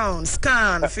 ultrasound,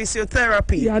 scan,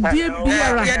 physiotherapy.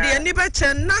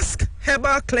 Nask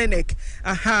Herbal Clinic.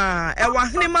 Aha. Ewa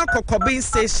Hnima Kokobin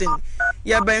Station.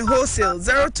 Ben wholesale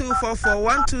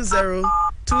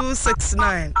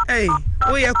 0244120269. Hey,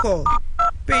 who you call?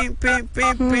 Ping.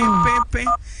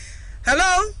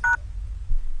 Hello.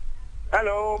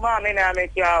 Hello, mami na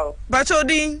mekiao.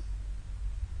 Bachodi.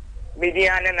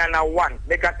 Midiane nana 1.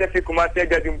 Meka tefi kumase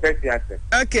jadum pesi ase.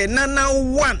 Okay, nana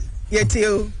 1.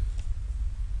 Yetio.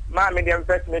 Mami dem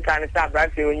pesi meka ni sa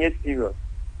branche onye serious.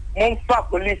 Mumfa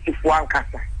police fo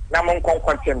ankasa. Na mon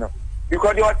konkoche no.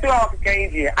 Because you are still off can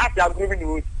here. After grouping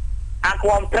the anko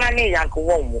on planning yanko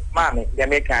won mami dem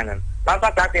meka nan.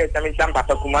 Papa take sami champa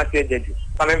kumase jadu.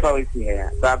 Mami fa we see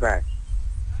here. Bye bye.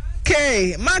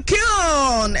 Okay,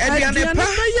 Makion, Edianepa.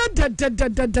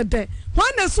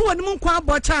 One is one moon kwa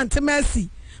bochant mercy.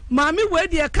 Mammy, where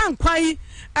the account quai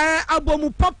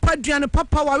abomu papa Diana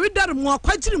papa, while we done more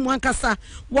quite in one cassa,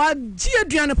 while Gia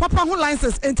Diana papa who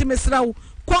license intimacy.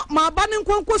 Ma banning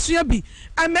quanquas yabi.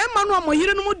 A man mo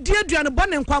hearing no dear Diana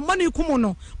Bonnet qua money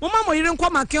kumono. Mamma hearing qua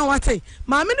Makion wate.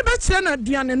 Mammy the best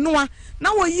Diana Noah.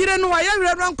 Now we hear no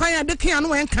I run quite the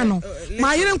piano and cano.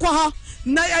 My hearing qua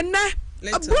na and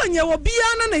Abuanya wo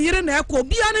biana na yire na ekọ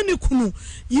biana ne kunu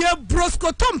ye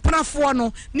brosco tompnafo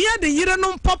no ne de yire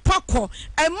no papa kọ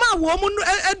ema wo mu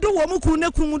edo wo mu kunu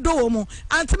ne kunu do wo mu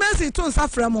antemesi to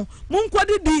nsafra mu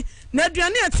munkwodidi na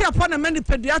aduane ati apo na mani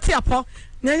pedua ati apo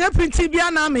na nya printi bia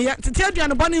na me ya tete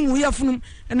aduane bone nwu ye funum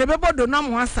ene bebodo na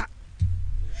mo asa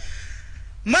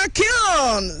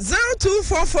Makion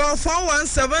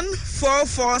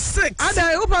 0244417446.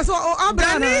 Ada upaso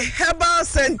Danny Herbal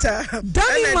Center.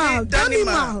 Danny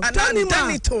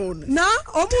Tone. Na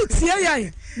omu tie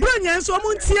yan. Branya nso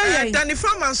omu tie yan. Danny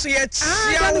Farmer so ye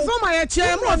chia. Danny Farmer ye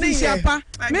chia mo official pa.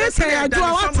 Me say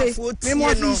adua wate. Me mo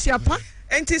official pa.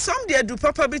 Enti some dey do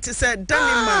papa bi to say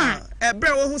Danny ma.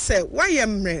 Ebra wo hu say why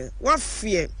emre, wa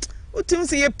fie. Utim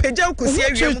se ye peja ukosi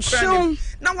awiem kra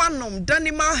na wanom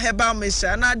Danimal Herbal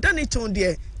Mesha na Daniton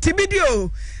de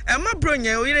tibidio e ma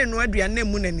bronya oyire no aduane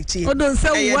mu na nichi odon se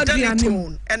wo aduane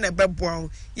mu e na beboa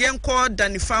yenko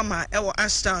Danny Farmer e wo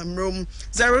Ashton room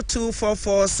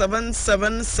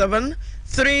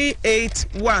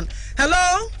 0244777381.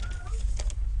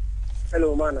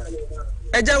 Hello mana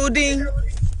eja udin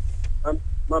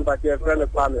man ba tie friend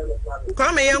family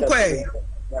come yenko e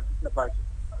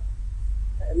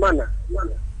mana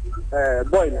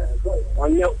boy na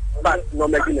onye back no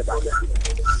megine ba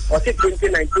o ti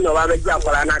 2019 o ba meji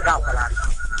akwara na ka akwara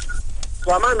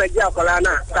so ama meji akwara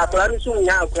na ka akwara ni sun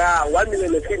nya akwara 1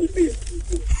 million na fee fee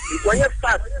onye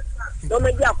fast no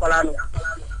meji akwara no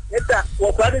eta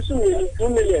wo kwara ni sun ni 2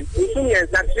 million sun ni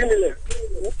na 3 million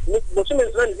mo sun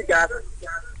ni zan diga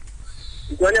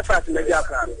onye fast meji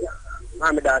akwara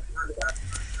ma me da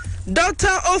Dr.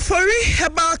 Ofori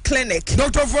Herbal Clinic.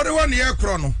 Dr. Ofori one year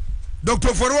chrono. Dr.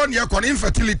 Ofori one year chrono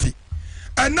infertility.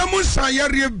 And no mun sa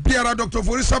yare biara Dr.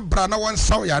 Ofori sa brana one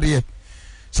saw yare.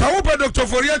 Sa upa Dr.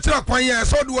 Ofori atira kwanya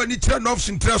so do ani tira no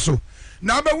intereso.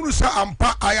 Na ba wunu sa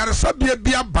ampa ayare sa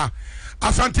bia ba.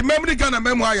 Asante memory Ghana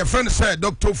memo your friend said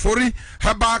Dr. Ofori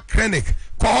Herbal Clinic.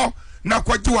 Ko na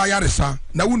kwaji wa yare sa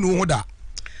na wunu ho da.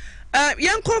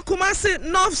 Yanko Kumasi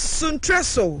North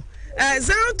Suntreso.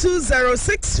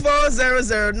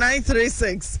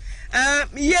 0206400936.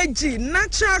 Yeji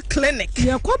Natural Clinic.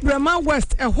 Yako Brema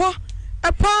West eho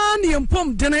epan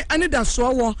yempom dene anida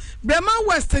so Brema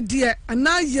West die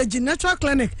ana Yeji Natural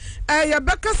Clinic. Ya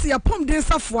bekas ya pom den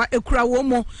safwa ekura wo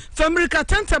mo. Famrika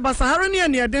tente basahara ne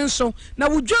ne den so na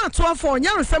wudwa ato afọ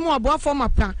nyaresem abo afọ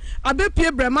mapa.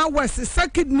 Abepie Brema West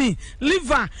kidney,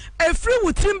 liver, free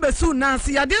within besu na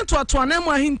si ya den to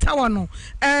anemu ahinta wano.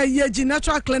 Yeji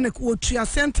Natural Clinic wo tua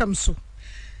centum so.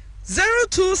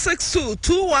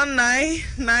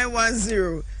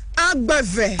 0262219910.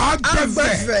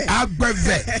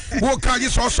 Agbeve. Wo ka ji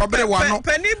so bere wa no.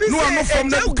 No ano from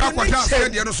na buka kwa ta say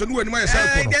de no so no anima ye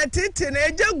say ko. Tete na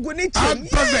eja guni chem.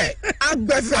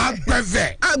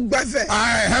 Agbeve.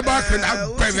 Ai heba ken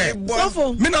agbeve.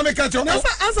 Sofo. Me na me ka cho.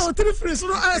 Asa o tiri free so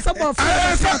no asa bo fa.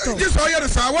 Ji so yare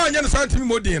sa wa anya no santimi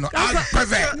modin no.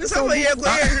 Agbeve. So ye go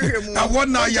ye mu.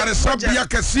 Awona yare sabia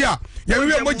kese a ye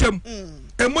we mojam.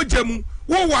 Emojam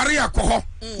wo ware akoho.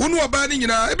 Wo no oba ni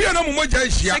nyina e bia na mo moja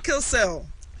hia.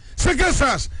 Sickle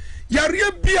cells.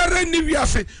 Yare biara ni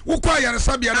wiase. Wo kwa yare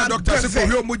sabia na doctor se ko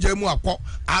hwe mojam akọ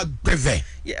agbeve.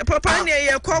 Papa ne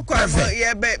ye kokwa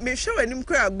ye be me hwe anim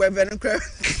kra agbeve no kra.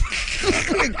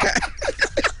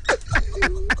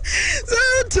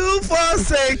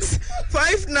 0246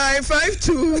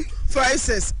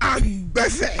 595256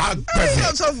 agbeve.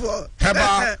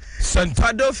 Heba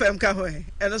center do fem ka ho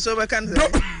eno so be kan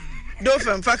do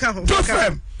fem fa ka ho do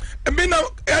fem me na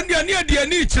ania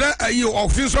ni kire ayi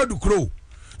office do kro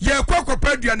ye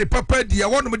kwakwa aduane papa dia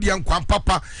wonom dia nkwan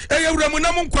papa e yewura mu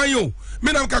na mo nkwan yo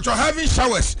me na nka cho having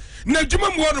showers na djuma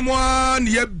mu wonom a na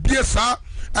ye bie sa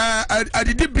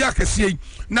adidi bia kase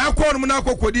na akwa wonom na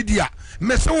akwa didi a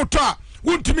me se wo to a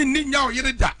wontumi ni nya o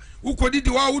yere da ukodi di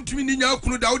wa wontumi ni nya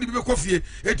kunu da wodi be kofie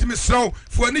etimi sraw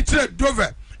fu ani kire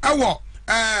dover ewo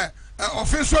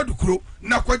office adukuro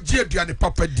na kwaji aduane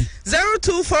papa di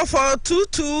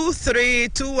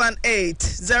 0244223218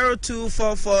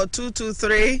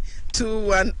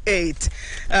 0244223218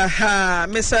 aha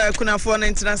Mr. Kunafo na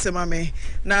internase mame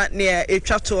na ne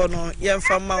etwato no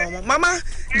yemfa mama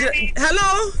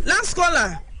hello last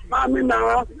caller mami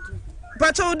na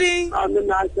Patodi mami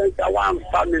na senka wan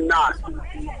family na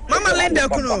Mama Linda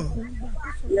kuno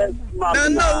yes mama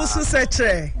no usu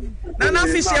setre na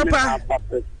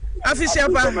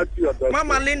Afisiapa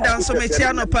Mama Linda so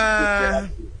metia no pa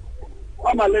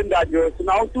Mama Linda jo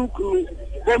na utu ku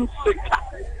bom sika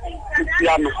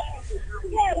piano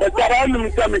but I don't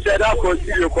know me share ko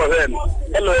si ko hen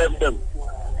hello FM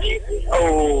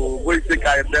oh we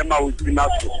sika dem a uti na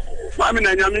so mami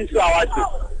na nyame nso awaje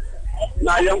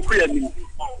na yanku ya ni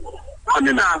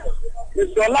mami na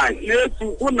so line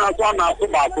yetu una so na so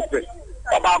ba ko pe.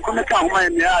 Okay,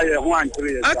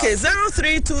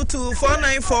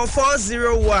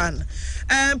 0322494401.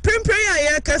 Primpre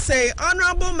ya say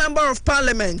honorable member of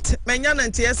parliament. Menyana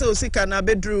ntiese osika na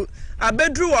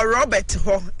abedru wa Robert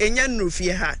ho enya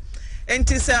nnufie ha.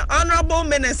 Enti say honorable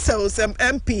minister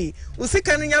MP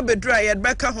usika nya bedru a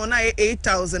yedbeka ho na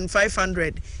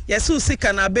 8500. Yes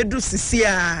usika na bedru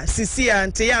sisia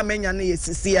nti ya menya na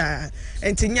sisia.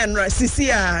 Enti nya nra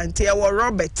sisia nti ya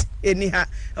Robert eniha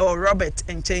or Robert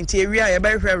enchenti area ya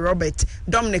behwe Robert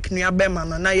Dominic Nuabema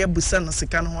na yebusa no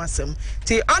sika no ho asem.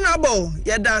 Ti honorable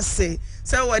yedase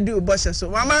say wadi ubosha so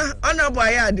mama honorable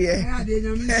ayade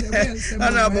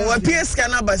honorable wa PS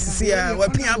kana basisia wa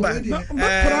pia ba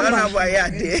honorable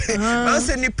ayade o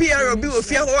se ni PR obi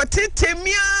ofia ho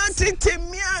tetemia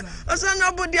o se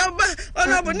honorable diaba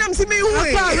honorable nam se me hu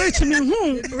rich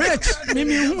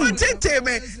me hu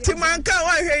teteme ti manka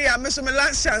wa hwe ya me so me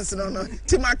last chance no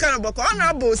ti manka no boko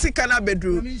honorable sika na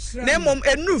bedru na mom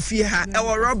enufie ha e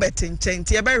wo Robert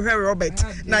enchenti e behwe Robert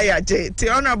na yaje ti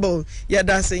honorable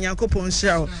yadase nyankopon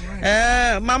show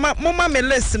mama me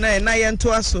listen na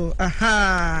yento aso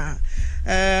aha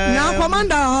na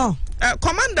commander ho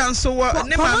commander so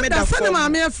ne ma me da for ma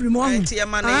me afiri mo ho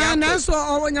na so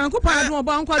nyankopon adu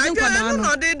obo ankwaje nkwana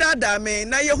no de dada me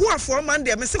na yehuafo man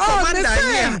de me se commander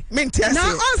ya me ntiase na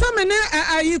onso me ne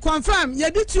ayi confirm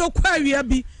ye di ti okwa awia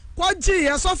bi kwaji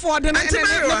ye so for de na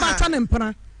ba ta ne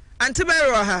mpana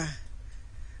antibero ha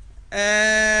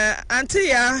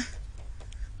antia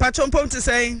pachompom to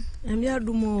say Emi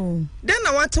adumo. Den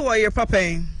na what to your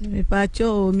papa? Me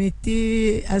pacho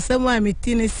miti asema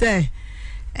miti ni se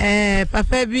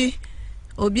papa bi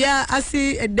obia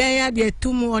asi eden ya de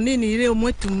tumu oni ni ire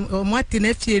omati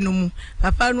na fie no mu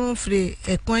papa no fre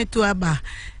ekon to aba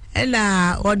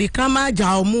ela odi kama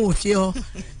ja omu ofie ho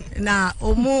na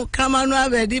omu kama no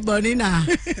abedi boni na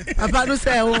papa no se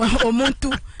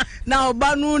omuntu na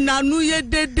obanu nanu ye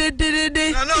de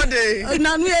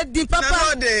nanu ye di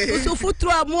papa so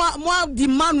futru mo di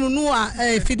manu no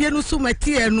a fidie no so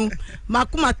matie no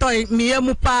makuma to miye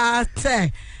mu pa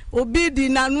te obi di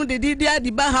nanu de di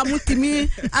adi ba ha mutimi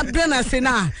abrana se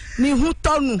na ni hu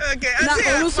tonu na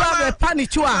onu so abe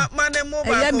panichu a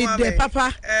eye mi de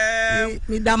papa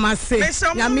mi damase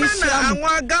ya mi sha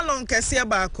anwa gallon kese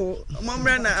ba ko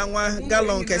momre na anwa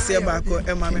gallon kese ba ko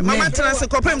e mama trans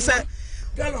kopem se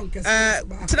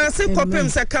Transi kopem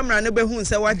se camera ne behu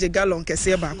se waje gallon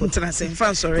kese ba ko transi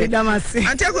mfa sorry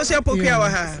anti akosia pokua wa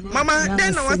ha mama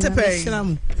den na watepe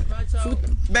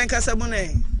benka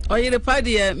sabune OYEREPA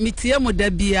de mitie mo da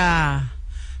bia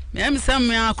me am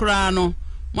sam akora no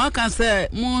mo kan say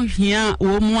mo hia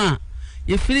wo mu a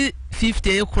ye free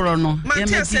 50 ekoro no ye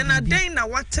me say na den na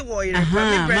wate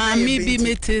OYEREPA me mami bi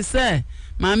mete say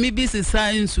mami bi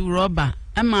sisa nsu rubber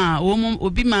ama wo mu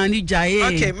obi ma ni jaye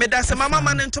okay me da say mama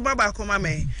man ntoma ba ko mama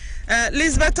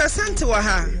Lisbeth Asante wa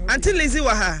ha Auntie Lizzie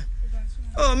wa ha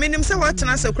oh minim say what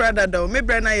na sekura dada me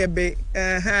bre na ye be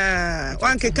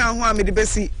wan keka ho a me de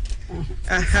besi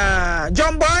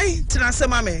John boy tina say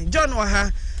mama John wa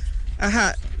ha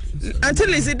Auntie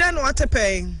Lizzie dan what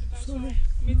pay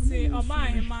Miti oba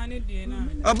hima ne die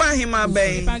na oba hima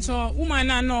ben pancho woman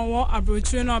na no wo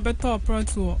abrochire no beto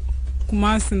proto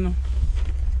Kumasi no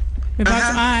me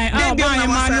pancho oba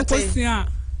hima no kosia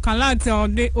kalate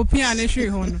ode opia ne hwe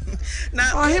ho no na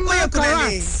ohima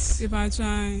correct me pancho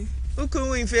uku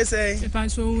win face me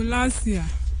pancho last year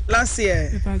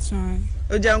me pancho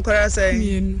oja nkora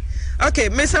say okay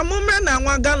mesa mumra na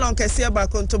nwa gallon kese ba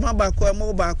ko ntoma ba ko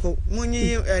mo ba ko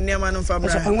munyi niam no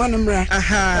famra anwa no mra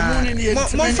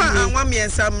mo fa anwa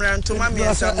miensa mra ntoma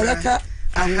miensa mra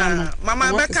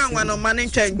mama beka anwa no mane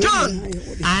ntwen John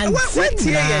what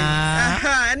here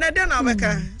ena de na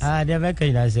beka de beka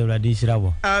ina se urade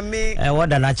shirabo ami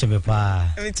woda na chebe pa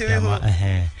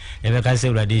e beka se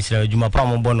urade shirabo juma pa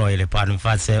mo bono OYEREPA no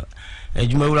fa se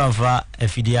juma wura mfa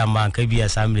afidi amanka bi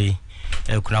assembly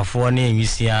kunafo ne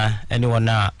emisia ene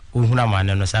wona ohuna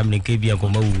mane no samne ke bia ko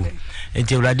mawu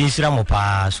enti urade shira mo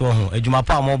pa so ho adwuma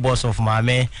pa mo boss of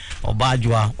maame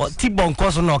obadwa ti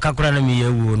bonko so no kakura na me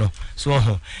yewu no so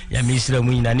ho ya me shira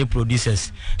mu nyina ne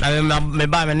producers na me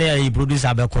ba me ne ya producer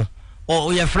abeko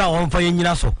o ye fra won fa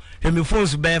nyina so me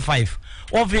phones be 5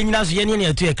 o fa nyina so ye ne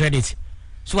ya to credit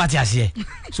so ati ase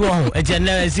so ho enti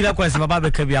na shira kwese baba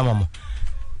be ka bia mamo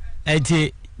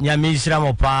enti nyame shira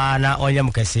mo pa na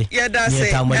onyam kase ye da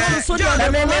say so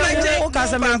o ka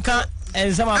se menka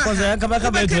ensama kozo yanka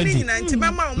baka be 20 nti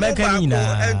mama mo ba ko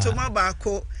entoma ba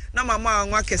ko na mama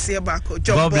anwa kase ba ko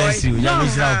God bless you nyame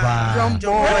shira pa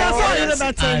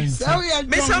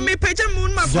me so me page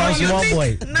moon ma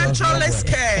boy naturalist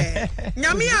care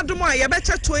nyame adom a ye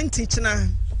becha 20 china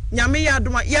nyame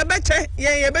adom ye beche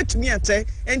ye betumi ate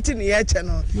enti ne ye che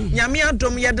no nyame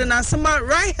adom ye de na asema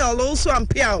Rahel also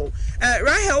ampia o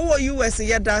Rahel wo US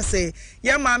ye da say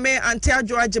ye mame anti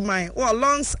adwoageman wo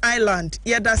Longs Island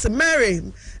ye da say Mary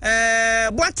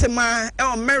Boatema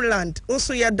Maryland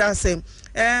also ye da say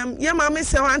ye mame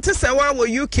se anti se wa wo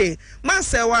UK ma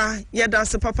se wa ye da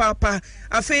say papa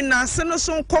afi na se no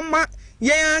so nkoma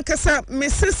ye ankasa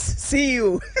Mrs.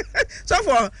 CEO so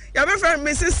for your friend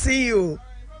Mrs. CEO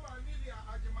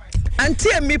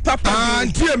Auntie mi papa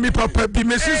bi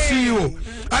Mrs. CEO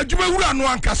adwuma wura no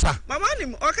ankasa mama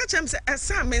nim o ka chem se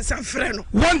esa me san frɛ no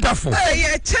wonderful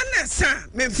ye chene sa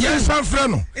me frɛ ye san frɛ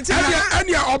no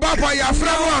ania oba pa ya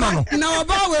frɛ no no na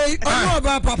oba we ono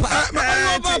oba papa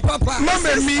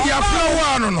mama mi ya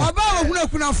frɛ no no oba wo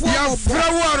hunafo ya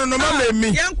frɛ no mama mi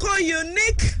yanko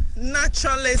unique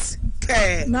naturalist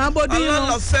na body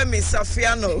no Femi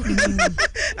Safiano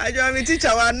ajo mi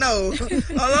teacher wa na o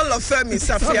ololo Femi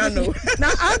Safiano na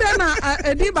ada na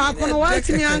edi ba ko no wa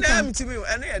timi anka timi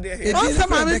ene ye de o se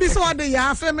ma me bi so de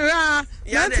ya Femi ra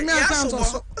ya timi anka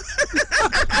so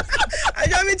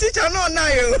ajo mi teacher no na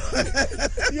yo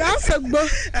ya se gbo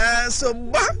so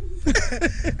ba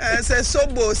se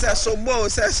sobo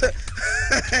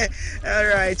all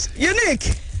right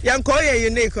unique yanko ye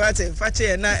unique what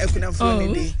fache na ekunafo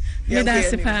ni di me da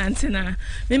se pa antina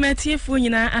me matiefo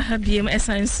nyina ahabiem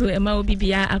esan so e ma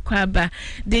obibia akwaba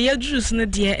de ye juice no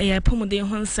de e ya pomuden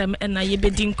ho nsem e na ye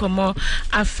bedi nkomo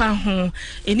afa ho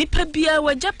enipa bia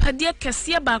wagya pade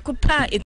kese ba ko pa